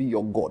supposed to be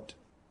your God.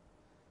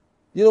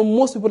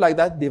 Most people like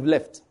that, they've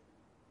left.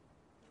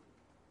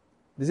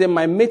 They say,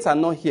 my mates are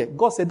not here.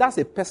 God said, that's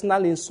a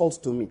personal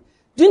insult to me.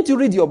 Didn't you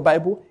read your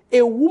Bible?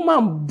 A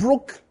woman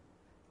broke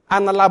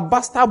an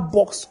alabaster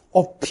box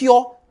of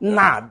pure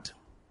nard,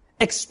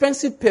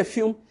 expensive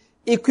perfume,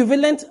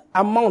 equivalent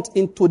amount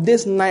in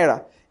today's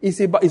naira is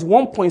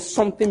 1 point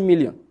something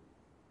million.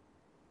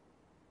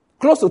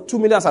 Close to 2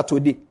 million as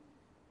today.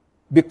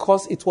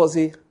 Because it was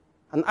an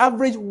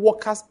average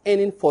worker's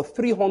earning for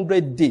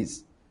 300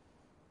 days.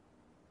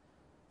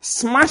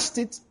 Smashed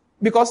it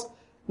because,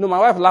 my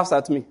wife laughs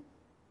at me.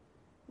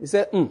 He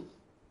said,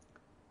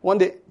 one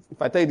day,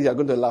 if I tell you this, you're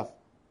going to laugh.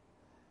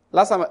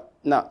 Last time,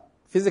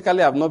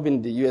 physically, I've not been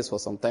in the US for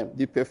some time.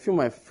 The perfume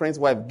my friend's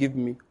wife gave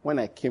me when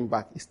I came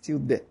back is still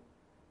there.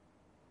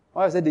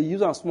 My wife said they use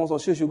it on small, so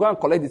she should go and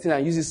collect the thing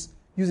and use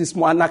it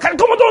small. And come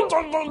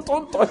on,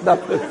 don't touch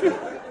that perfume.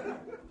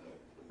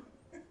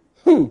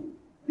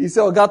 He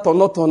said, oh God, turn.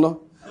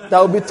 That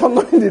will be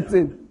turning the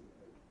thing.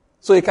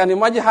 So you can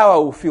imagine how I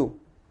will feel.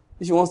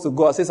 If she wants to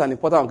go and say it's an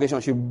important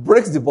occasion, she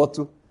breaks the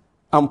bottle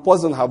and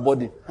pours on her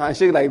body and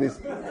shake like this.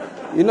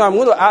 I'm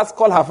going to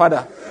call her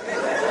father.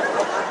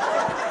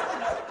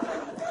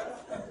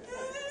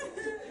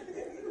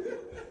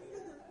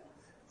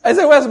 I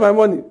said, where's my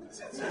money?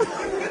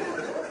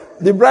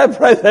 The bride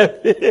price I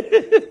paid.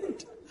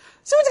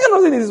 See what kind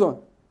of thing is this one?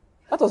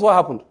 That was what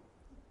happened.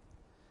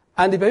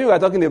 And the perfume we are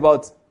talking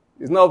about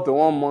is not up to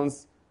 1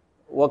 month's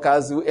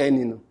workers who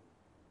earn,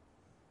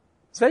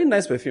 It's very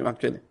nice perfume,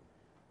 actually.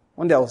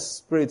 One day I was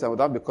spray it, I would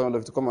have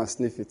become to come and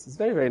sniff it. It's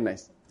very, very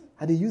nice.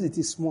 And they use it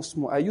in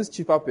small. I use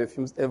cheaper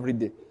perfumes every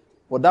day.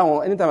 But that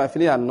one, anytime I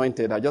feel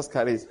anointed, I just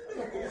carry it.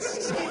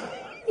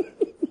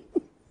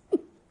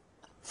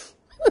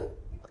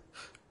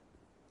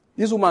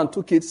 This woman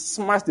took it,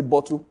 smashed the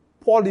bottle,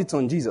 poured it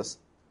on Jesus.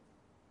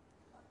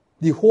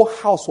 The whole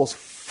house was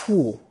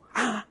full.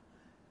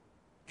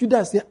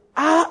 Judas said,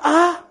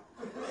 And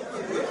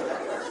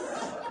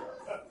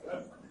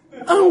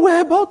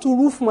we're about to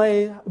roof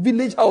my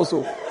village house.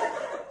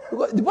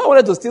 Because the boy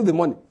wanted to steal the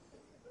money.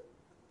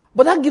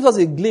 But that gives us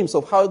a glimpse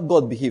of how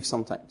God behaves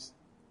sometimes.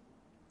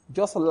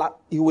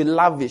 He will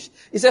lavish.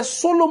 He says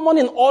Solomon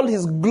in all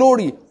his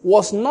glory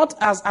was not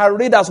as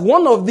arrayed as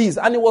one of these.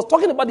 And he was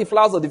talking about the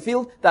flowers of the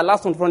field that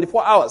last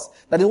 24 hours.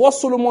 That is what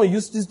Solomon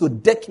used to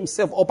deck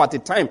himself up at a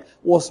time.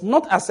 Was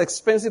not as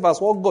expensive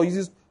as what God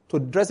uses to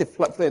dress a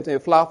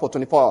flower for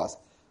 24 hours.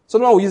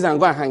 Solomon will use it and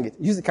go and hang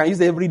it. Can use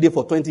it every day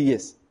for 20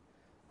 years.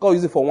 God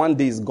uses it for 1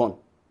 day, it's gone.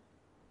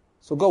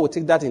 So God will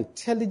take that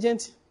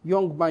intelligent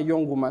young man,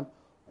 young woman,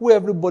 who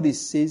everybody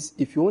says,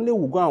 if you only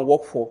will go and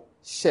work for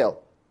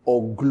Shell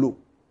or Glow,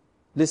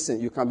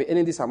 listen, you can be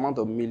earning this amount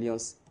of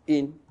millions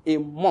in a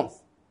month.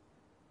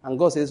 And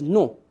God says,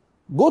 no,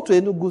 go to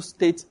Enugu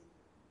State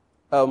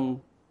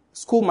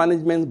School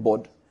Management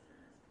Board,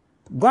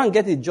 go and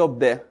get a job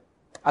there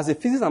as a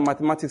physics and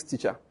mathematics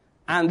teacher,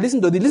 and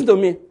listen to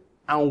me,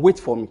 and wait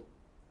for me.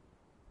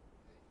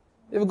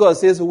 If God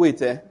says,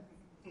 wait,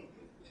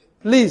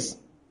 please,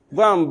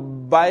 go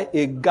and buy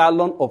a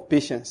gallon of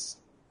patience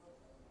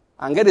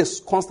and get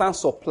a constant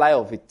supply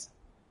of it.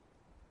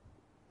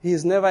 He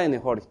is never in a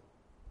hurry.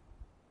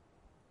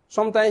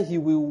 Sometimes he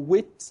will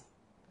wait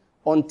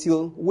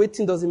until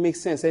waiting doesn't make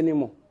sense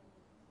anymore.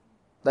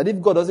 That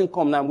if God doesn't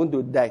come now, I'm going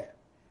to die.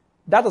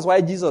 That is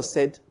why Jesus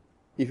said,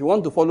 if you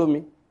want to follow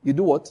me, you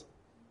do what?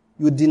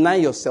 You deny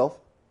yourself,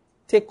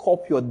 take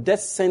up your death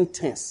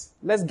sentence.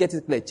 Let's get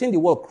it clear. Change the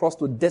word cross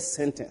to death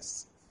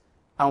sentence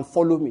and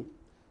follow me.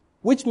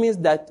 Which means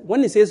that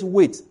when he says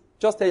wait,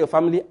 just tell your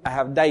family, I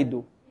have died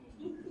though.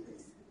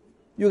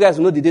 You guys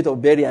know the date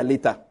of burial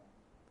later.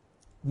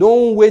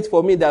 Don't wait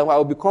for me that I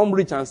will become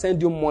rich and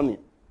send you money.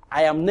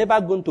 I am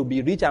never going to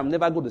be rich. I am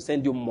never going to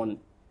send you money.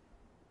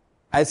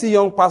 I see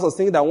young pastors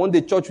thinking that one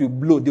day church will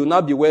blow. They will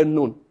not be well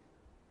known.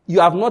 You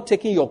have not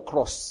taken your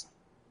cross.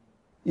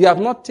 You have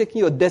not taken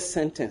your death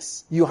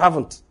sentence. You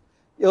haven't.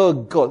 Oh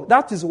God.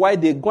 That is why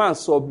they go and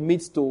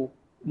submit to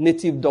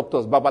native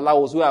doctors,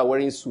 babalawos who are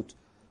wearing suits,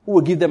 who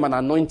will give them an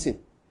anointing.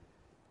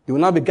 They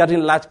will not be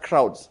gathering large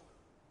crowds.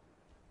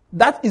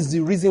 That is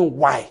the reason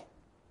why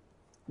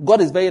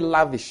God is very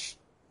lavish.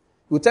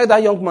 You tell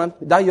that young man,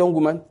 that young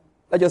woman,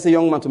 let's just say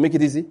young man to make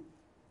it easy,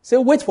 say,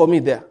 wait for me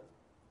there.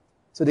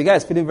 So the guy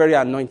is feeling very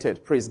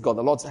anointed. Praise God.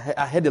 The Lord,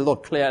 I heard the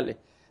Lord clearly.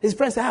 His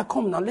friends say,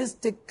 come now, let's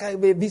take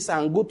a visa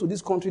and go to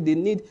this country. They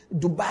need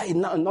Dubai,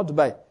 not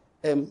Dubai,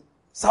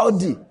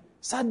 Saudi.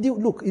 Saudi,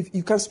 look, if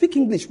you can speak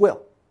English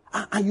well,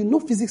 and you know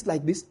physics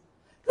like this,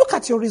 look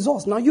at your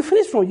results. Now, you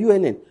finished from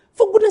UNN.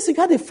 For goodness sake,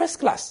 you had a first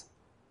class.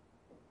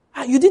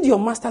 You did your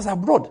master's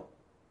abroad.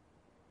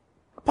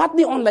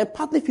 Partly online,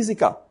 partly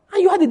physical.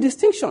 And you had a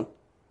distinction.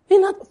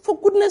 For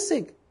goodness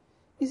sake.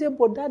 He said,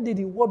 but that day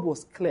the word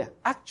was clear.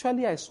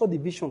 Actually, I saw the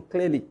vision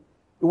clearly.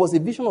 It was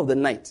a vision of the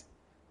night.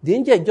 The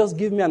angel just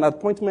gave me an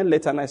appointment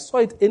letter, and I saw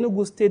it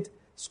Enugu State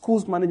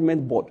Schools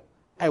Management Board.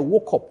 I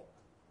woke up.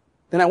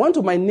 Then I went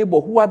to my neighbor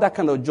who had that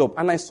kind of job,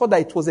 and I saw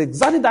that it was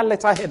exactly that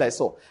letterhead I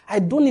saw. I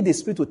don't need the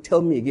Spirit to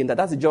tell me again that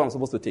that's the job I'm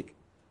supposed to take. He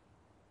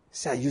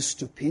said, are you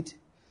stupid?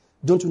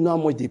 Don't you know how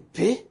much they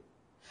pay?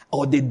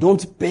 Or they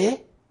don't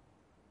pay?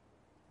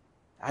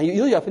 And you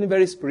know you're feeling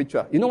very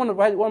spiritual. You know one of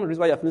the reasons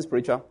why you're feeling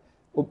spiritual?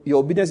 Your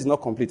obedience is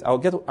not complete. I'll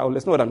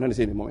let know what I'm trying to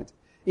say in a moment.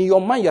 In your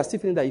mind, you're still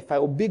feeling that if I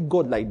obey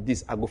God like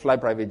this, I go fly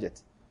private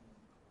jet.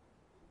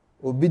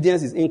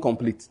 Obedience is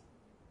incomplete.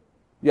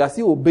 You are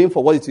still obeying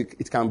for what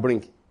it can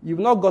bring. You've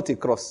not got a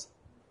cross.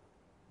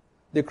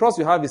 The cross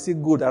you have is still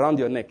good around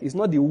your neck. It's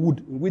not the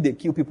wood in which they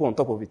kill people on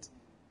top of it.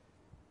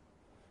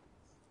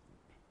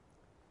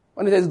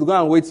 When it says to go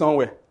and wait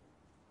somewhere,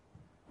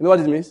 you know what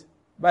it means?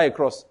 Buy a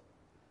cross.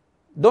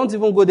 Don't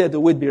even go there to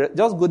wait.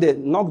 Just go there,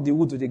 knock the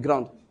wood to the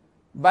ground.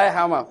 Buy a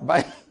hammer,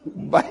 buy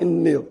a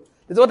nail.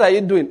 He said, what are you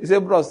doing? He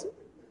said, bros,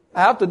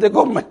 I have to take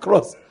off my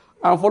cross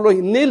and follow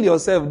him. Nail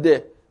yourself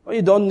there. When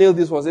you don't nail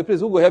this one, say, please,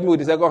 who will help me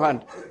with the second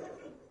hand?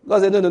 God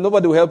said, no,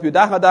 nobody will help you.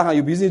 That hand,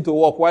 you'll be using it to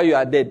walk while you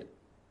are dead.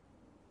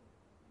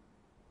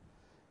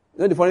 You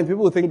know the funny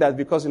people think that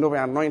because, we're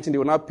anointing, they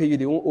will not pay you,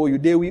 they won't owe you.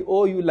 They will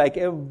owe you like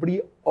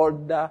every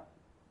other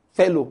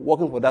fellow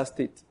working for that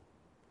state.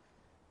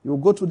 You will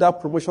go through that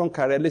promotion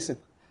career. Listen,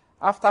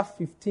 after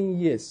 15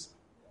 years,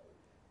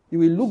 you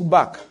will look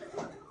back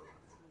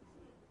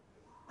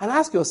and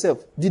ask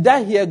yourself, did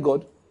I hear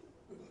God?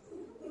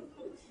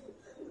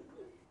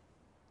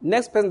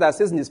 Next person that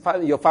says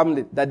in your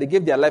family that they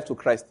gave their life to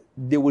Christ,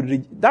 they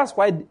will. That's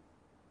why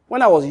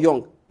when I was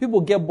young, people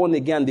get born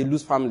again and they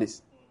lose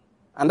families.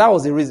 And that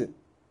was the reason.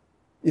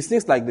 It's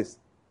things like this.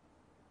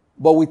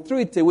 But we threw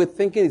it away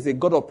thinking it's a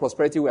God of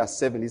prosperity we are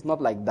serving. It's not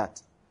like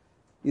that.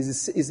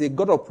 It's a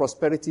God of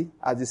prosperity.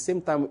 At the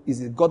same time,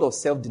 it's a God of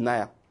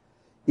self-denial.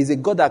 It's a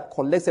God that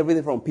collects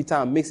everything from Peter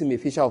and makes him a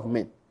fisher of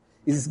men.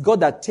 It's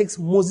God that takes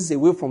Moses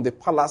away from the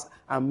palace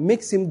and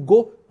makes him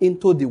go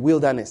into the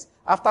wilderness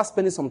after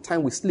spending some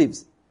time with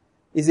slaves.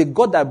 It's a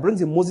God that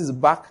brings Moses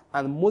back,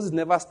 and Moses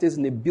never stays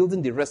in a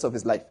building the rest of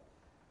his life.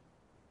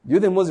 Do you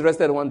think Moses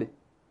rested one day?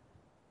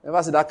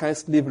 Never seen that kind of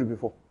slavery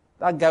before.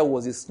 That guy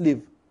was a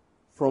slave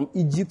from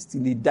Egypt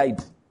till he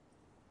died.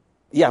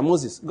 Yeah,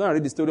 Moses. Go and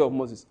read the story of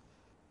Moses.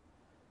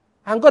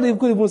 And God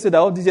could even say that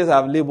all these years I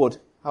have labored,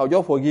 I'll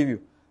just forgive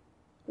you.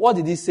 What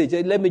did he say?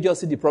 Let me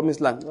just see the promised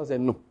land. God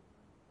said no.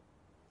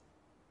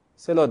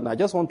 Say, Lord, I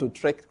just want to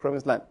trek the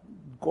promised land.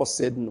 God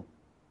said no.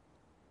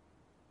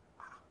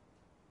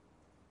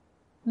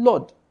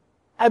 Lord,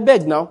 I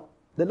beg now.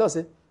 The Lord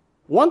said,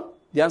 1,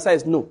 the answer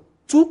is no.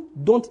 2,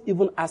 don't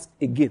even ask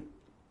again.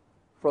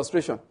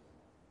 Frustration.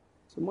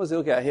 So Moses said,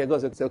 okay, I hear.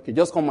 God said, okay,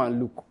 just come and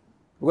look.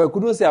 Because I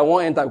couldn't say I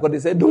won't enter because they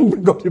said, don't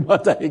bring up the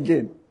matter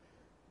again.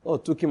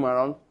 God took him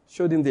around,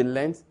 showed him the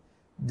length,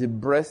 the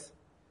breadth.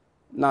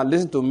 Now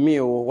listen to me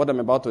or what I'm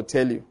about to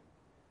tell you.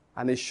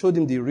 And he showed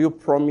him the real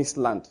promised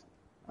land.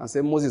 And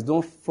said, Moses,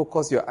 don't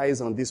focus your eyes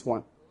on this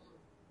one.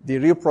 The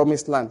real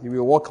promised land, you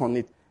will walk on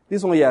it.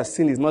 This one you are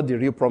seeing is not the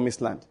real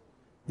promised land.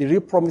 The real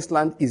promised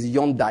land is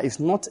yonder. It's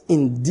not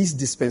in this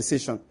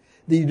dispensation.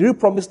 The real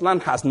promised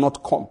land has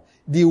not come.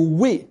 The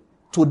way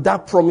to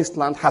that promised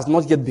land has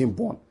not yet been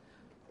born.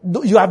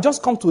 You have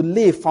just come to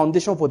lay a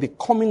foundation for the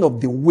coming of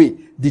the way,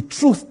 the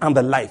truth, and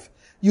the life.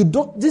 He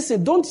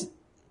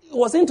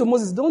was saying to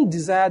Moses, don't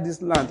desire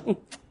this land.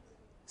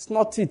 It's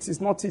not it.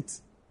 It's not it.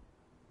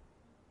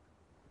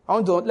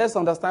 Let's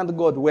understand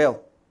God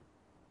well.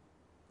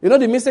 You know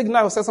the mistake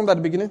now I said something at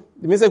the beginning?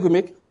 The mistake we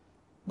make?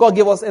 God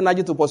gave us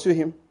energy to pursue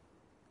him.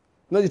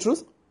 You know the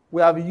truth?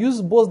 We have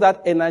used both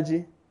that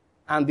energy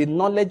and the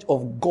knowledge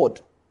of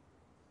God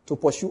to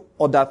pursue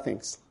other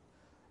things.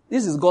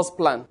 This is God's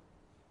plan.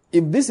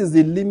 If this is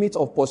the limit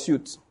of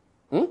pursuit,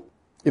 and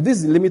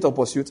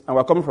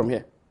we're coming from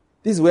here,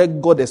 this is where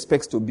God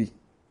expects to be.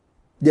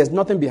 There's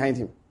nothing behind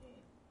him.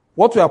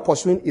 What we are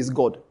pursuing is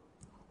God.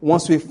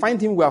 Once we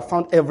find him, we have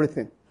found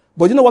everything.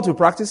 But you know what we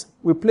practice?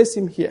 We place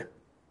him here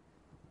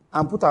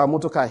and put our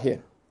motor car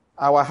here,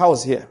 our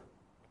house here,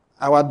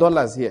 our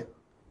dollars here,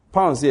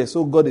 pounds here,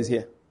 so God is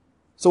here.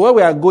 So where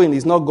we are going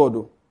is not God,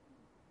 though.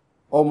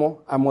 Omo,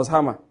 I must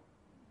hammer.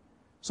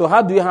 So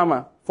how do you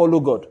hammer? Follow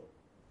God.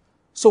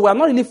 So we are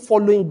not really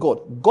following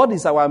God. God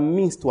is our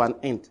means to an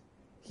end.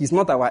 He's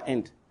not our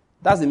end.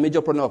 That's the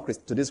major problem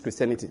of today's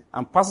Christianity.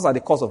 And pastors are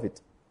the cause of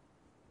it.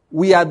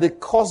 We are the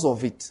cause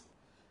of it.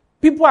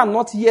 People are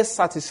not yet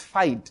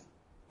satisfied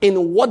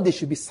in what they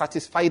should be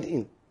satisfied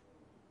in.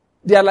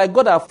 They are like,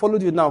 God, I have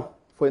followed you now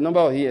for a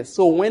number of years.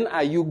 So when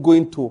are you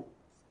going to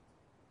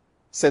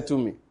settle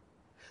me?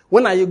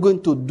 When are you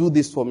going to do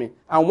this for me?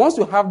 And once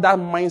you have that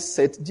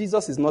mindset,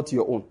 Jesus is not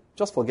your own.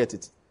 Just forget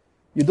it.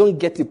 You don't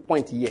get the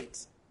point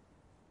yet.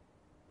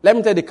 Let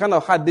me tell you the kind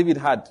of heart David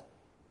had,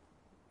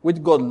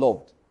 which God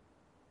loved.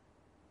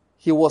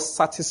 He was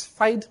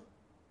satisfied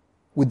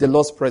with the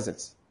Lord's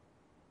presence.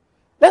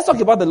 Let's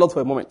talk about the Lord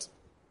for a moment.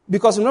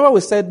 Because remember we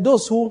said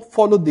those who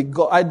follow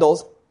the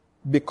idols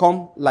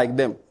become like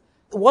them.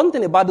 One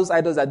thing about those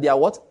idols is that they are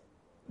what?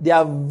 They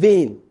are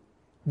vain.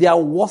 They are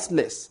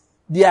worthless.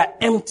 They are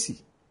empty.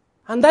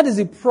 And that is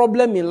the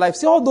problem in life.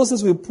 See all those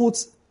things we put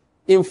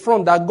in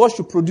front that God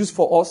should produce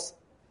for us,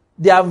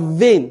 they are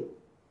vain.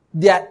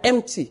 They are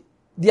empty.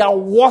 They are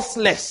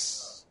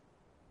worthless.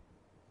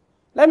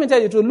 Let me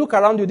tell you to look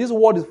around you. This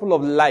world is full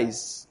of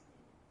lies.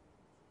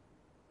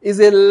 It's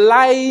a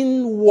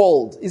lying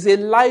world. It's a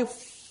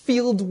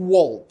lie-filled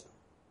world.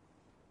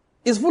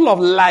 It's full of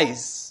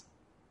lies.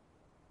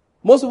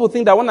 Most people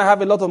think that when I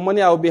have a lot of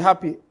money, I will be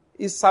happy.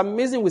 It's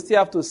amazing we still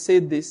have to say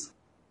this.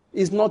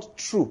 It's not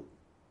true.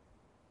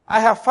 I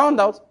have found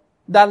out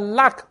that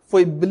lack for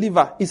a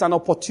believer is an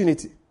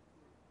opportunity.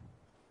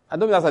 I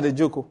don't mean that's a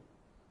joke.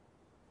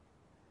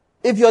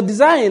 If your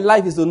desire in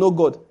life is to know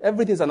God,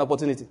 everything is an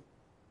opportunity.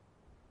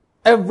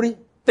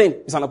 Everything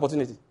is an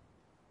opportunity.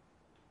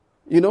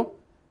 You know,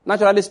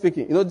 naturally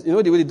speaking, you know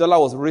the way the dollar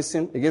was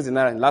racing against the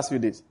naira in the last few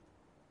days.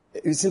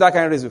 You've seen that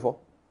kind of race before?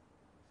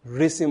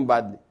 Racing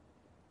badly.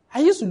 I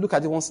used to look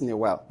at it once in a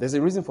while. There's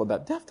a reason for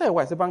that. After a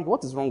while, I said, Banky,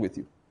 what is wrong with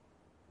you?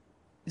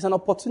 It's an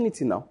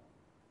opportunity now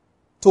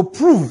to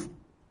prove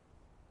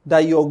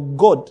that your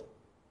God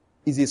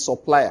is a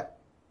supplier,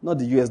 not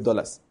the US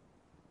dollars.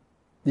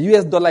 The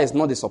US dollar is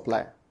not the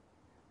supplier.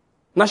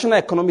 National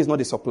economy is not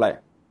the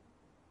supplier.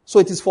 So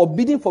it is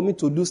forbidden for me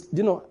to lose.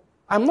 You know,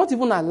 I'm not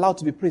even allowed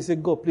to be praying. Say,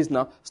 God, please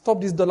now, stop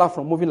this dollar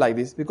from moving like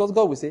this. Because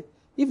God will say,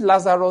 if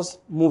Lazarus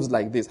moves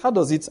like this, how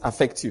does it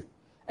affect you?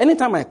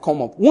 Anytime I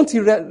come up, won't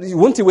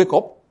he wake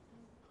up?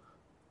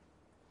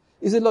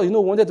 He said, Lord, you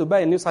know, we wanted to buy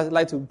a new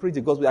satellite to preach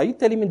the gospel. Are you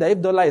telling me that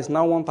if dollar is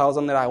now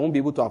 1,000 naira, I won't be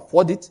able to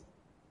afford it?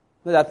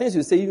 No, there are things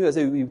you say,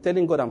 you're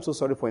telling God, I'm so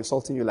sorry for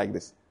insulting you like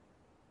this.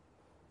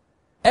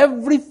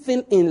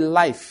 Everything in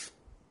life,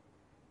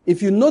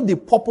 if you know the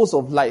purpose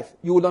of life,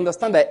 you will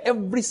understand that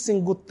every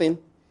single thing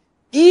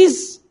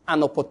is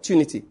an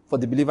opportunity for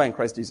the believer in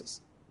Christ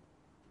Jesus.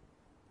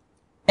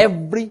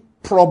 Every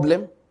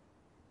problem,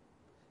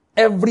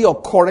 every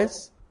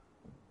occurrence,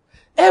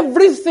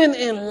 everything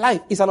in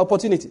life is an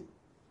opportunity.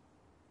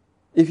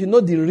 If you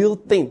know the real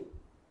thing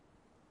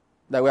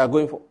that we are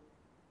going for.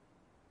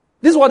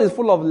 This world is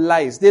full of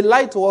lies. They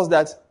lie to us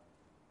that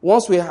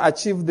once we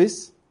achieve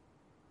this,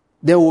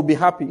 they will be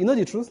happy. You know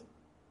the truth?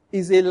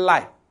 It's a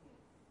lie.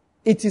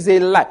 It is a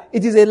lie.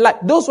 It is a lie.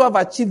 Those who have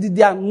achieved it,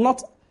 they are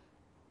not.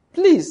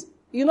 Please,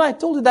 you know, I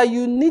told you that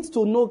you need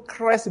to know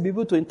Christ to be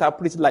able to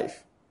interpret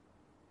life.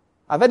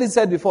 I've heard it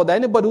said before that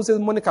anybody who says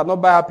money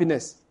cannot buy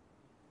happiness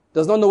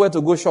does not know where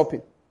to go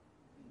shopping.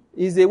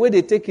 It's a way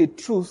they take a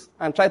truth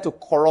and try to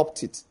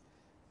corrupt it.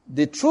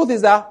 The truth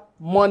is that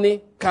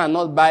money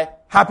cannot buy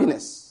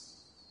happiness.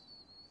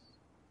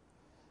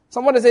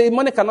 Somebody say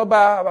money cannot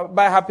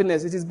buy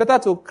happiness. It is better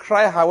to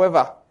cry,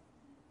 however,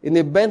 in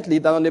a Bentley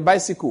than on a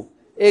bicycle.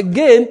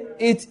 Again,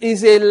 it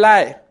is a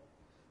lie.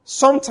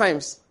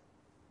 Sometimes,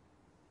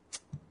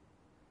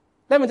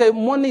 let me tell you,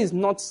 money is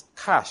not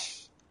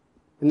cash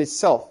in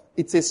itself.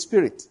 It's a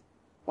spirit.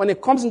 When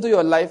it comes into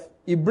your life,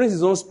 it brings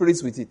its own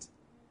spirits with it.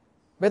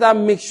 Better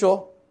make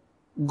sure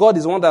God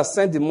is the one that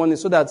sent the money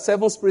so that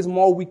 7 spirits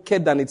more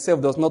wicked than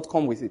itself does not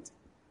come with it.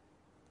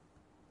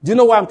 Do you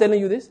know why I'm telling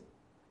you this?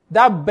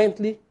 That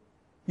Bentley,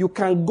 you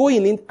can go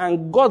in it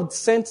and God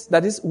sent,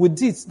 that is,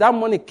 with it, that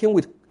money came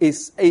with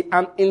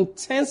an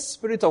intense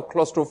spirit of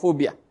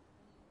claustrophobia.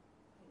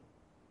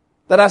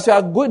 That as you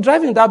are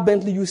driving that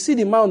Bentley, you see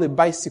the man on a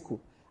bicycle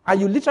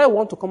and you literally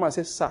want to come and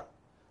say, sir,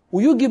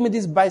 will you give me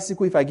this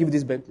bicycle if I give you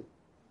this Bentley?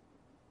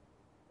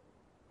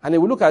 And he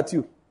will look at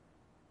you.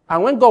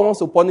 And when God wants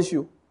to punish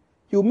you,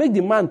 he will make the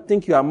man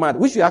think you are mad,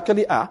 which you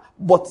actually are.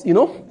 But, you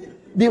know,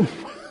 the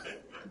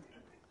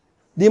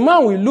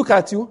man will look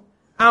at you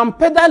and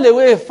pedal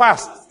away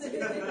fast.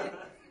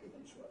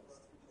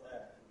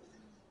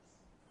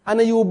 And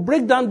then you will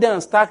break down there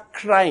and start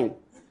crying.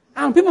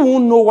 And people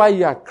won't know why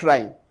you are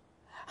crying.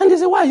 And they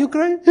say, why are you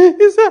crying?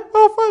 He said,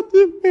 offered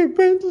him a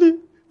Bentley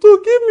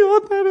to give me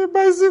ordinary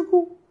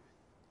bicycle.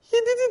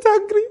 He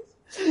didn't agree.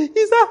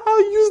 He said, how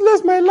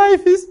useless my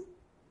life is.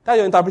 That's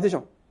your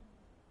interpretation.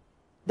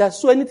 That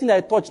so anything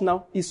I touch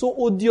now is so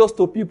odious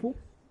to people.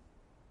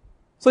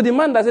 So the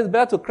man that says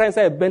better to cry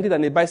inside a Bentley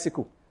than a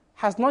bicycle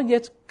has not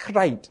yet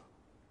cried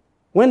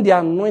when the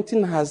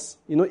anointing has,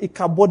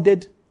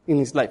 ichaboded in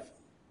his life.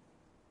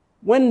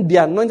 When the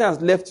anointing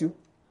has left you,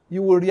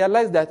 you will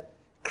realize that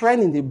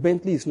crying in the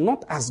Bentley is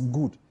not as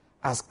good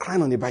as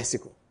crying on a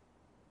bicycle.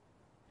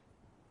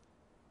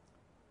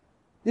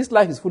 This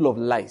life is full of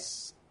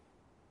lies.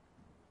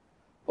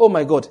 Oh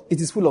my God,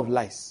 it is full of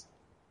lies.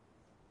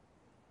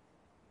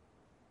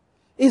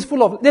 It's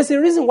full of, there's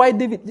a reason why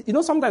David,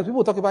 sometimes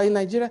people talk about in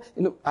Nigeria,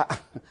 I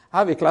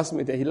have a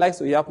classmate and he likes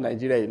to yap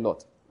Nigeria a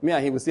lot. Me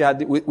and he will say,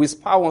 we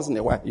spar once in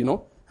a while,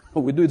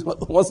 we do it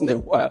once in a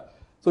while.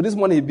 So this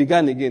morning he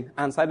began again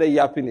and started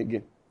yapping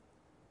again.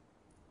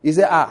 He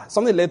said,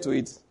 something led to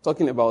it,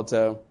 talking about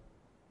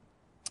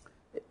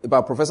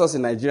professors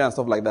in Nigeria and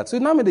stuff like that. So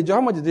now made the job,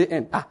 how much did they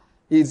earn?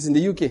 It's in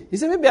the UK. He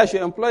said, maybe I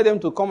should employ them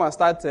to come and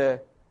start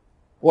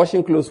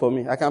washing clothes for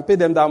me. I can pay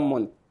them that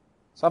money.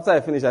 So after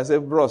I finish, I say,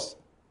 bros,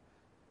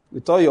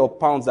 with all your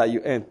pounds that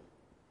you earn,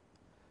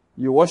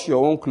 you wash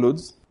your own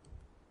clothes,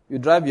 you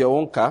drive your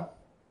own car.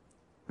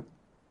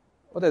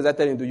 What does that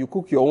tell you to do? You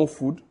cook your own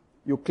food,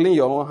 you clean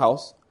your own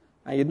house,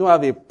 and you don't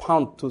have a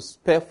pound to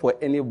spare for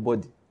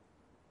anybody.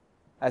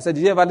 I said,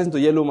 did you ever listen to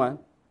Yellow Man?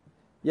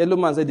 Yellow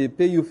Man said they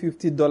pay you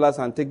 $50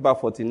 and take back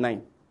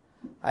 $49.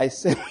 I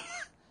said,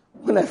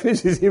 when I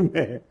finished with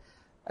him,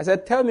 I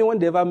said, tell me when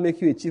they ever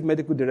make you a chief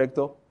medical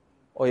director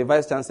or a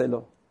vice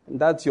chancellor, and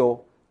that's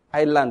your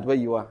island where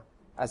you are.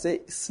 I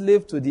said,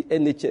 slave to the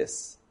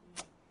NHS.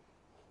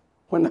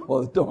 When I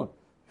was done,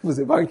 he was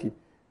a banky.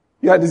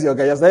 You had this, your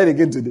guy, you started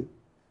again today.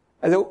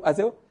 I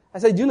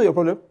said, do you know your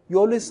problem? You're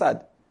always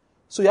sad.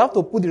 So you have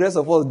to put the rest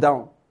of us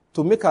down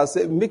to make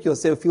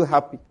yourself feel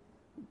happy.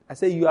 I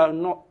said, you are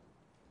not.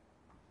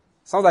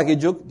 Sounds like a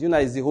joke. Do you know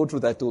it's the whole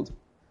truth I told?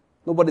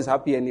 Nobody's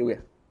happy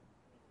anywhere.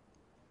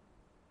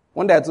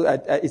 One day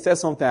he said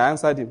something, I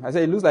answered him. I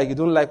said, it looks like you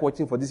don't like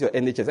working for this, your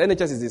NHS.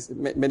 NHS is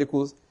this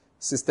medical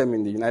system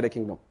in the United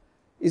Kingdom.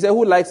 He said,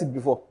 who likes it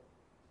before?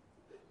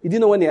 He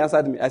didn't know when he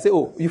answered me. I said,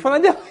 oh, you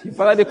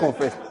finally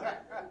confessed.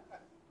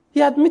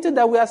 He admitted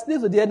that we are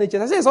slaves to the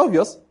NHS. I said, it's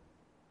obvious.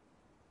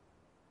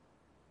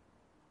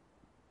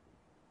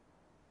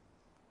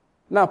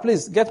 Now,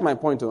 please get my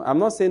point. I'm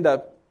not saying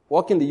that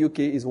working in the UK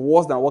is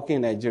worse than working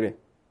in Nigeria.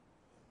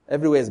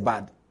 Everywhere is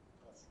bad.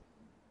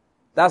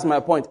 That's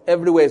my point.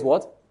 Everywhere is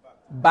what?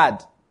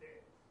 Bad.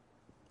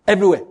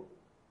 Everywhere.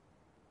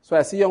 So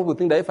I see young people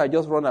think that if I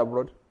just run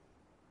abroad,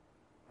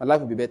 my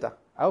life will be better.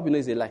 I hope you know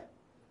it's a lie.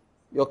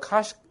 Your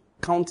cash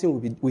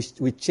counting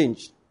will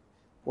change,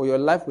 but your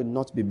life will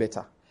not be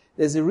better.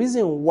 There's a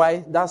reason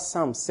why that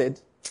Psalm said,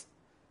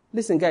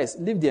 listen guys,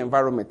 leave the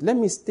environment. Let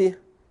me stay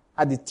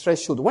at the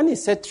threshold. When he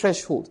said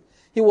threshold,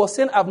 he was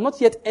saying, I've not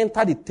yet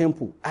entered the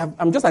temple.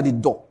 I'm just at the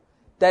door.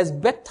 That is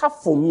better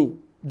for me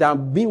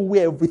than being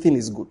where everything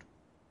is good,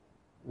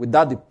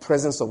 without the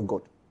presence of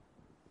God.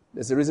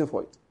 There's a reason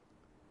for it.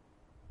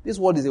 This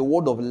word is a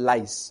word of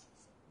lies.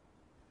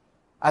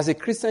 As a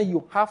Christian,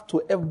 you have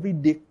to every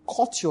day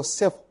cut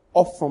yourself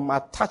off from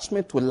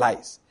attachment to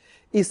lies.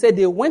 He said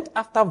they went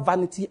after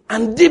vanity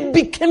and they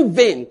became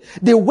vain.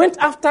 They went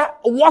after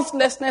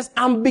worthlessness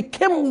and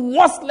became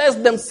worthless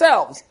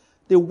themselves.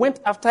 They went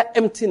after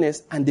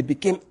emptiness and they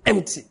became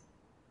empty.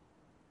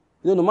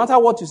 You know, no matter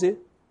what you say,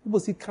 people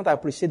still can't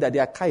appreciate that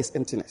their car is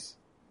emptiness.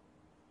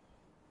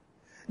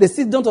 They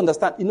still don't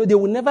understand. You know, they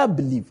will never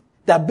believe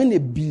that being a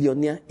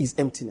billionaire is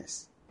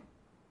emptiness.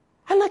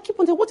 And I keep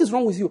on saying, what is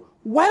wrong with you?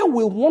 Why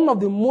will one of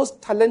the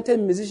most talented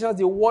musicians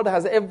the world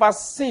has ever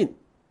seen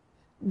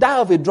die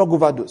of a drug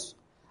overdose?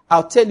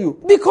 I'll tell you,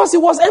 because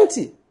it was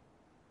empty.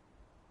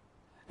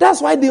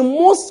 That's why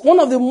one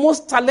of the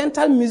most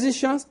talented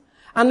musicians,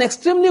 an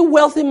extremely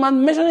wealthy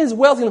man, measuring his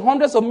wealth in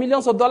hundreds of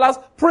millions of dollars,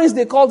 Prince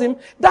they called him,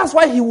 that's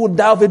why he would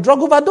die of a drug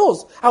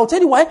overdose. I'll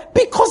tell you why.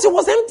 Because it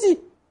was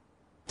empty.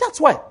 That's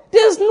why.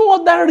 There's no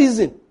other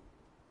reason.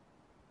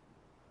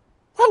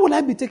 Why would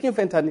I be taking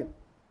fentanyl?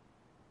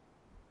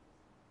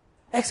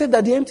 Except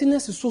that the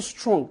emptiness is so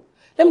strong.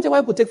 Let me tell you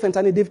why people take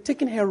fentanyl. They've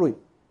taken heroin.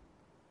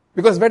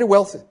 Because it's very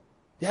wealthy.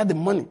 They had the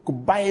money,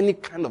 could buy any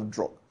kind of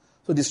drug.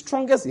 So the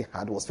strongest he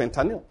had was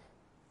fentanyl.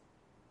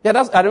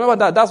 Yeah, I remember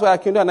that. That's why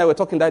Akindu and I were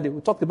talking that day. We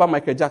talked about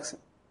Michael Jackson.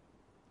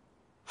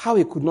 How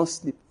he could not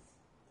sleep.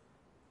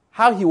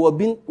 How he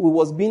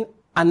was being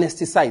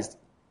anesthetized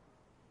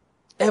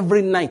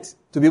every night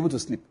to be able to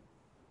sleep.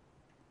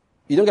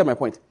 You don't get my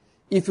point.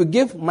 If you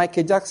give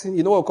Michael Jackson,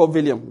 you know what we call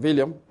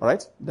Valium, all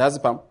right? That's the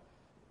pump.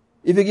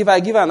 If I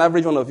give an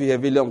average one of you a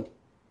Valium,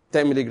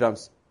 10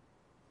 milligrams,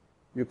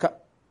 you can't.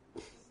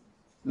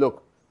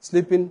 Look,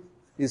 sleeping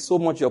is so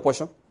much your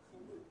portion.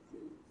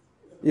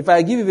 If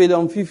I give you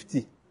Valium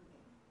 50,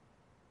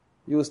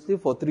 you will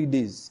sleep for 3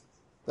 days.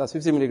 That's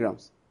 50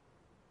 milligrams.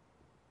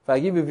 If I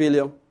give you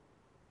Valium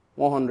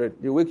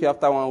 100, they wake you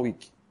after 1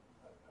 week.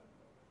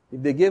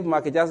 If they gave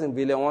Michael Jackson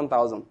Valium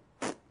 1,000,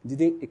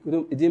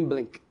 it didn't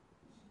blink.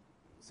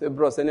 Say,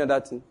 bro, send you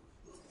that thing.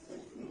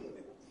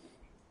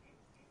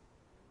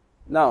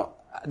 Now,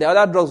 the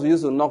other drugs we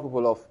used to knock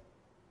people off,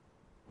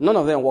 none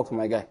of them worked for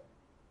my guy.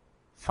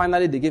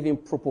 Finally, they gave him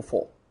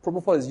Propofol.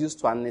 Propofol is used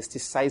to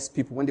anesthetize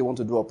people when they want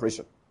to do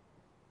operation.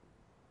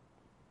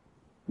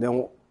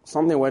 Then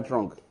something went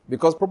wrong.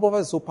 Because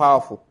Propofol is so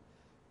powerful,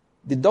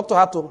 the doctor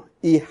had to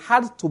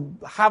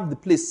have the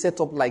place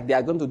set up like they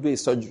are going to do a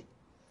surgery.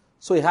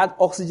 So he had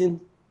oxygen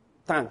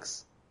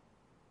tanks.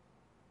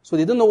 So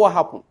they don't know what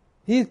happened.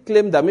 He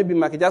claimed that maybe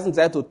Michael Jackson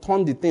decided to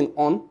turn the thing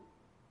on,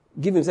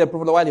 give himself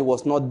Propofol while he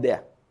was not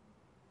there.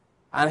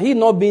 And he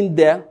not being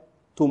there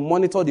to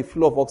monitor the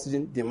flow of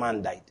oxygen, the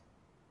man died.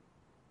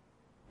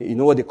 You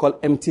know what they call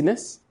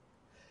emptiness?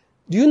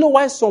 Do you know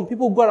why some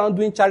people go around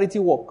doing charity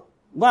work?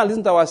 Go and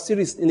listen to our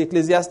series in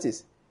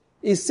Ecclesiastes.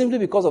 It's simply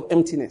because of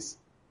emptiness.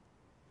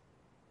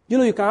 You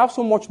know, you can have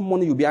so much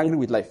money, you'll be angry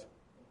with life.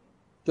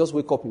 Just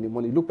wake up in the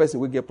morning, look person,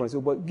 wake up and say,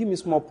 but give me a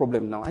small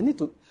problem now. I need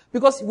to,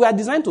 because we are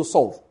designed to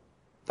solve.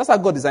 That's how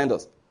God designed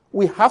us.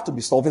 We have to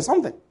be solving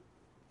something.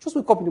 Just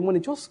wake up in the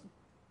morning. Just,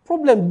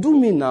 problem, do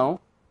me now.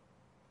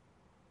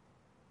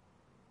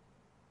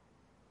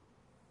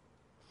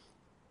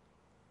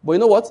 But you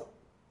know what?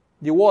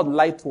 The word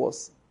light to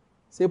us.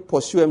 Say,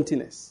 pursue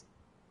emptiness.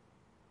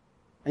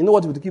 And you know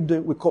what we keep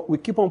doing? We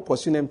keep on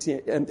pursuing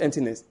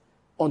emptiness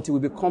until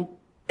we become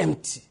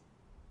empty.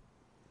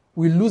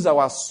 We lose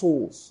our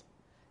souls.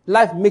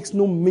 Life makes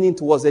no meaning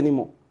to us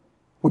anymore.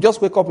 We just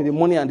wake up in the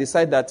morning and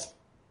decide that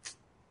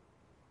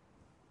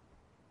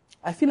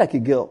I feel like a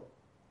girl.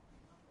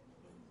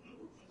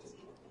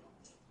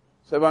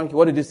 So, Banky,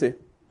 what did you say?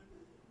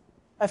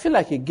 I feel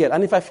like a girl.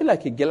 And if I feel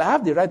like a girl, I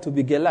have the right to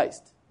be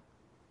girlized.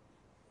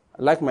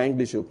 I like my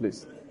English,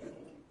 please.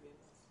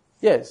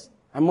 Yes,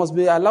 I must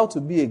be allowed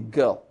to be a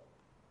girl.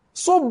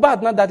 So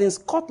bad now that in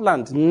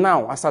Scotland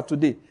now, as of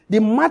today, the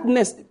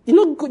madness,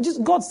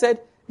 God said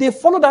they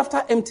followed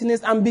after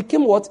emptiness and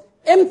became what?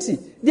 Empty.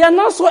 They are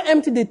now so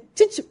empty, they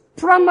teach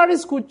primary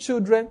school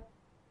children,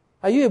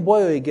 are you a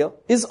boy or a girl?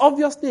 It's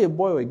obviously a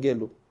boy or a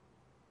girl.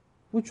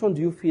 Which one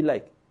do you feel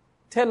like?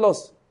 Tell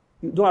us.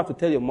 You don't have to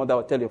tell your mother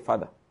or tell your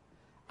father.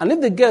 And if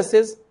the girl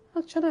says,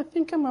 actually, I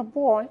think I'm a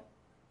boy,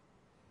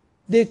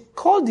 they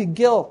call the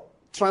girl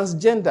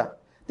transgender.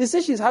 They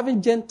say she's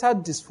having gender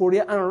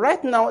dysphoria, and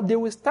right now they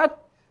will start,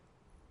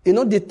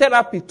 the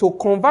therapy to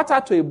convert her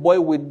to a boy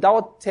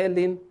without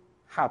telling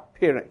her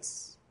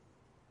parents.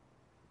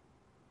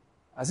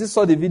 I just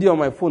saw the video on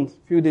my phone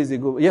a few days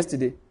ago,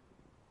 yesterday.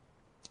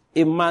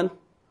 A man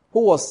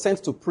who was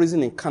sent to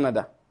prison in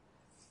Canada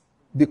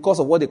because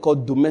of what they call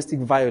domestic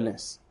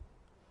violence.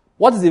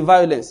 What is the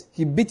violence?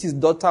 He beat his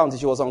daughter until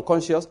she was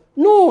unconscious.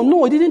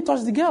 No, he didn't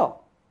touch the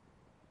girl.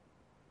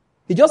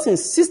 He just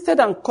insisted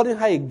on calling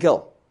her a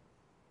girl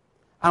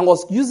and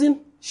was using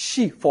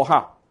she for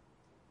her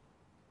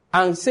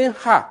and saying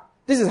her.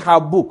 This is her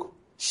book.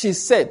 She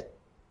said,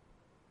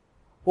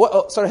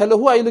 hello,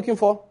 who are you looking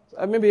for?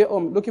 Maybe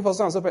looking for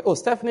someone. Oh,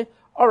 Stephanie.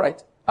 All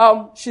right.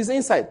 She's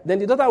inside. Then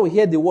the daughter will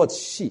hear the word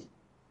she.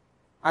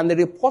 And they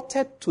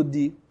reported to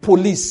the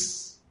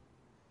police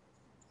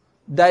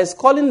that is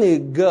calling a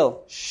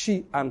girl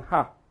she and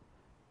her.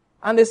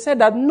 And they said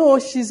that, no,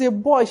 she's a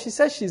boy. She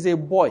said she's a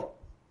boy.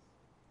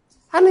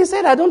 And he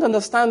said, I don't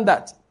understand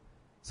that.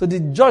 So the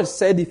judge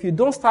said, if you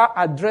don't start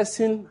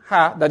addressing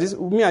her, that is,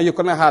 me and you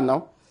calling her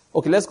now.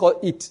 Okay, let's call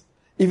it.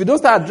 If you don't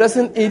start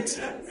addressing it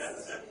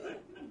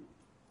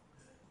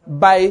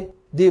by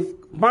the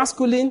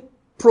masculine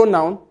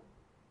pronoun,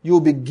 you will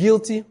be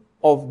guilty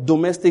of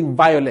domestic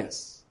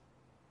violence.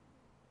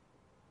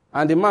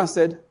 And the man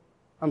said,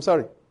 I'm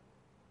sorry.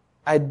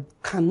 I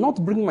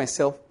cannot bring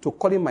myself to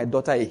calling my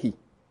daughter a he.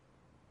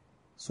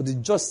 So the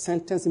judge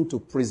sentenced him to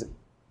prison.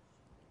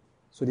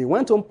 So they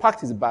went home,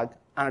 packed his bag,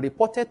 and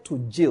reported to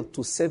jail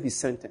to serve his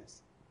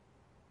sentence.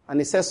 And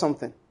he said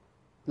something.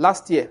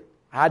 Last year,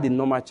 I had a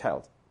normal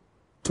child.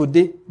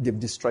 Today, they've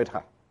destroyed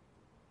her.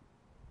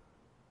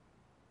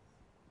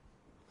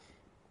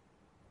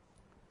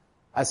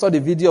 I saw the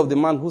video of the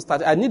man who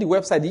started. I knew the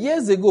website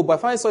years ago, but I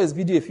finally saw his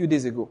video a few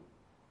days ago,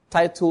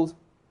 titled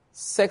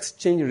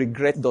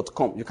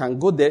sexchangeregret.com. You can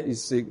go there.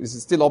 It's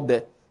still up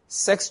there.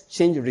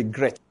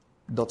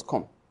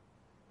 Sexchangeregret.com.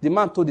 The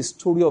man told the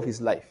story of his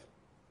life.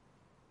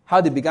 How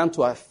they began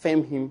to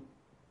affirm him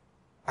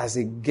as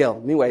a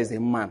girl. Meanwhile, he's a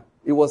man.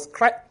 It was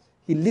Christ.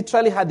 He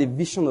literally had a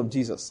vision of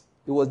Jesus.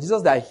 It was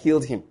Jesus that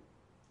healed him.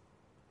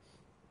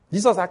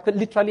 Jesus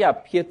literally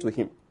appeared to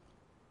him.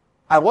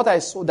 And what I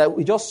saw, that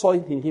we just saw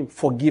in him,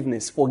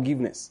 forgiveness.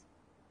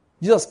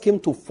 Jesus came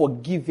to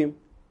forgive him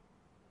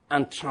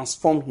and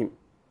transform him.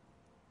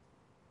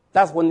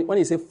 That's when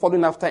he said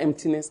following after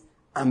emptiness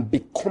and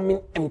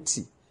becoming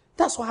empty.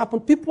 That's what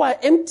happened. People are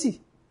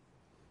empty.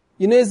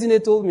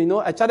 Ezine told me,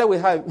 I chatted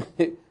with her.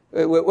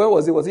 When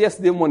was it? It was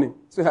yesterday morning.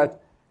 So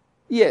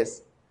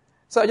yes.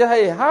 So I just,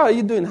 hey, how are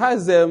you doing?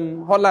 How's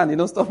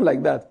Holland? Stuff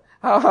like that.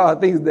 How are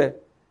things there?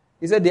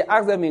 He said they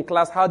asked them in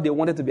class how they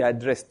wanted to be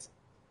addressed.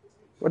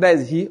 Whether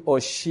it's he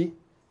or she.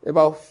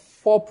 About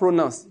 4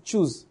 pronouns.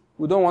 Choose.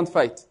 We don't want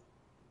fight.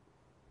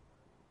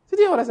 Did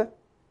you hear what I said?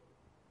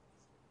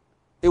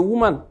 A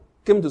woman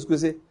came to school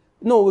and said,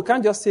 no, we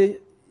can't just say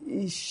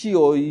she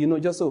or,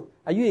 just so.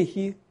 Are you a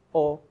he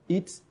or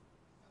it?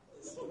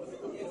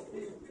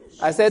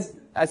 I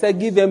said,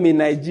 give them a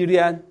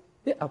Nigerian.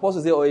 The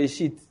apostle said, or a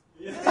shit.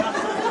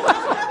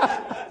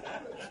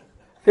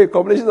 A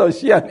combination of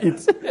she and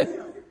it.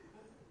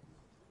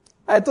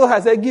 I told her, I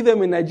said, give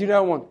them a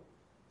Nigerian one.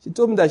 She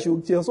told me that she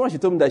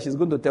told me that she's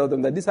going to tell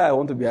them that this is how I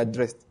want to be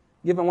addressed.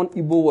 Give them one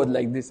Igbo word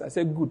like this. I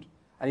said, good.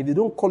 And if they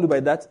don't call you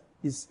by that,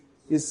 it's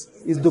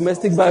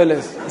domestic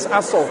violence. It's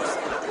assault.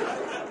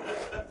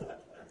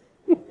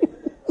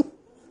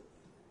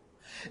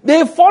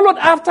 They followed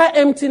after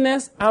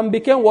emptiness and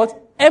became what?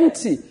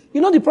 Empty.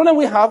 The problem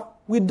we have,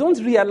 we don't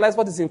realize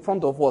what is in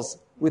front of us.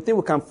 We think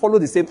we can follow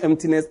the same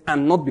emptiness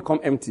and not become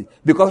empty.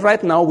 Because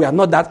right now, we are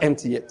not that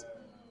empty yet.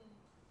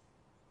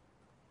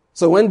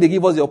 So when they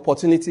give us the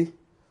opportunity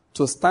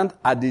to stand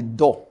at the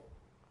door,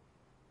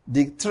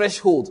 the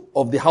threshold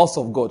of the house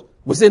of God,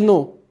 we say,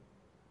 no,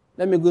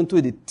 let me go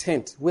into the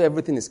tent where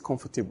everything is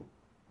comfortable.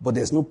 but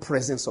there's no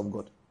presence of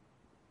God.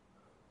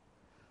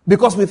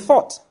 Because we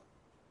thought,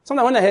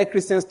 sometimes when I hear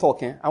Christians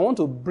talking, I want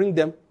to bring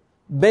them,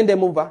 bend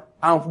them over,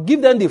 and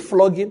give them the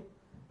flogging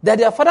that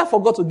their father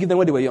forgot to give them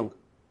when they were young.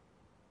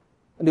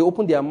 And they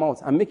open their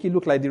mouth and make it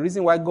look like the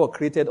reason why God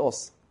created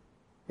us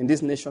in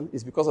this nation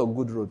is because of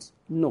good roads.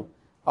 No.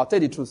 I'll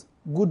tell you the truth.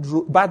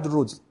 Bad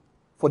roads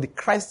for the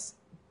Christ,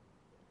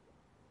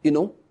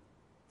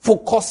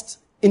 focused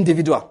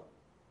individual.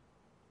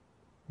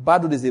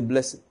 Bad road is a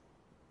blessing.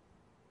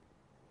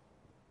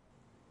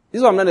 This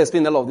is why I'm not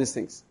explaining all of these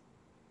things.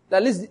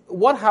 At least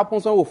what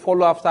happens when we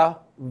follow after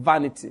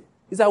vanity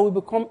is that we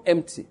become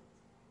empty.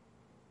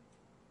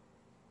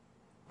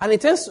 And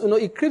it tends,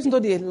 it creeps into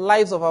the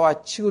lives of our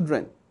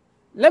children.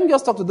 Let me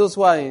just talk to those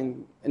who are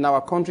in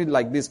our country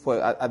like this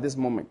at this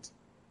moment.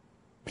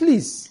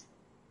 Please,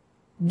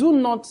 do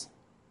not,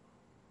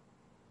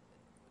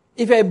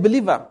 if you're a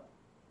believer,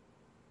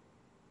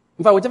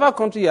 in fact, whichever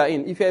country you are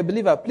in, if you're a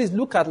believer, please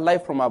look at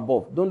life from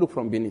above. Don't look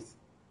from beneath.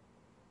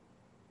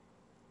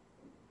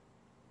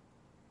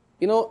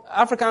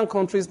 African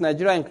countries,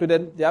 Nigeria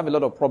included, they have a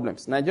lot of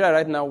problems. Nigeria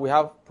right now, we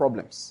have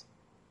problems,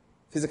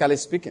 physically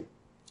speaking.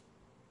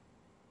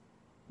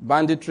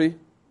 Banditry,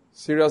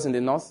 serious in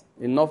the north,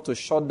 enough to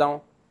shut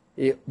down.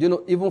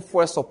 Even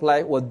fuel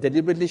supply was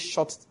deliberately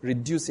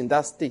reduced in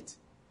that state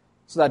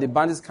so that the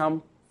bandits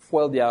can't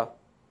fuel their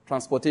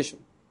transportation.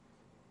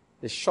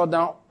 They shut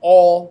down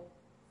all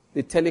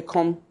the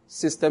telecom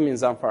system in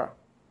Zamfara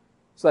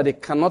so that they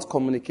cannot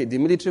communicate. The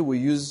military will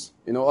use,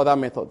 other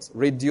methods,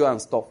 radio and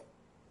stuff.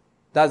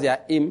 That's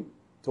their aim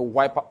to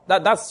wipe out.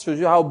 That shows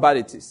you how bad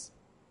it is.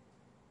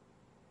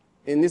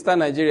 In eastern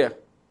Nigeria,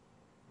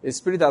 a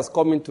spirit has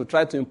come in to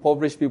try to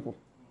impoverish people.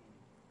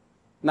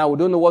 Now we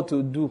don't know what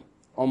to do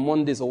on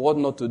Mondays or what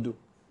not to do.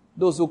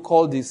 Those who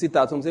call the sit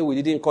at home say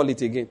we didn't call it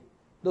again.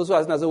 Those who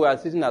are sitting at home, we are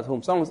sitting at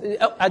home.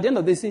 At the end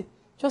of the day,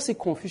 just see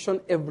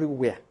confusion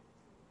everywhere.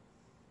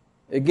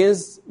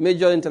 Against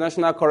major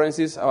international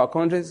currencies, our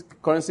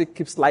currency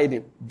keeps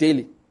sliding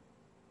daily.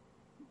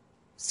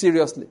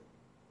 Seriously.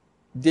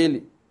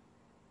 Daily.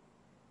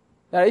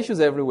 There are issues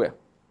everywhere.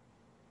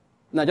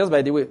 Now, just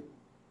by the way,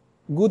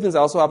 good things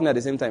are also happening at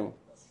the same time.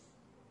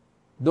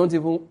 Don't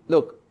even,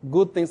 look,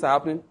 good things are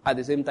happening at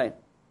the same time.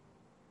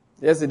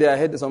 Yesterday, I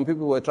heard some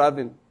people were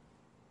traveling.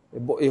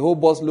 A whole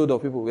bus load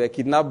of people were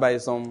kidnapped by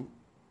some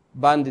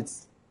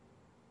bandits.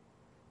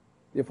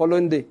 The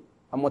following day,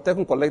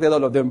 Amotekun collected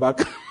all of them back.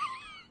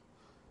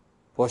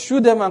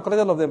 Pursued them and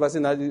collected all of them back.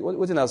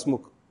 What's in a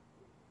smoke?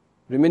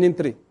 Remaining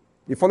 3.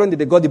 The following day,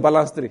 they got the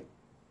balance 3.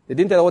 They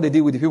didn't tell what they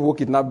did with the people who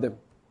kidnapped them.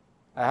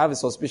 I have a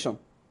suspicion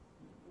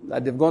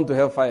that they've gone to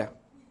hellfire.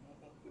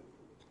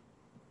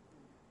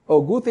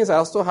 Oh, good things are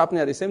also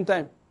happening at the same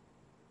time.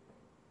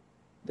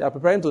 They are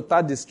preparing to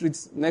tar the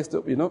streets next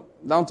to,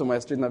 down to my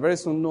street. Now, very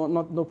soon,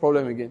 no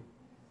problem again.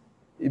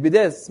 You'll be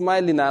there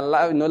smiling and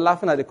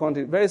laughing at the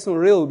country. Very soon,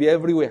 rail will be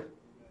everywhere.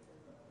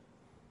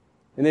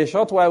 In a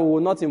short while, we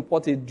will not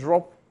import a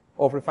drop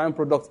of refined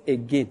products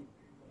again.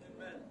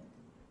 Amen.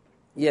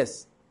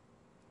 Yes.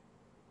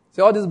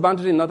 See, all this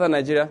boundary in northern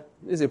Nigeria,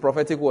 this is a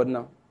prophetic word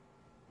now.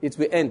 It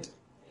will end.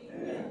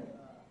 Amen.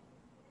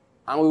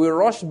 And we will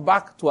rush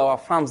back to our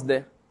farms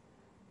there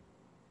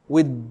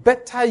with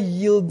better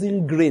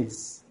yielding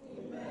grains.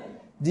 Amen.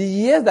 The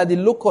years that the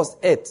locust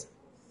ate,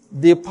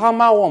 the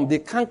palmer worm, the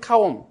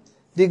cankerworm,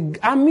 the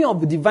army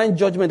of divine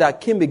judgment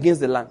that came against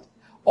the land,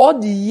 all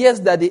the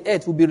years that they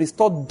ate will be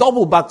restored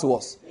double back to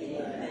us.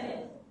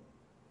 Amen.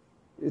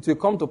 It will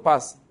come to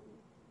pass.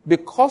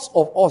 Because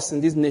of us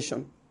in this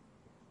nation,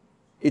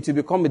 it will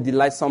become a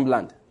delightsome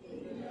land.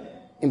 Amen.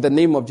 In the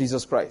name of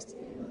Jesus Christ.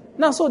 Amen.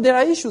 Now, so there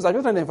are issues. I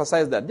just want to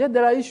emphasize that.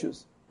 There are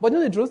issues. But you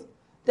know the truth?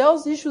 There are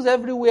issues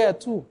everywhere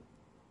too.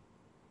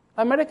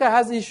 America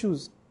has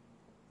issues.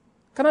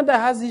 Canada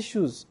has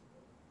issues.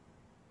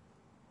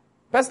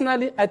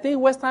 Personally, I think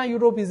Western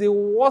Europe is the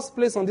worst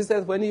place on this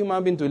earth for any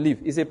human being to live.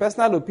 It's a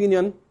personal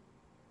opinion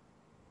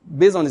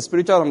based on the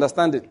spiritual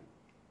understanding.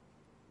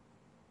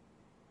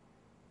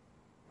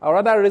 I'd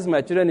rather raise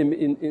my children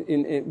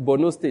in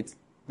Borno State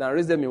than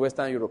raise them in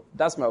Western Europe.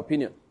 That's my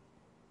opinion.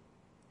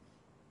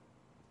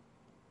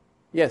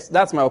 Yes,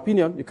 that's my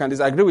opinion. You can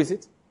disagree with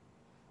it.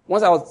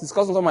 Once I was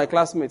discussing with some of my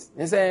classmates,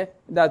 they said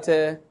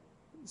that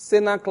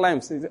Sena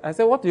climbs. I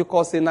said, what do you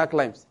call Sena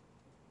climbs?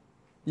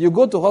 You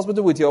go to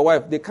hospital with your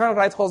wife. They can't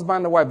write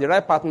husband and wife. They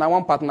write partner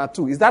 1, partner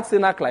 2. Is that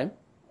Sena climb?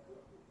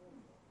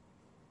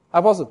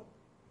 Apostle,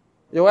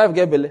 your wife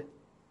get belly.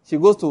 She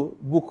goes to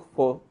book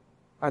for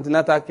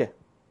antenatal care.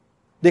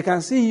 They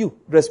can see you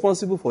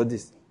responsible for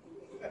this.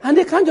 And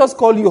they can't just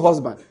call you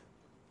husband.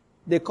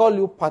 They call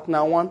you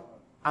partner 1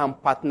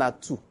 and partner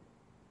 2.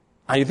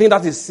 And you think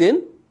that is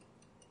sin?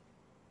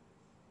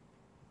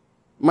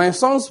 My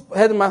son's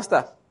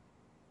headmaster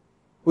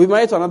will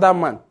marry to another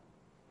man.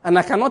 And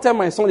I cannot tell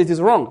my son it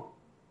is wrong.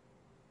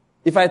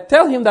 If I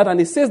tell him that and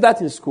he says that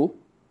in school,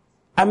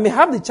 I may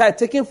have the child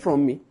taken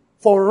from me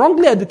for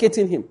wrongly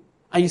educating him.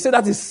 And you say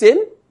that is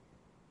sin?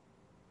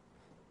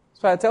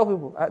 So I tell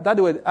people, that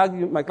way I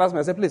argue my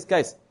classmates, I say, please,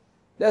 guys,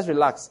 let's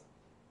relax.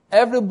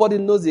 Everybody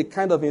knows the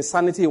kind of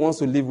insanity he wants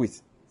to live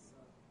with.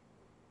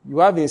 You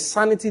have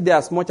insanity there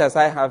as much as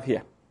I have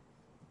here.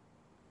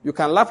 You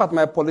can laugh at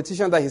my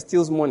politician that he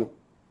steals money.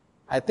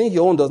 I think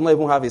your own does not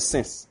even have a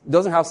sense. He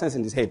doesn't have sense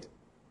in his head.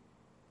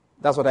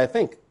 That's what I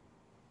think.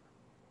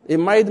 A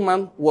married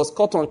man was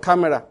caught on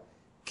camera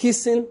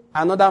kissing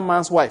another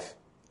man's wife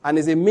and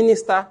is a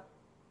minister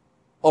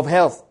of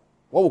health.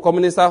 What we call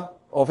minister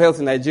of health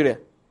in Nigeria.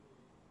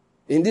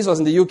 This was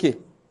in the UK.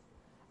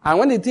 And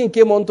when the thing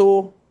came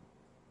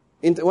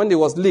when it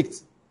was leaked,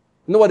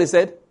 you know what they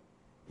said?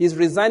 He's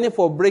resigning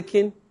for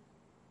breaking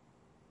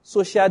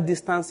social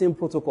distancing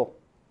protocol.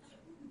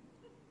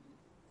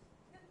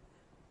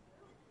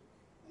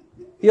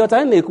 Did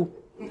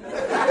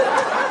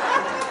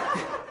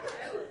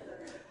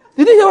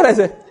you hear what I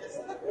said?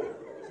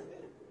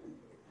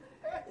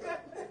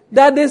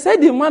 That they said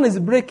the man is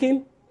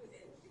breaking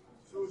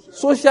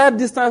social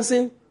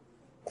distancing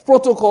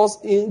protocols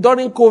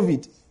during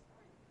COVID.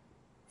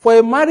 For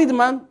a married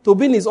man to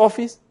be in his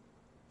office,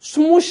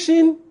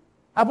 smooshing,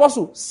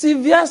 apostle,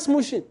 severe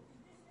smooshing.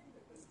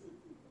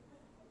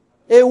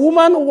 A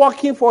woman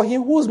working for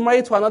him who's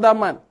married to another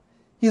man.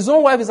 His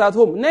own wife is at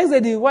home. Next day,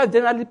 the wife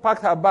generally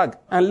packed her bag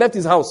and left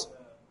his house.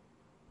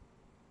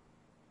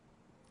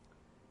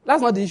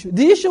 That's not the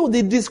issue.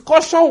 The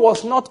discussion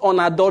was not on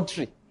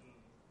adultery.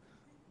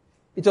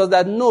 It was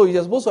that, no,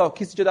 you're supposed to have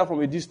kissed each other from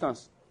a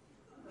distance.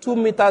 2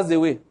 meters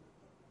away.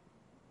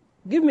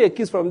 Give me a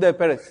kiss from there,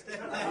 parents.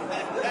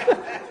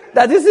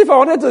 That is, if I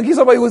wanted to kiss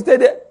somebody, you would stay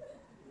there.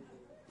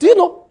 Do you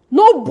know?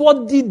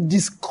 Nobody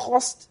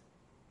discussed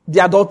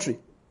the adultery.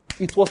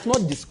 It was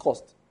not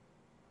discussed.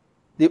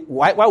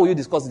 Why will you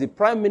discuss it? The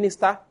prime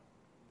minister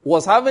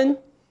was having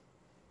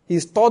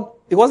his thought.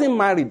 He wasn't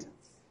married.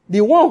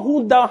 The one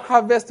who thou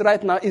harvest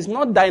right now is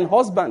not thine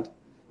husband.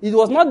 It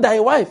was not thy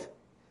wife.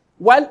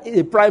 While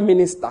a prime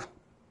minister.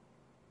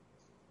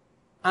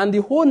 And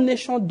the whole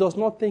nation does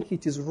not think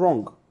it is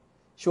wrong.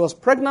 She was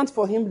pregnant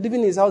for him,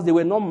 living in his house. They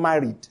were not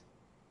married.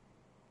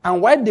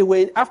 And while they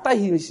were, after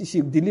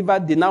she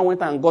delivered, they now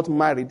went and got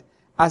married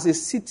as a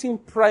sitting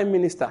prime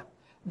minister.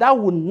 That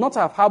would not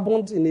have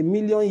happened in a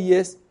million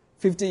years,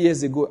 50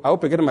 years ago. I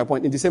hope you're getting my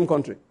point. In the same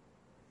country.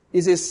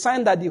 It's a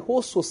sign that the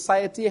whole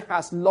society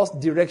has lost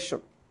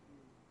direction.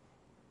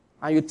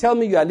 And you tell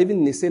me you are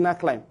living in a saner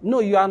climb. No,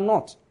 you are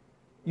not.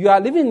 You are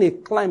living in a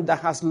climb that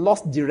has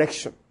lost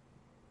direction.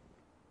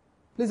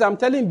 Please, I'm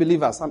telling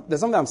believers, there's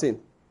something I'm saying.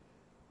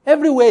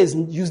 Everywhere is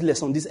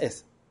useless on this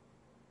earth.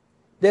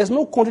 There's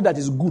no country that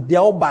is good. They're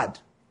all bad.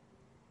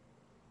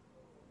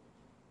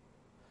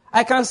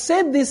 I can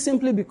say this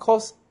simply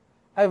because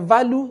I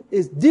value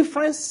a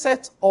different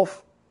set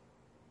of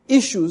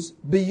issues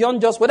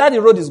beyond just whether the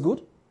road is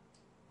good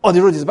or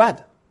the road is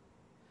bad.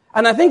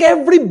 And I think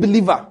every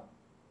believer,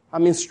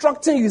 I'm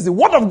instructing you, is the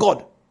word of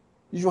God.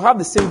 You should have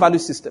the same value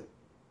system.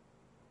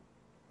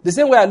 The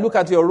same way I look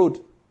at your road,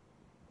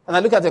 and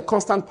I look at your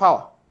constant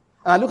power,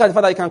 and I look at the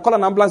fact that you can call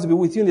an ambulance to be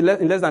with you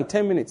in less than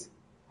 10 minutes,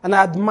 and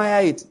I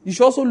admire it. You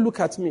should also look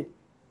at me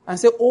and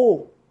say,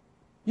 oh,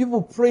 you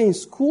will pray in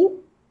school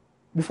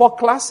before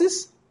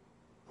classes?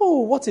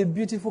 Oh, what a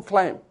beautiful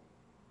climb.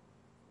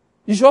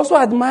 You should also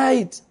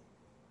admire it,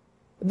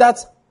 that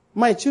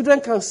my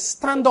children can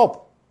stand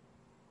up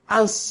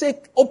and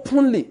say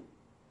openly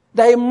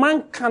that a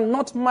man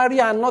cannot marry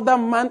another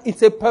man.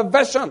 It's a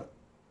perversion.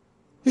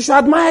 You should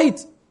admire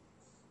it.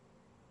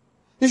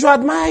 You should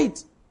admire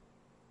it.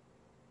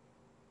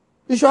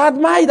 You should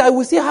admire that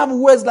we still have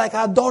words like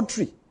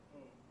adultery.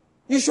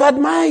 You should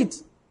admire it.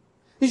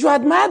 You should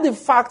admire the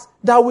fact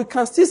that we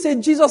can still say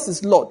Jesus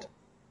is Lord.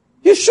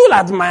 You should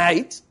admire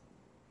it.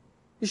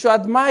 You should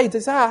admire it. They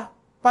say,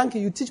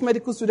 Panky, you teach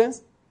medical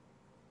students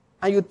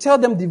and you tell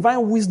them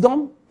divine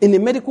wisdom in a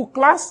medical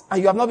class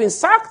and you have not been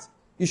sacked.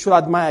 You should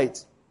admire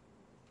it.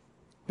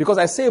 Because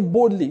I say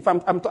boldly, if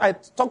I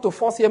talk to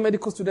fourth-year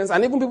medical students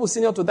and even people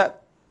senior to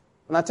that,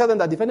 and I tell them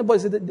that if anybody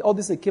says that all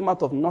this came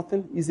out of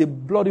nothing, he's a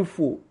bloody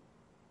fool.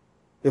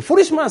 A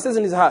foolish man says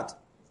in his heart,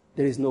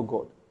 there is no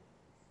God.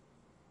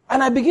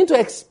 And I begin to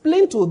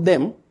explain to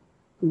them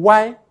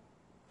why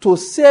to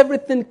say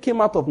everything came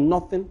out of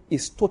nothing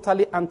is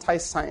totally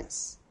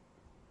anti-science.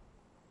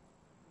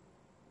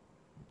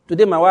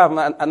 Today my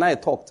wife and I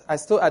talked. I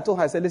told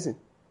her, I said, listen,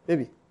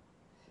 baby,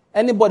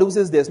 anybody who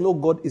says there's no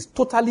God is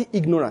totally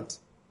ignorant.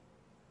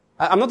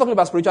 I'm not talking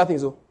about spiritual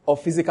things or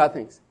physical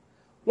things.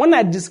 When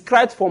I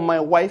described for my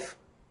wife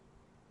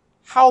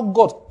how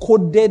God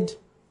coded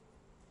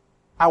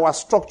our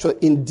structure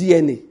in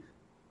DNA,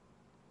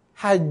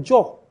 her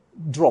jaw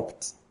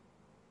dropped.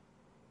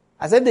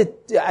 I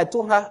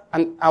told her,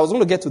 and I was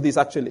going to get to this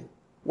actually,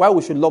 why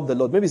we should love the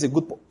Lord. Maybe it's a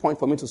good point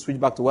for me to switch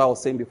back to what I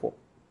was saying before.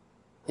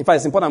 In fact,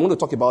 it's important. I'm going to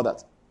talk about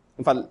that.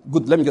 In fact,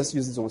 good, let me just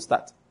use this on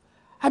start.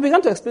 I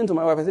began to explain to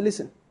my wife, I said,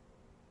 listen,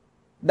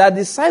 that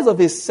the size of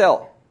a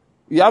cell,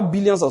 you have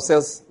billions of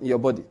cells in your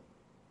body.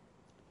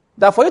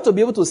 That for you to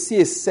be able to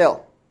see a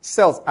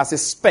cells as a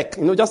speck,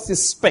 just a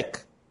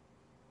speck,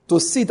 to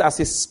see it as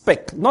a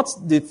speck, not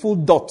the full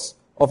dot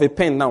of a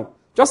pen now,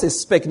 just a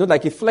speck,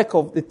 like a fleck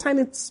of the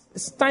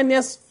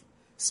tiniest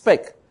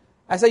Speck.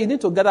 I said, you need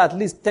to gather at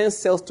least 10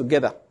 cells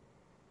together.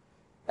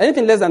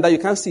 Anything less than that, you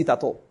can't see it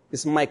at all.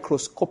 It's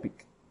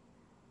microscopic.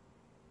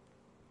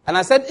 And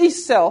I said, each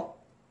cell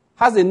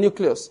has a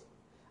nucleus.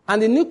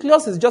 And the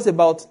nucleus is just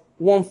about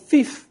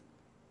 1/5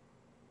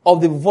 of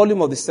the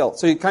volume of the cell.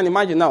 So you can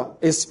imagine now,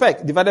 a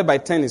speck divided by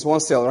 10 is one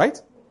cell,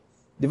 right?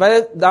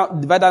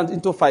 Divided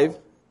into 5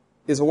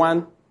 is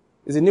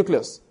a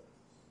nucleus.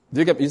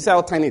 You see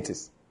how tiny it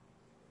is?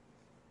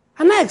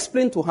 And I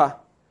explained to her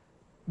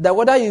that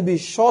whether you be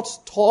short,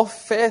 tall,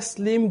 fair,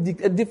 slim,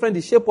 different,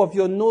 the shape of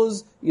your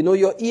nose,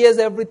 your ears,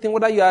 everything,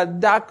 whether you are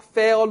dark,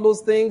 fair, all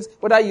those things,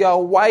 whether you are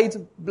white,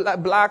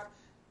 black,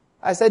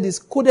 I said, it's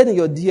coded in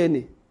your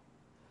DNA.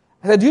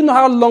 I said, do you know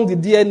how long the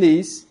DNA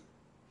is?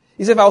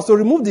 He said, if I was to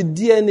remove the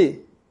DNA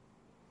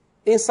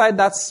inside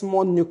that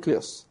small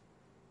nucleus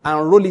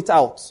and roll it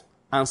out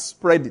and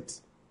spread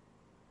it,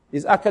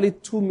 it's actually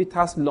 2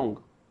 meters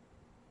long.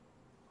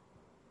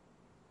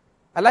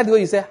 I like the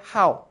way you say,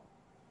 how?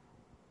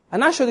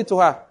 And I showed it to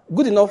her.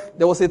 Good enough,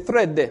 there was a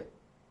thread there.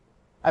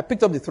 I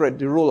picked up the thread,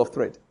 the roll of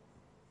thread.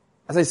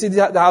 I said, see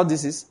how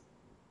this is?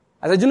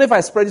 I said, do you know if I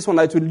spread this one,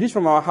 it will reach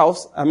from our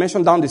house, I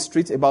mentioned down the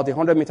street, about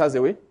 100 meters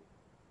away?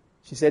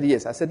 She said,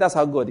 yes. I said, that's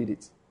how God did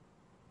it.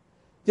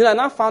 I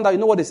now found out, you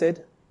know what they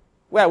said?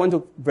 Where I went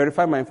to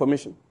verify my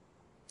information.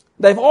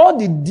 That if all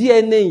the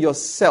DNA in your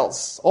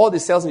cells, all the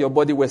cells in your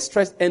body were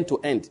stretched end to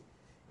end,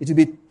 it would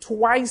be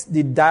twice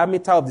the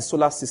diameter of the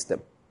solar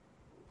system.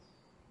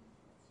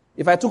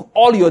 If I took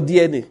all your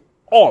DNA,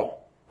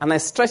 and I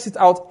stretched it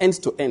out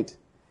end to end,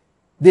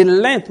 the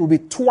length will be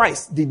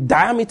twice the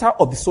diameter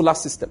of the solar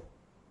system.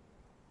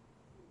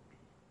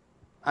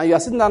 And you are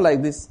sitting down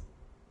like this,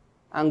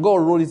 and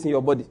God rolled it in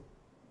your body.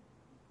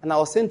 And I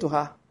was saying to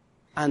her,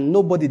 and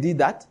nobody did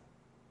that.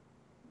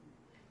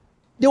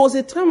 There was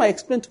a time I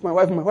explained to my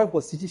wife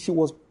she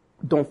was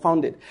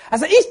dumbfounded. I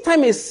said, each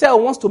time a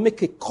cell wants to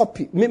make a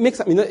copy,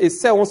 a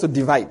cell wants to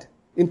divide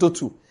into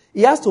 2,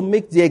 it has to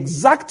make the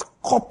exact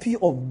copy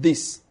of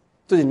this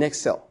to the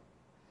next cell.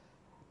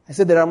 I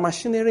said, there are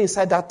machinery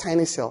inside that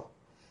tiny cell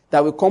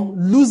that will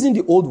come losing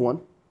the old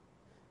one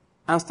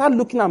and start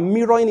looking at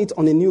mirroring it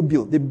on a new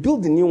build. They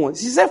build the new one.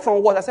 She said,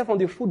 from what? I said, from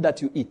the food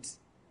that you eat.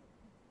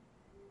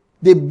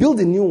 They build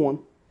a new one,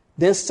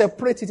 then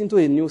separate it into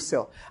a new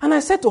cell. And I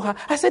said to her,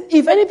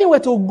 if anything were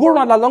to go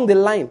around along the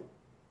line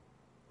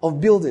of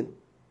building,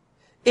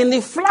 in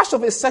the flash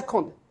of a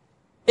second,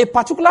 a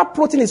particular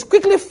protein is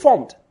quickly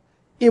formed.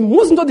 It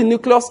moves into the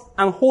nucleus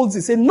and holds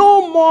it. Say,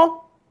 no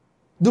more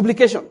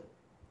duplication.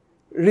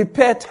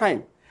 Repair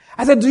time.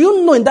 I said, do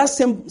you know in that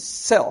same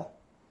cell,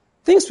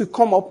 things will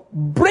come up,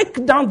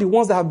 break down the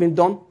ones that have been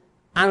done,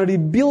 and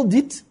rebuild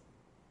it?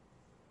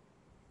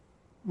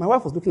 My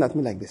wife was looking at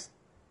me like this.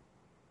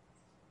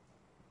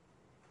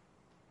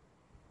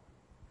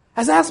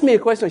 I said, ask me a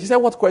question. She said,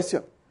 what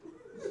question?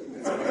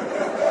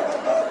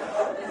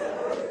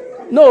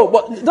 No,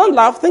 but don't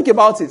laugh. Think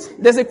about it.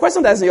 There's a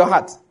question that's in your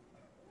heart.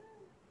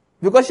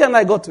 Because she and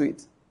I got to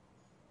it.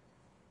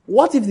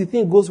 What if the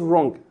thing goes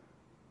wrong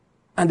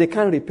and they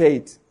can't repair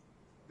it?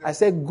 I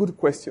said, good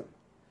question.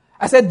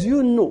 I said, do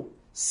you know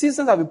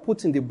seasons have been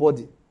put in the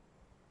body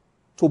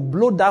to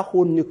blow that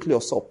whole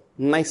nucleus up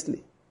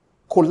nicely,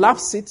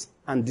 collapse it,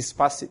 and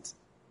disperse it?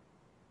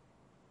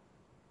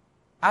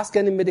 Ask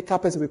any medical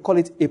person, we call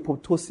it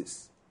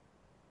apoptosis.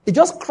 It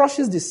just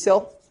crushes the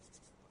cell,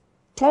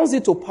 turns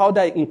it to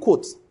powder in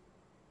quotes,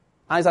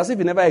 and it's as if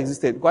it never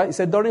existed. He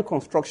said, during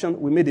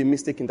construction, we made a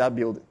mistake in that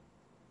building.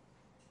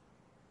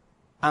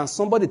 And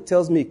somebody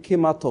tells me it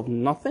came out of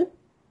nothing?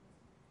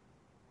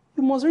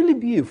 You must really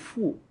be a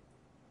fool.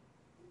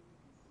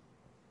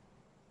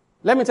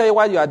 Let me tell you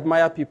why you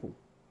admire people.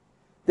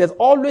 There's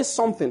always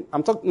something.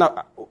 I'm talking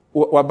now.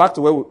 We're back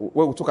to where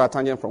we took our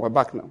tangent from. We're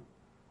back now.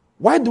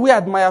 Why do we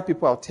admire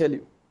people? I'll tell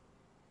you.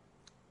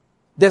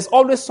 There's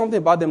always something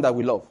about them that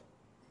we love.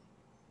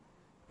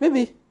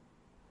 Maybe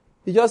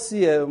you just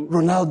see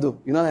Ronaldo.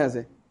 You know what I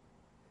say?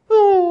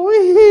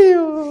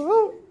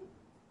 Oh,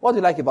 what do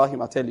you like about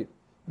him? I'll tell you.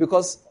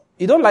 Because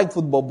you don't like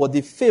football, but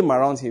the fame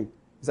around him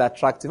is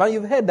attractive. And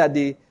you've heard that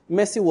the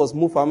Messi was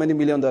moved for how many $1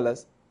 million?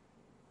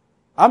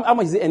 How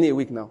much is it a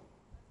week now?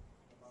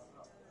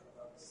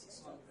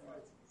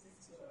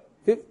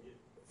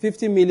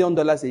 $50 million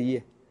a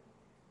year.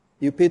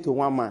 You pay to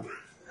one man.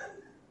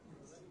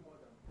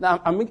 Now,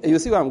 you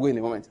see where I'm going in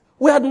a moment.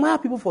 We admire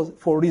people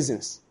for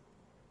reasons.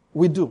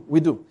 We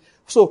do.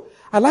 So,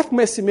 I like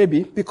Messi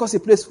maybe because he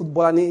plays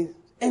football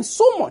and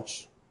so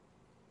much.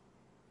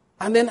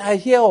 And then I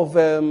hear of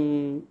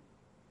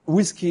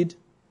Wizkid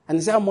and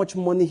they say how much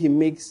money he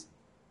makes.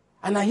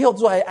 And I hear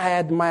also I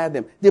admire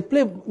them. They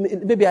play,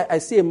 maybe I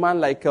see a man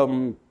like,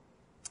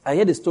 I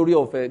hear the story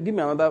of, give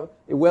me another,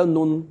 a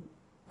well-known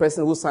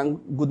person who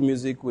sang good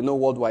music, we know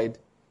worldwide.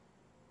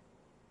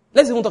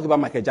 Let's even talk about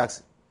Michael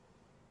Jackson.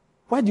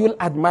 Why do you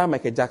admire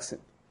Michael Jackson?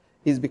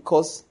 It's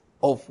because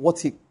of what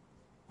he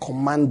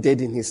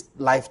commanded in his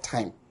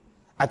lifetime.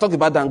 I talked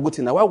about Dangote.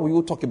 Now, why will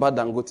you talk about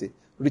Dangote?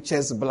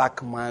 Richest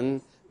black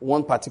man,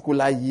 one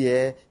particular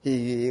year,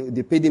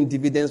 they paid him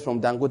dividends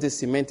from Dangote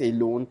Cement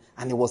alone,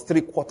 and it was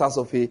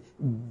 $750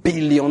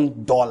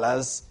 million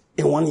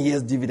in 1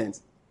 year's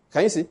dividends.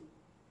 Can you see?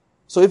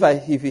 So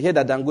if you hear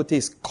that Dangote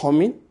is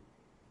coming,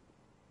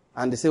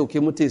 and they say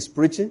Okemote is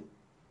preaching,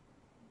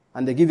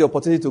 and they give you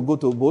opportunity to go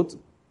to a boat,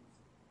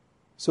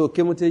 so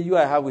Okemote, you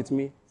I have with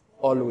me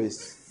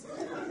always.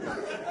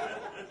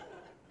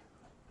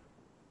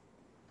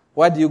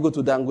 Why do you go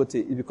to Dangote?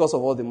 It's because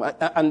of all the money.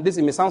 And this,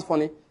 it may sound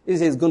funny. He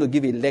says he's going to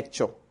give a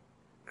lecture.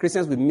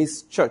 Christians will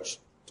miss church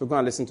to go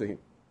and listen to him.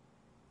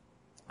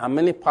 And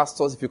many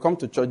pastors, if you come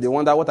to church, they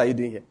wonder, what are you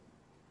doing here?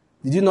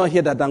 Did you not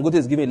hear that Dangote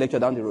is giving a lecture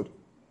down the road?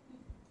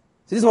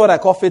 So this is what I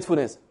call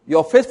faithfulness.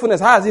 Your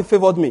faithfulness, how has it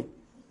favored me?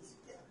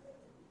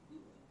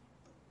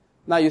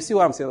 Now you see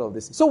why I'm saying all of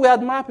this. So we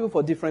admire people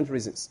for different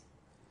reasons.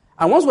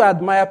 And once we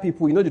admire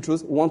people, you know the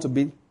truth, we want to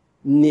be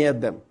near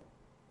them.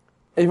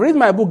 If you read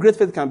my book, Great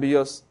Faith Can Be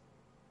Yours,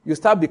 you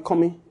start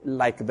becoming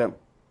like them.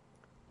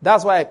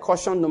 That's why I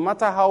caution, no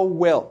matter how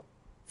well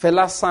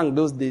Fela sang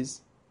those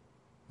days,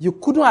 you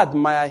couldn't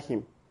admire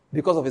him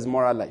because of his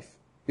moral life.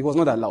 It was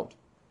not allowed.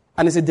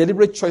 And it's a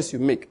deliberate choice you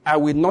make. I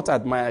will not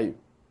admire you.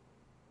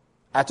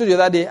 I told you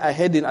the other day, I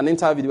heard in an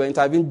interview, they were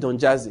interviewing Don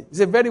Jazzy. He's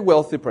a very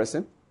wealthy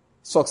person,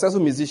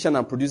 successful musician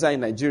and producer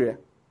in Nigeria.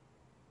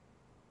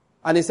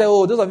 And he said,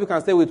 oh, those of you can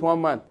stay with one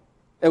man,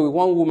 and with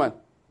one woman.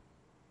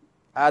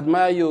 I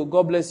admire you,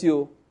 God bless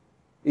you.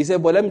 He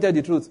said, but let me tell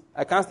you the truth.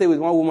 I can't stay with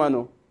one woman,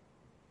 no.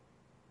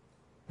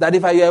 That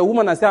if you're a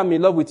woman and say I'm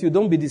in love with you,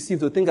 don't be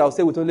deceived to think I'll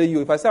stay with only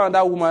you. If I stay with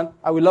that woman,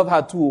 I will love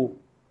her too.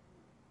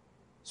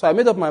 So I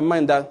made up my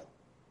mind that,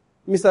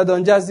 Mr.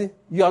 Don Jazzy,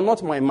 you are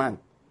not my man.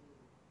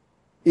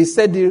 He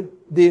said,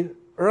 the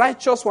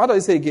righteous, what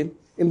does he say again?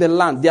 In the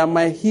land, they are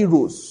my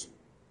heroes.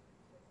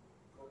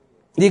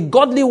 The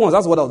godly ones,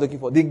 that's what I was looking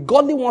for. The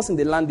godly ones in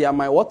the land, they are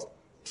my what?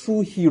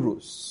 True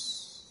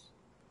heroes.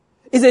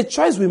 It's a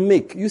choice we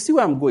make. You see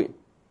where I'm going?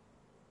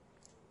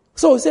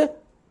 So we say,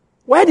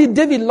 why did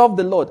David love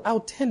the Lord?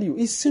 I'll tell you,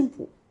 it's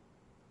simple.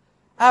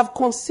 I've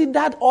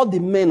considered all the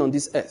men on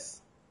this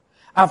earth.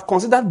 I've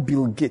considered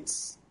Bill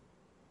Gates.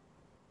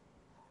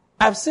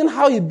 I've seen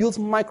how he built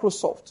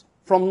Microsoft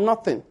from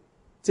nothing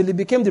till he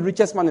became the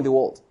richest man in the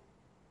world.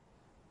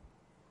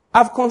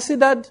 I've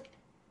considered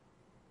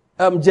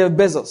Jeff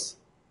Bezos,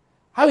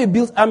 how he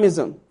built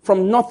Amazon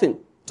from nothing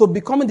to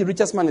becoming the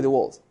richest man in the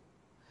world.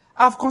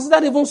 I've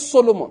considered even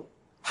Solomon,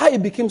 how he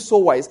became so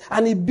wise,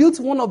 and he built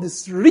one of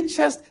the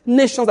richest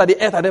nations that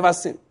the earth had ever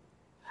seen.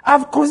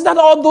 I've considered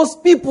all those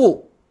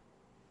people.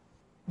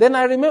 Then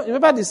I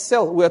remember the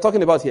cell we were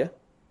talking about here.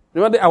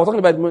 Remember I was talking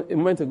about it a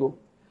moment ago.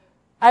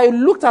 I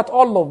looked at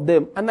all of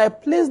them and I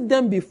placed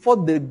them before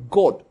the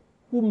God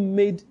who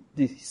made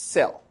the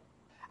cell.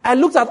 I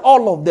looked at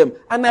all of them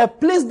and I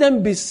placed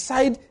them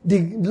beside the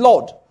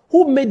Lord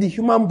who made the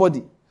human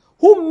body,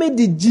 who made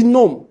the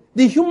genome,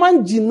 the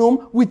human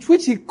genome with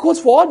which he codes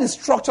for all the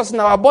structures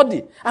in our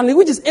body and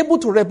which is able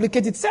to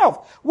replicate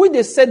itself. Which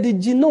they said the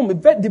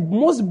genome, the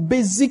most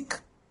basic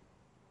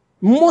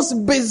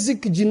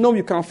genome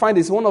you can find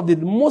is one of the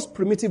most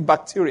primitive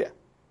bacteria.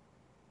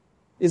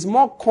 It's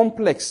more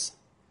complex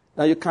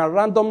than you can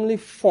randomly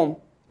form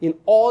in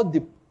all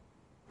the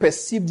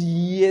perceived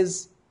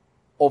years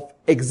of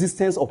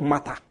existence of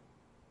matter.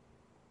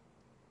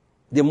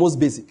 The most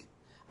basic.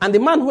 And the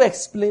man who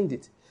explained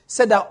it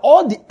said that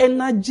all the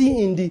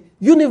energy in the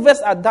universe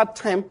at that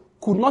time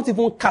could not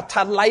even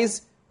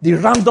catalyze the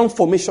random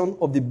formation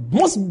of the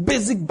most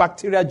basic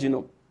bacterial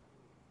genome.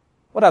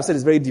 What I've said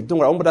is very deep. Don't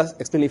worry, I won't bother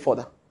explaining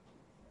further.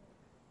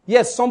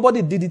 Yes,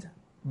 somebody did it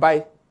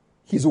by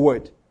his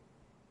word.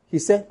 He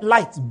said,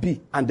 light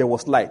be, and there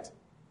was light.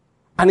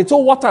 And he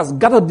told waters,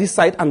 gathered this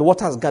side, and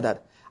waters gathered.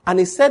 And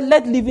he said,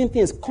 let living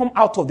things come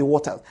out of the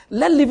waters.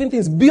 Let living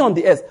things be on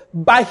the earth.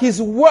 By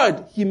his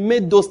word, he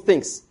made those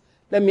things.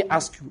 Let me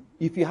ask you,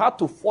 if you had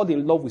to fall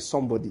in love with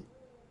somebody,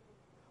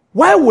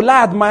 why would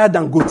I admire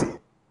Dangote?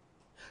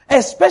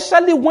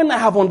 Especially when I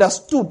have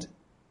understood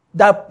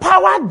that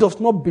power does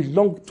not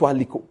belong to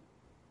Aliko.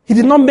 He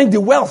did not make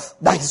the wealth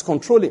that he's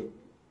controlling.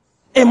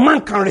 A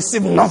man can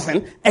receive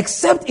nothing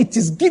except it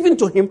is given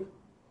to him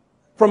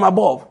from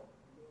above.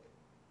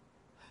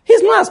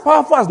 He's not as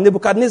powerful as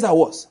Nebuchadnezzar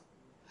was.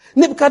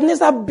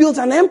 Nebuchadnezzar built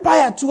an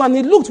empire too, and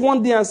he looked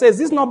one day and says,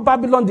 this is not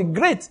Babylon the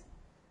Great,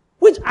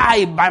 which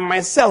I by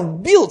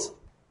myself built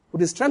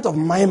with the strength of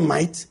my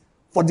might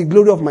for the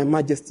glory of my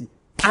majesty.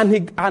 And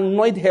he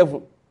annoyed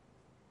heaven.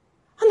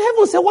 And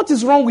heaven said, what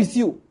is wrong with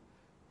you?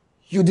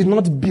 You did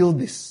not build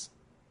this.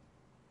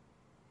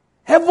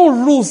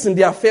 Heaven rules in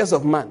the affairs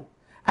of man.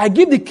 I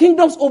give the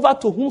kingdoms over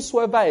to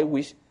whomsoever I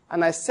wish,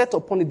 and I set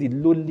upon it the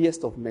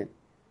lowliest of men.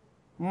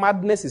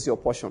 Madness is your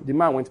portion. The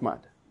man went mad.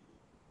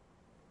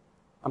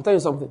 I'm telling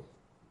you something.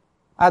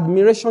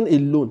 Admiration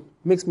alone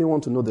makes me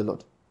want to know the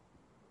Lord.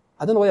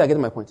 I don't know why you're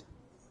getting my point.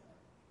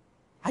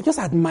 I just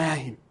admire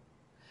him.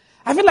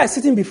 I feel like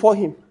sitting before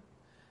him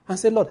and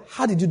say, Lord,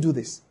 how did you do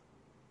this?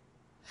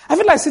 I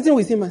feel like sitting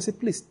with him and say,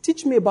 please,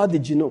 teach me about the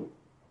genome.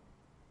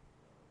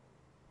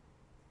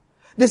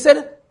 They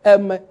said,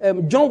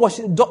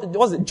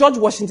 George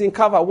Washington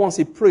Carver once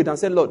he prayed and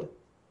said, Lord,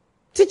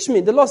 teach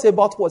me. The Lord said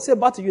about what? Say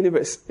about the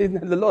universe. The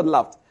Lord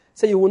laughed.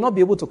 Said, you will not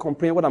be able to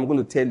comprehend what I'm going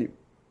to tell you.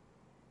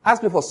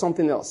 Ask me for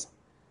something else.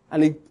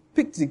 And he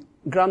picked the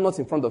groundnut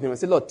in front of him and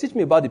said, Lord, teach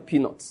me about the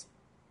peanuts.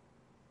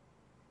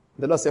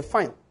 The Lord said,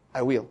 fine,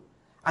 I will.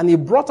 And he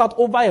brought out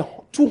over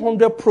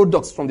 200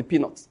 products from the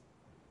peanuts.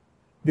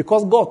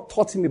 Because God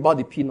taught him about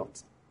the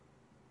peanuts.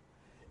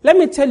 Let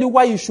me tell you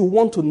why you should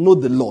want to know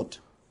the Lord.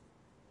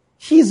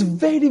 He is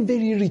very,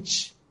 very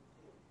rich.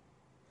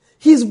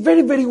 He is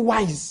very, very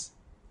wise.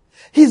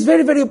 He is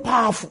very, very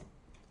powerful.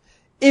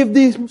 If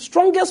the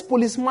strongest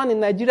policeman in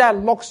Nigeria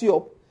locks you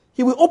up,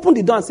 he will open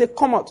the door and say,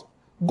 come out.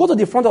 Go to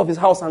the front of his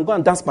house and go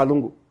and dance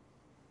Balongo.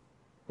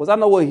 Was that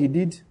not what he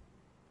did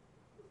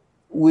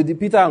with the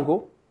Peter and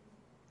Co?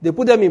 They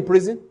put them in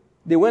prison.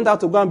 They went out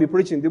to go and be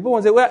preaching. The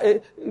people say,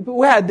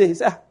 where are they? He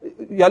said,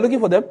 you are looking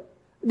for them?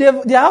 They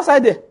are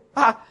outside there.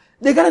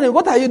 They got them.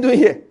 What are you doing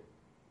here?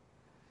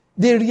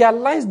 They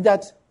realized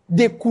that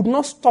they could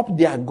not stop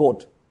their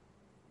God.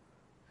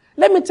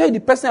 Let me tell you the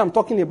person I'm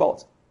talking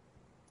about.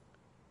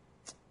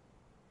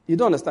 You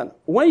don't understand.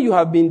 When you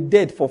have been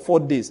dead for 4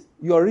 days,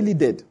 you are really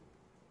dead.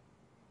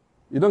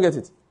 You don't get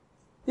it.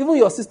 Even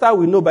your sister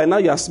will know by now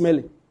you are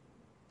smelling.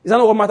 Is that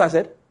not what Martha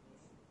said?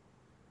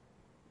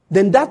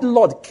 Then that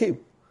Lord came.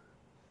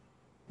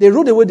 They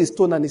rolled away the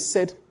stone and he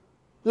said,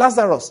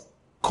 Lazarus,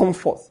 come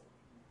forth.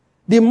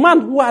 The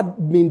man who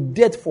had been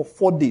dead for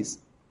 4 days.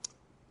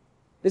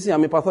 Listen,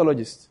 I'm a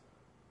pathologist.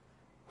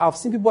 I've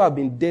seen people who have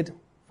been dead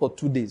for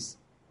 2 days.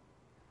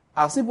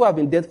 I've seen people who have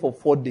been dead for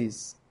 4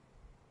 days.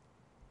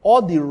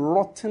 All the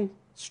rotten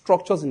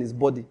structures in his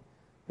body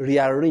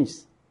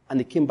rearranged and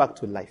he came back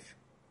to life.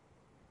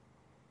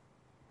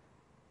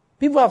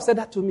 People have said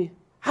that to me.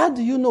 How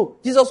do you know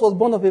Jesus was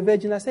born of a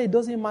virgin? I said, it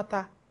doesn't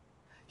matter.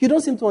 You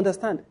don't seem to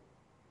understand.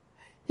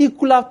 He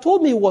could have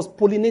told me he was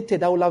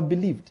pollinated. I would have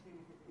believed.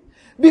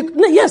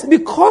 Yes,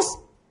 because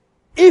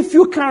if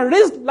you can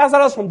raise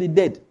Lazarus from the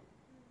dead,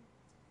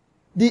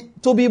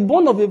 to be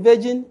born of a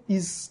virgin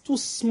is too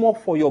small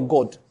for your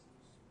God.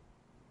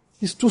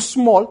 It's too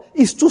small.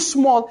 It's too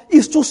small.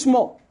 It's too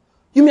small.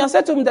 You may have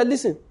said to him that,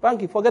 listen,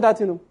 Banky, forget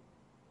that,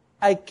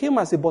 I came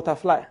as a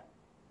butterfly.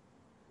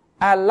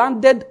 I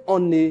landed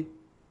on a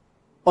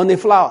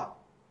flower.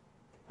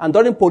 And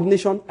during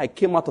pollination, I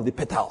came out of the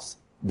petals.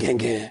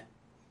 Gang.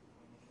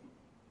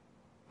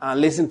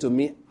 And listen to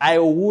me, I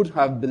would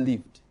have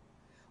believed.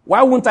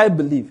 Why wouldn't I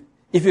believe?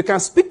 If you can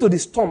speak to the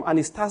storm and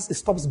it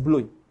stops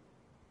blowing.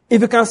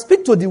 If you can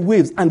speak to the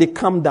waves and they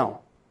calm down.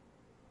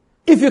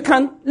 If you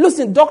can,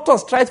 listen,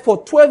 doctors tried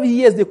for 12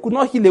 years, they could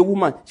not heal a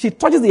woman. She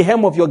touches the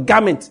hem of your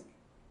garment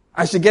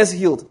and she gets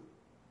healed.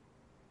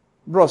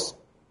 Bros,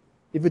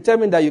 if you tell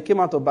me that you came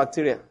out of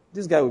bacteria,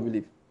 this guy will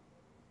believe.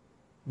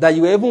 That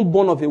you were even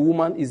born of a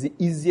woman is the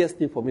easiest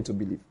thing for me to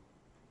believe.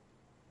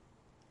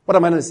 What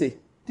am I going to say?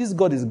 This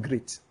God is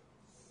great.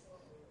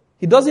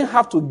 He doesn't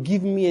have to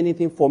give me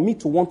anything for me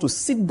to want to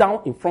sit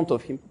down in front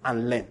of him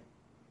and learn.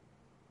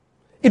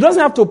 He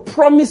doesn't have to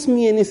promise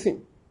me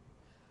anything.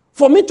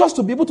 For me just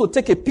to be able to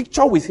take a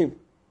picture with him.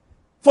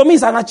 For me,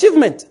 it's an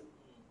achievement.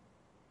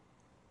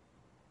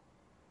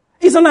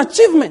 It's an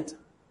achievement.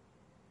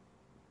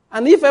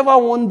 And if ever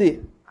one day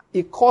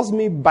he calls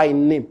me by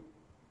name,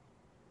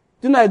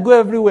 do you know I go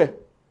everywhere?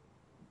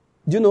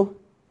 Do you know,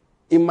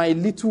 in my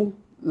little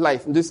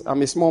life,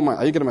 I'm a small man.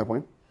 Are you getting my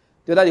point?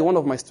 The other day, one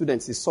of my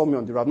students, he saw me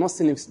on the road. I've not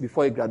seen him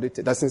before he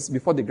graduated. That's since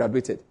before they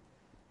graduated.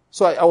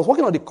 So I was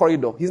walking on the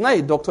corridor. He's now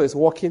a doctor. He's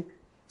walking.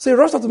 So he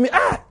rushed up to me.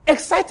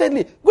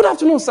 Excitedly. Good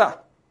afternoon, sir.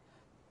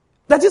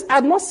 That is, I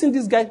had not seen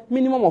this guy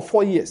minimum of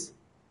 4 years.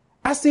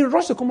 As he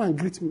rushed to come and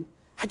greet me,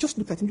 I just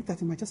looked at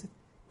him. I just said,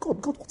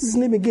 God, what is his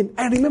name again?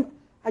 I remember.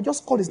 I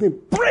just called his name.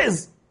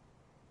 Praise!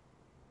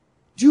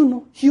 Do you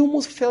know? He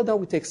almost fell down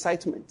with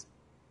excitement.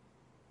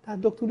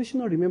 That Dr.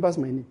 Lushino remembers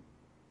my name.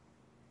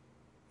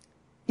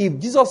 If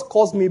Jesus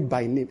calls me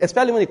by name,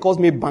 especially when he calls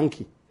me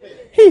Banky,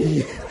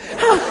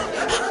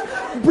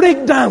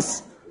 break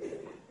dance.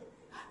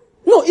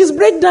 No, it's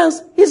break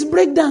dance. It's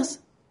break dance.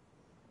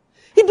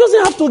 He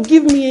doesn't have to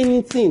give me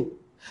anything.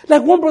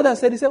 Like one brother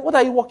said, he said, what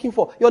are you working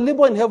for? Your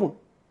labor in heaven.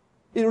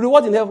 The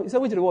reward in heaven. He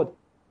said, which reward?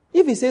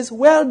 If he says,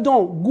 well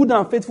done, good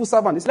and faithful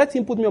servant, it's let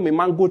him put me on a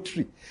mango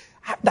tree.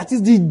 That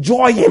is the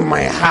joy in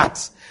my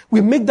heart.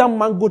 We make that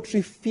mango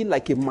tree feel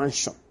like a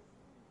mansion.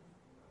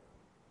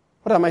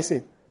 What am I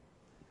saying?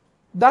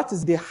 That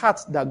is the heart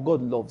that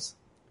God loves.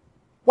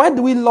 Why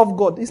do we love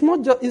God? There's a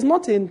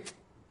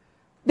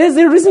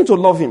reason to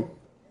love him.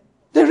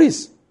 There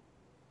is.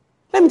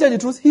 Let me tell you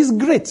the truth. He's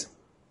great.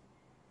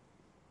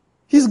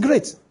 He's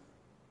great.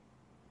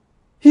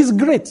 He's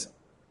great.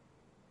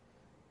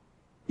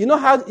 You know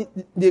how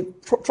the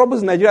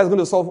troubles in Nigeria is going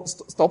to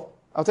stop?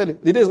 I'll tell you.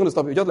 The day is going to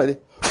stop. You just like this.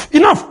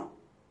 Enough!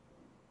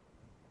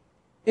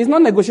 It's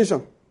not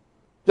negotiation.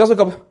 Just wake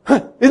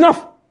up.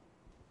 Enough!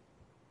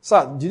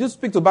 Sir, did you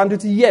speak to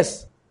banditry?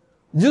 Yes.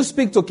 Did you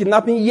speak to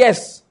kidnapping?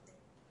 Yes.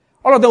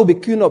 All of them will be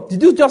queuing up.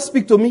 Did you just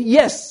speak to me?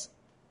 Yes.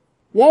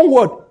 One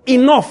word.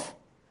 Enough.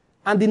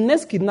 And the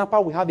next kidnapper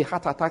will have a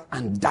heart attack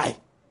and die.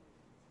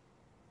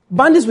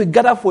 Bandits will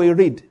gather for a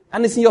raid.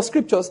 And it's in your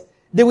scriptures.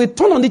 They will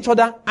turn on each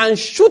other and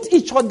shoot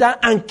each other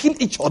and kill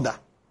each other.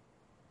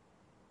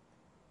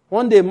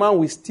 One day a man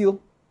will steal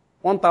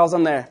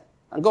 1,000 naira.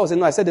 And God will say,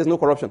 no, I said there's no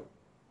corruption.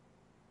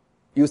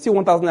 You steal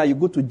 1,000 naira, you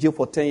go to jail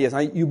for 10 years.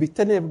 And you'll be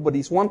telling everybody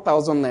it's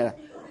 1,000 naira.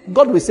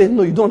 God will say,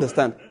 no, you don't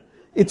understand.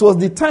 It was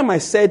the time I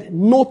said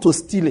no to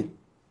stealing.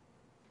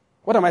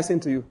 What am I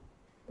saying to you?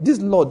 This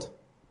Lord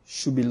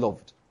should be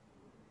loved.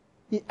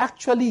 He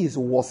actually is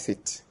worth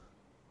it.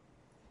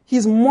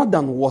 He's more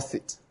than worth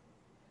it.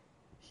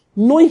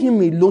 Knowing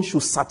him alone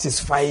should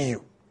satisfy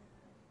you.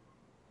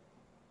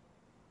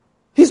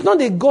 He's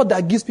not a God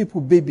that gives people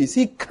babies.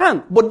 He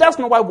can, but that's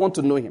not why I want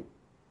to know him.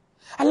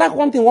 I like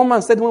one thing one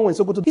man said when we went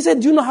to Sokoto. He said,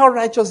 do you know how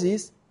righteous he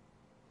is?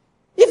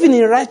 Even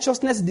in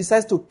righteousness he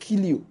decides to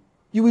kill you,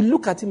 you will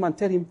look at him and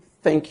tell him,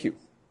 thank you.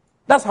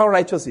 That's how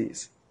righteous he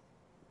is.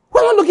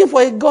 We're not looking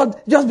for a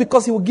God just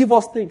because he will give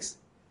us things.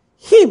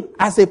 Him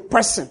as a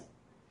person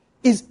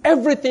is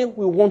everything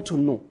we want to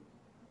know.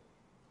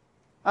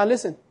 And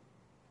listen,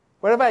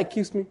 wherever he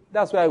keeps me,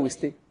 that's where I will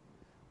stay.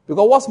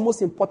 Because what's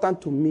most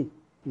important to me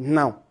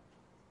now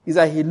is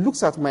that he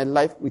looks at my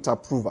life with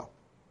approval.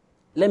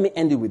 Let me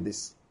end it with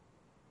this.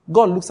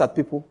 God looks at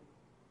people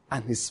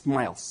and he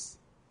smiles.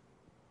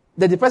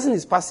 That the person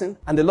is passing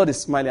and the Lord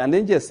is smiling. And the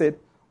angel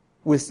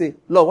will say,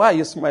 Lord, why are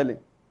you smiling?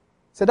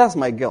 Say, that's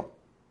my girl.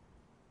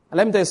 And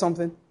let me tell you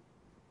something.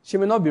 She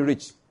may not be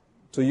rich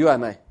to you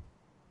and I.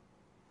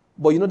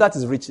 But you know that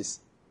is riches.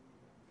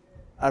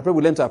 I pray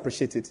we learn to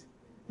appreciate it.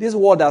 This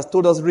world has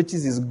told us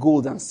riches is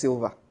gold and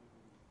silver.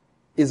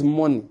 Is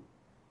money.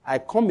 I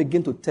come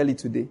again to tell you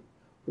today,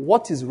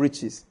 what is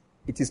riches?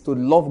 It is to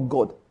love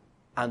God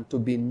and to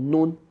be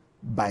known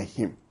by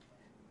him.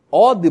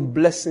 All the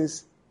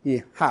blessings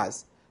he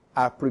has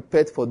are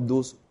prepared for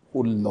those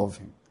who love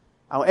him.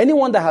 And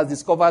anyone that has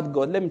discovered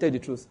God, let me tell you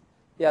the truth,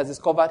 he has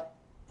discovered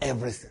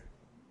everything.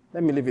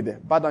 Let me leave it there.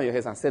 Bow down your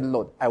heads and say,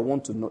 Lord, I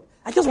want to know.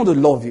 I just want to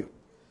love you.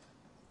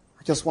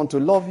 I just want to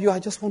love you. I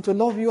just want to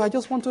love you. I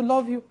just want to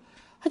love you.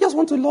 I just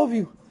want to love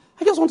you.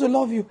 I just want to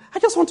love you. I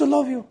just want to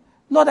love you.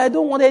 Lord, I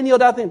don't want any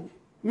other thing.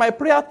 My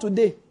prayer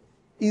today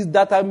is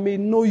that I may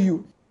know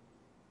you.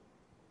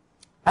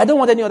 I don't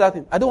want any other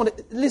thing. I don't want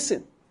to,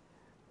 listen.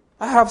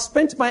 I have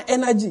spent my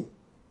energy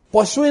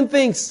pursuing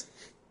things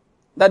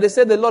that they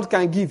say the Lord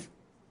can give.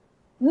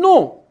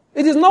 No,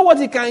 it is not what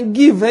he can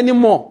give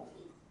anymore.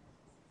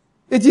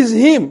 It is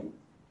him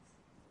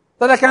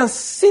that I can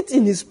sit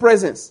in his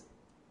presence.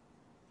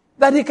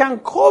 That he can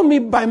call me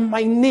by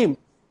my name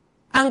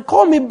and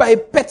call me by a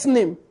pet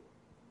name.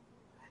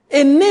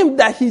 A name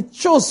that he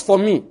chose for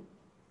me.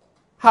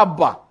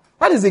 Haba.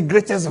 That is the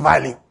greatest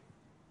value.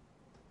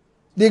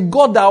 The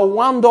God that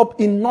wound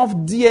up enough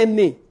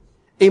DNA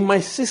in my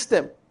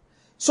system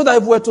so that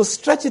if we were to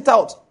stretch it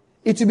out,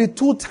 it will be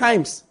 2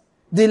 times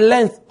the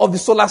length of the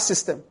solar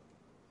system.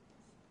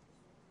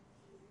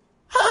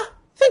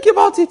 Think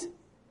about it.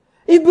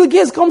 If Bill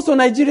Gates comes to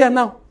Nigeria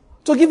now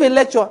to give a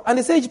lecture and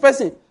they say each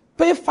person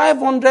pay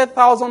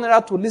 500,000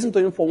 naira to listen to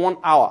him for 1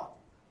 hour,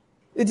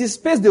 it is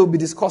space they will be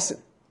discussing.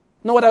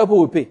 Not what other people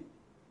will pay.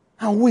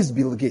 And who is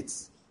Bill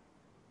Gates?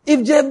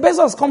 If Jeff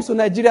Bezos comes to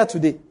Nigeria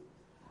today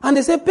and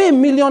they say pay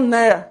 1 million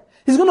naira,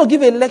 he's going to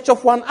give a lecture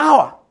for 1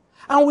 hour.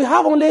 And we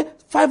have only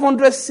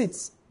 500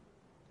 seats.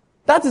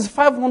 That is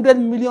 500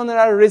 million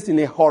naira raised in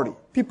a hurry.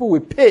 People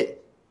will pay.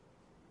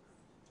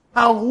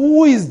 And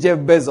who is Jeff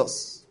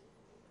Bezos?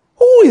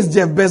 Who is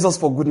Jeff Bezos,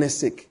 for goodness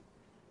sake?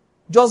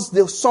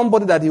 Just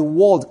somebody that the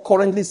world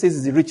currently says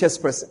is the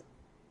richest person.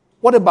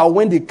 What about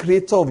when the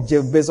creator of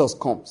Jeff Bezos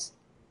comes?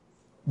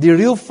 The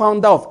real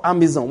founder of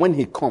Amazon, when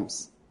he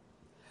comes?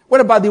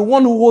 What about the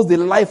one who holds the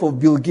life of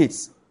Bill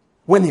Gates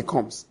when he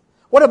comes?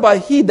 What about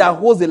he that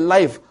holds the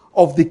life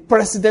of the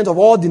president of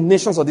all the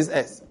nations of this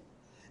earth?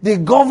 The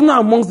governor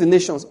amongst the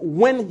nations,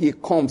 when he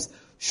comes,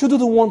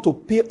 shouldn't want to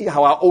pay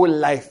our whole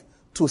life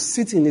to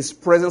sit in his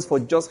presence for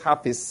just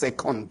half a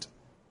second?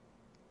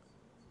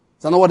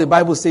 Is that not what the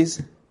Bible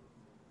says?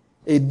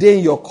 A day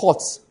in your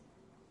courts.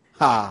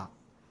 A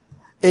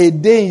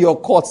day in your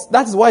courts.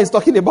 That is what he's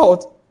talking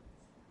about.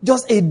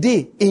 Just a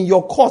day in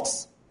your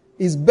courts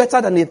is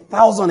better than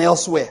 1,000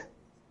 elsewhere.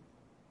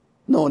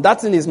 No,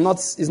 that thing is not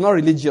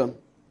religion.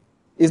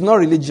 It's not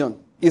religion.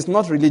 It's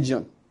not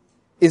religion.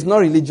 It's not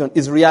religion.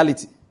 It's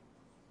reality.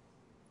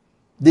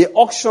 They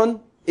auction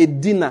a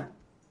dinner.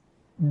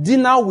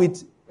 Dinner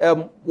with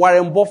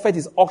Warren Buffett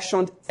is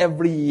auctioned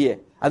every year.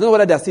 I don't know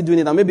whether they're still doing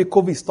it, and maybe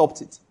COVID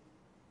stopped it.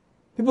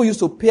 People used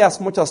to pay as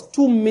much as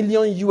 $2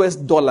 million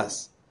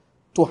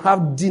to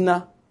have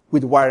dinner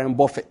with Warren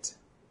Buffett.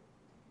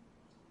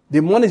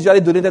 The money is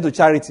usually donated to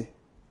charity.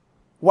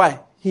 Why?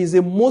 He is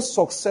the most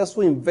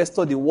successful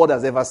investor the world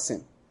has ever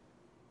seen.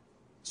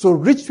 So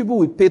rich people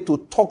will pay to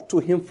talk to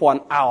him for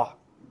 1 hour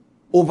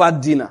over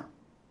dinner.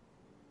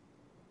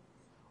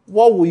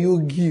 What will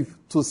you give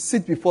to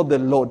sit before the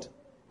Lord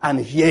and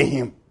hear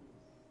him?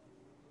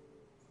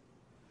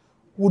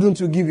 Wouldn't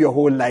you give your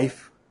whole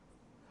life?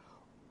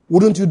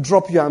 Wouldn't you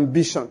drop your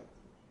ambition?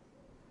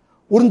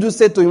 Wouldn't you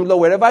say to him, Lord,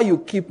 wherever you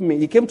keep me?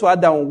 He came to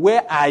Adam,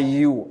 where are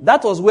you?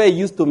 That was where he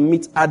used to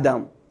meet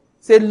Adam.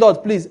 Say,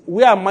 Lord, please,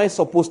 where am I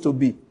supposed to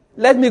be?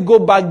 Let me go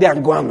back there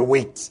and go and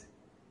wait.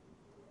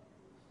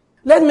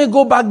 Let me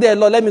go back there,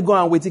 Lord, let me go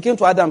and wait. He came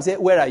to Adam and said,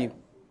 where are you?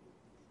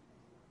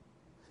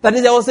 That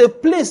is, there was a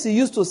place he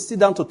used to sit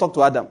down to talk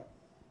to Adam.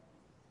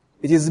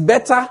 It is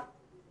better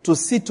to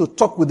sit to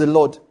talk with the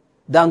Lord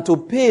than to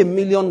pay $1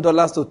 million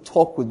to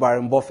talk with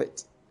Warren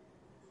Buffett.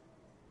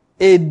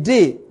 A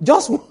day,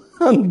 just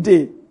one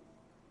day,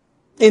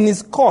 in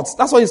his courts,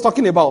 that's what he's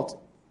talking about,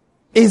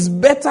 is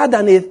better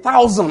than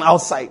 1,000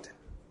 outside.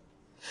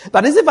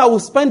 That is, if I will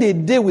spend a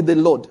day with the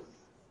Lord,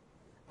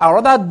 I'd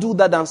rather do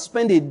that than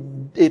spend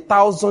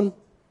 1,000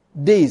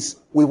 days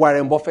with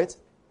Warren Buffett,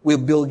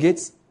 with Bill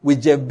Gates,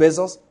 with Jeff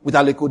Bezos, with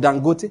Aliko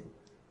Dangote,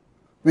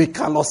 with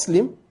Carlos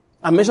Slim.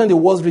 I mentioned the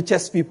world's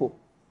richest people,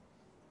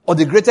 or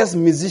the greatest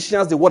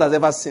musicians the world has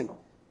ever seen.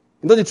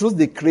 You know the truth?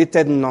 They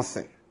created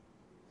nothing.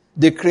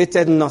 They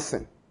created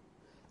nothing.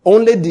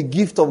 Only the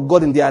gift of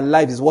God in their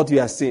life is what we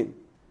are seeing.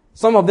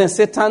 Some of them,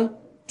 Satan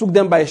took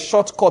them by a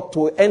shortcut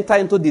to enter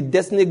into the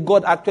destiny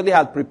God actually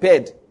had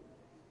prepared.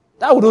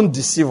 That wouldn't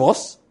deceive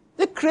us.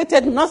 They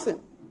created nothing.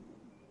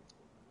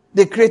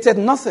 They created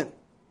nothing.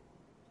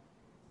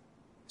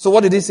 So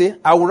what did he say?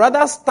 I would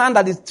rather stand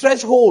at the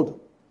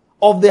threshold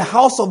of the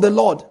house of the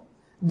Lord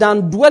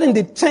than dwell in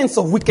the tents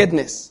of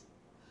wickedness.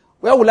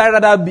 Where would I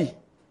rather be?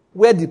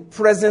 Where the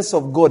presence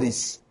of God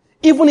is.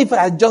 Even if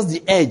I adjust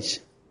the edge.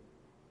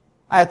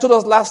 I told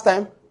us last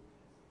time,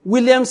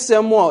 William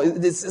Seymour,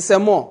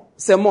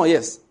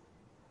 yes.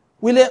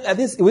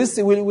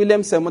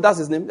 William Seymour, that's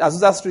his name,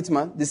 Azusa Street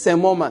man, the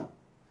Seymour man.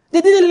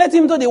 They didn't let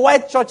him to the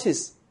white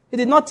churches. He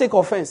did not take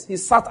offense. He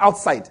sat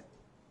outside.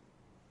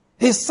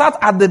 He sat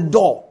at the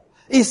door.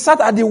 He sat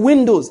at the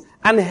windows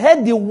and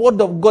heard the word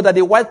of God that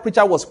the white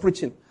preacher was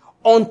preaching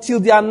until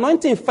the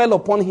anointing fell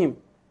upon him.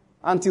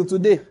 Until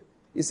today,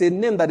 it's a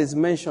name that is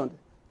mentioned,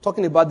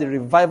 talking about the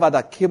revival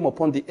that came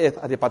upon the earth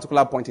at a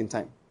particular point in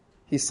time.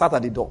 He sat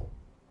at the door.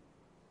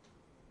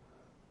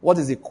 What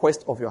is the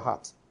quest of your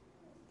heart?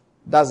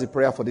 That's the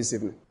prayer for this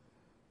evening.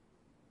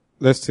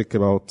 Let's take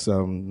about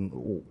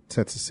 30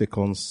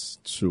 seconds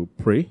to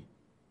pray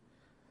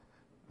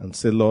and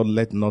say, Lord,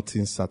 let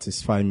nothing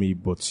satisfy me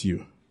but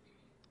you.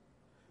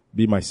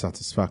 Be my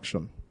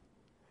satisfaction.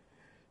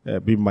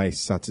 Be my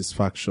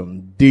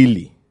satisfaction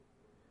daily.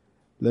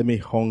 Let me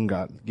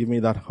hunger. Give me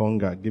that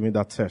hunger. Give me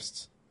that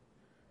thirst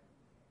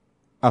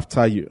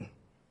after you.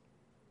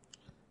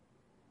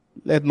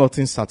 Let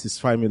nothing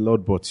satisfy me,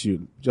 Lord, but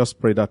you. Just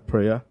pray that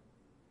prayer.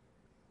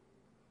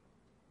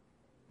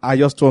 I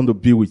just want to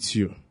be with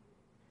you.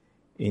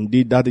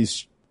 Indeed, that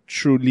is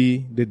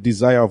truly the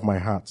desire of my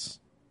heart.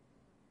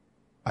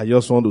 I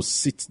just want to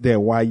sit there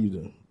while you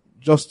do.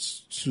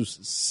 Just to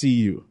see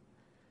you.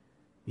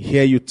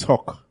 Hear you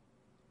talk.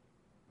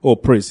 Oh,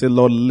 pray. Say,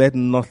 Lord, let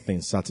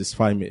nothing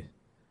satisfy me.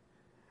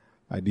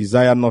 I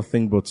desire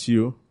nothing but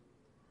you.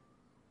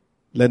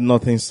 Let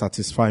nothing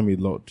satisfy me,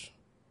 Lord.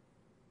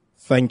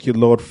 Thank you,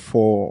 Lord,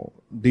 for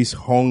this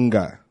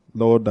hunger,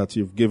 Lord, that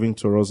you've given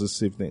to us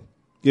this evening.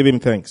 Give him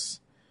thanks.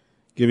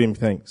 Give him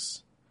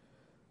thanks.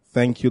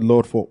 Thank you,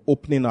 Lord, for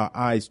opening our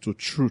eyes to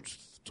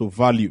truth, to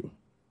value,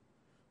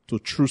 to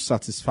true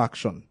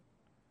satisfaction.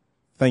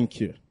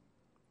 Thank you.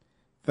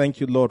 Thank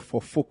you, Lord,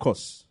 for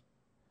focus,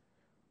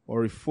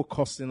 or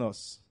refocusing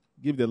us.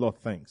 Give the Lord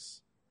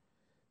thanks.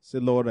 Say,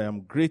 Lord, I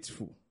am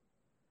grateful.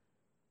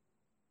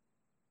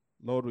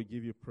 Lord, we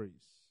give you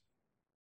praise.